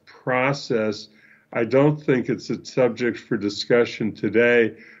complex process. I don't think it's a subject for discussion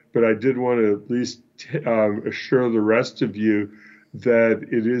today, but I did want to at least assure the rest of you that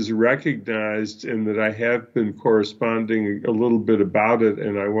it is recognized and that I have been corresponding a little bit about it.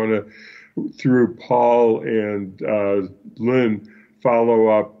 And I want to, through Paul and Lynn, follow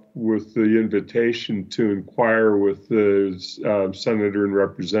up with the invitation to inquire with the senator and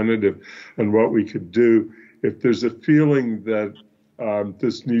representative on what we could do. If there's a feeling that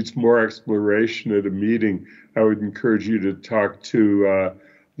this needs more exploration at a meeting, I would encourage you to talk to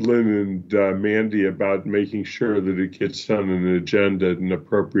Lynn and Mandy about making sure that it gets on an agenda at an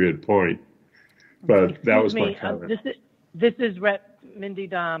appropriate point. But that was my comment. This is Rep. Mindy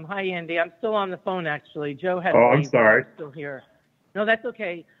Dom. Hi, Andy. I'm still on the phone, actually. Joe had I'm sorry. I'm still here. No, that's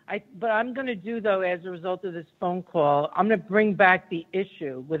okay. But I'm going to do, though, as a result of this phone call, I'm going to bring back the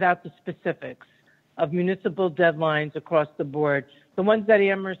issue without the specifics of municipal deadlines across the board. The ones that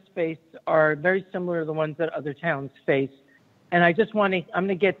Amherst face are very similar to the ones that other towns face. And I just I'm going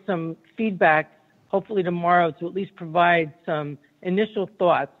to get some feedback, hopefully tomorrow, to at least provide some initial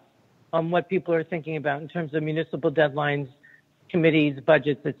thoughts on what people are thinking about in terms of municipal deadlines, committees,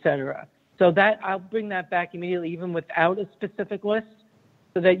 budgets, et cetera. So that I'll bring that back immediately, even without a specific list,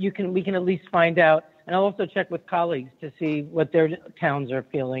 so that we can at least find out. And I'll also check with colleagues to see what their towns are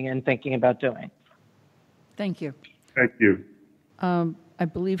feeling and thinking about doing. Thank you. Thank you. I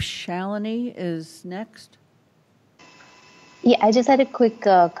believe Shalini is next. Yeah, I just had a quick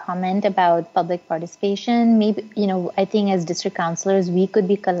comment about public participation. Maybe, I think as district councilors, we could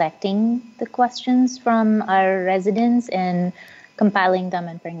be collecting the questions from our residents and compiling them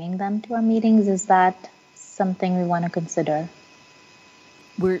and bringing them to our meetings. Is that something we want to consider?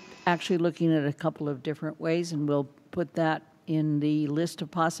 We're actually looking at a couple of different ways, and we'll put that in the list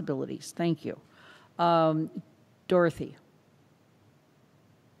of possibilities. Thank you. Dorothy.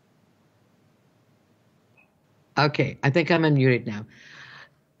 Okay, I think I'm unmuted now.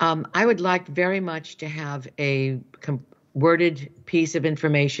 I would like very much to have a worded piece of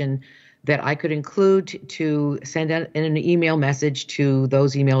information that I could include to send out in an email message to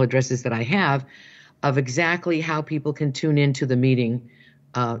those email addresses that I have of exactly how people can tune into the meeting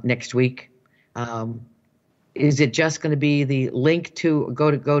next week. Is it just going to be the link to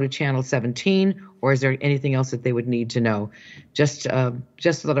go to channel 17, or is there anything else that they would need to know? Just so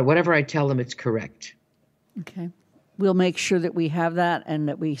that whatever I tell them, it's correct. Okay. We'll make sure that we have that and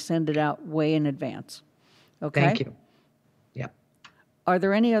that we send it out way in advance. Okay? Thank you. Yeah. Are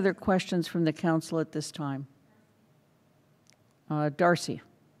there any other questions from the council at this time? Darcy.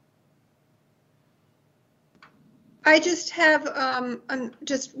 I just have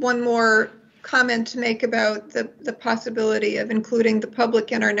just one more comment to make about the possibility of including the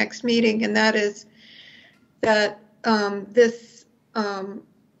public in our next meeting, and that is that this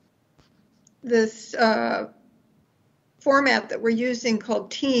format that we're using called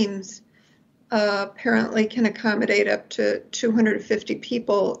Teams apparently can accommodate up to 250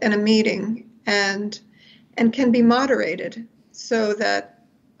 people in a meeting and can be moderated so that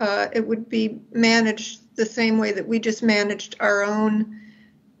it would be managed the same way that we just managed our own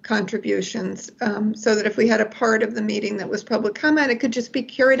contributions, so that if we had a part of the meeting that was public comment, it could just be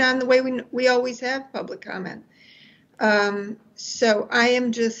carried on the way we always have public comment. So I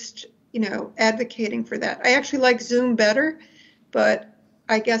am just advocating for that. I actually like Zoom better, but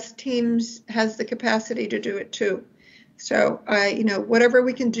I guess Teams has the capacity to do it too. So whatever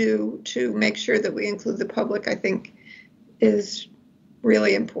we can do to make sure that we include the public, I think is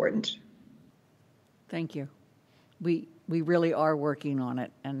really important. Thank you. We really are working on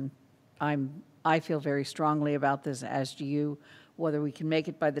it, and I feel very strongly about this, as do you. Whether we can make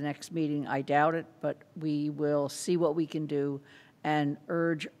it by the next meeting, I doubt it, but we will see what we can do and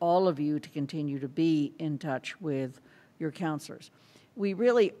urge all of you to continue to be in touch with your counselors. We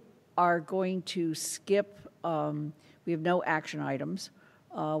really are going to skip, we have no action items.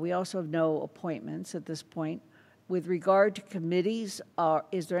 We also have no appointments at this point. With regard to committees,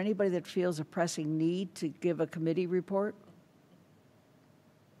 is there anybody that feels a pressing need to give a committee report?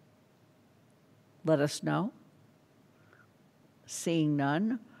 Let us know. Seeing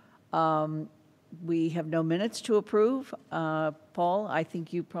none. We have no minutes to approve. Paul, I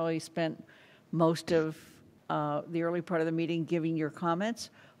think you probably spent most of the early part of the meeting giving your comments.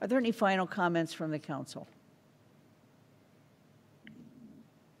 Are there any final comments from the council?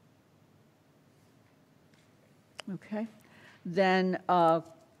 Okay. Then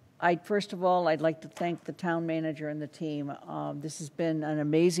first of all, I'd like to thank the town manager and the team. This has been an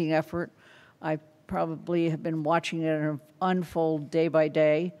amazing effort. I probably have been watching it unfold day by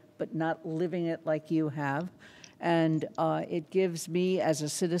day, but not living it like you have. And it gives me, as a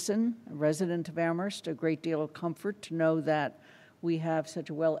citizen, a resident of Amherst, a great deal of comfort to know that we have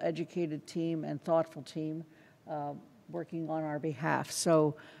such a well-educated team and thoughtful team working on our behalf.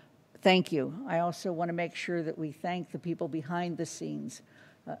 So thank you. I also want to make sure that we thank the people behind the scenes.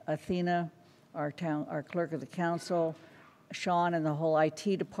 Athena, our clerk of the council, Sean and the whole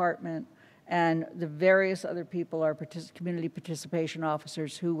IT department, and the various other people, our community participation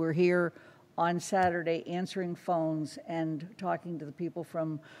officers who were here on Saturday answering phones and talking to the people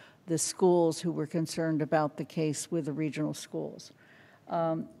from the schools who were concerned about the case with the regional schools.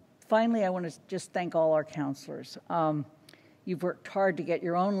 Finally, I want to just thank all our counselors. You've worked hard to get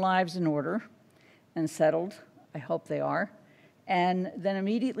your own lives in order and settled. I hope they are. And then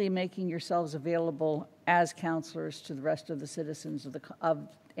immediately making yourselves available as counselors to the rest of the citizens of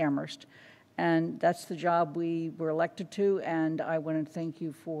Amherst. And that's the job we were elected to, and I want to thank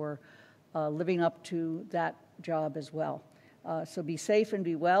you for living up to that job as well. So be safe and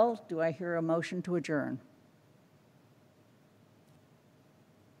be well. Do I hear a motion to adjourn?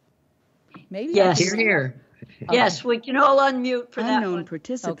 Maybe. Yes. Hear, hear. Yes, we can all unmute for that Unknown one.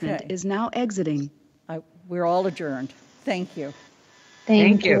 participant is now exiting. We're all adjourned. Thank you.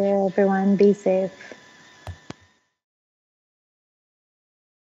 Thank you, everyone. Be safe.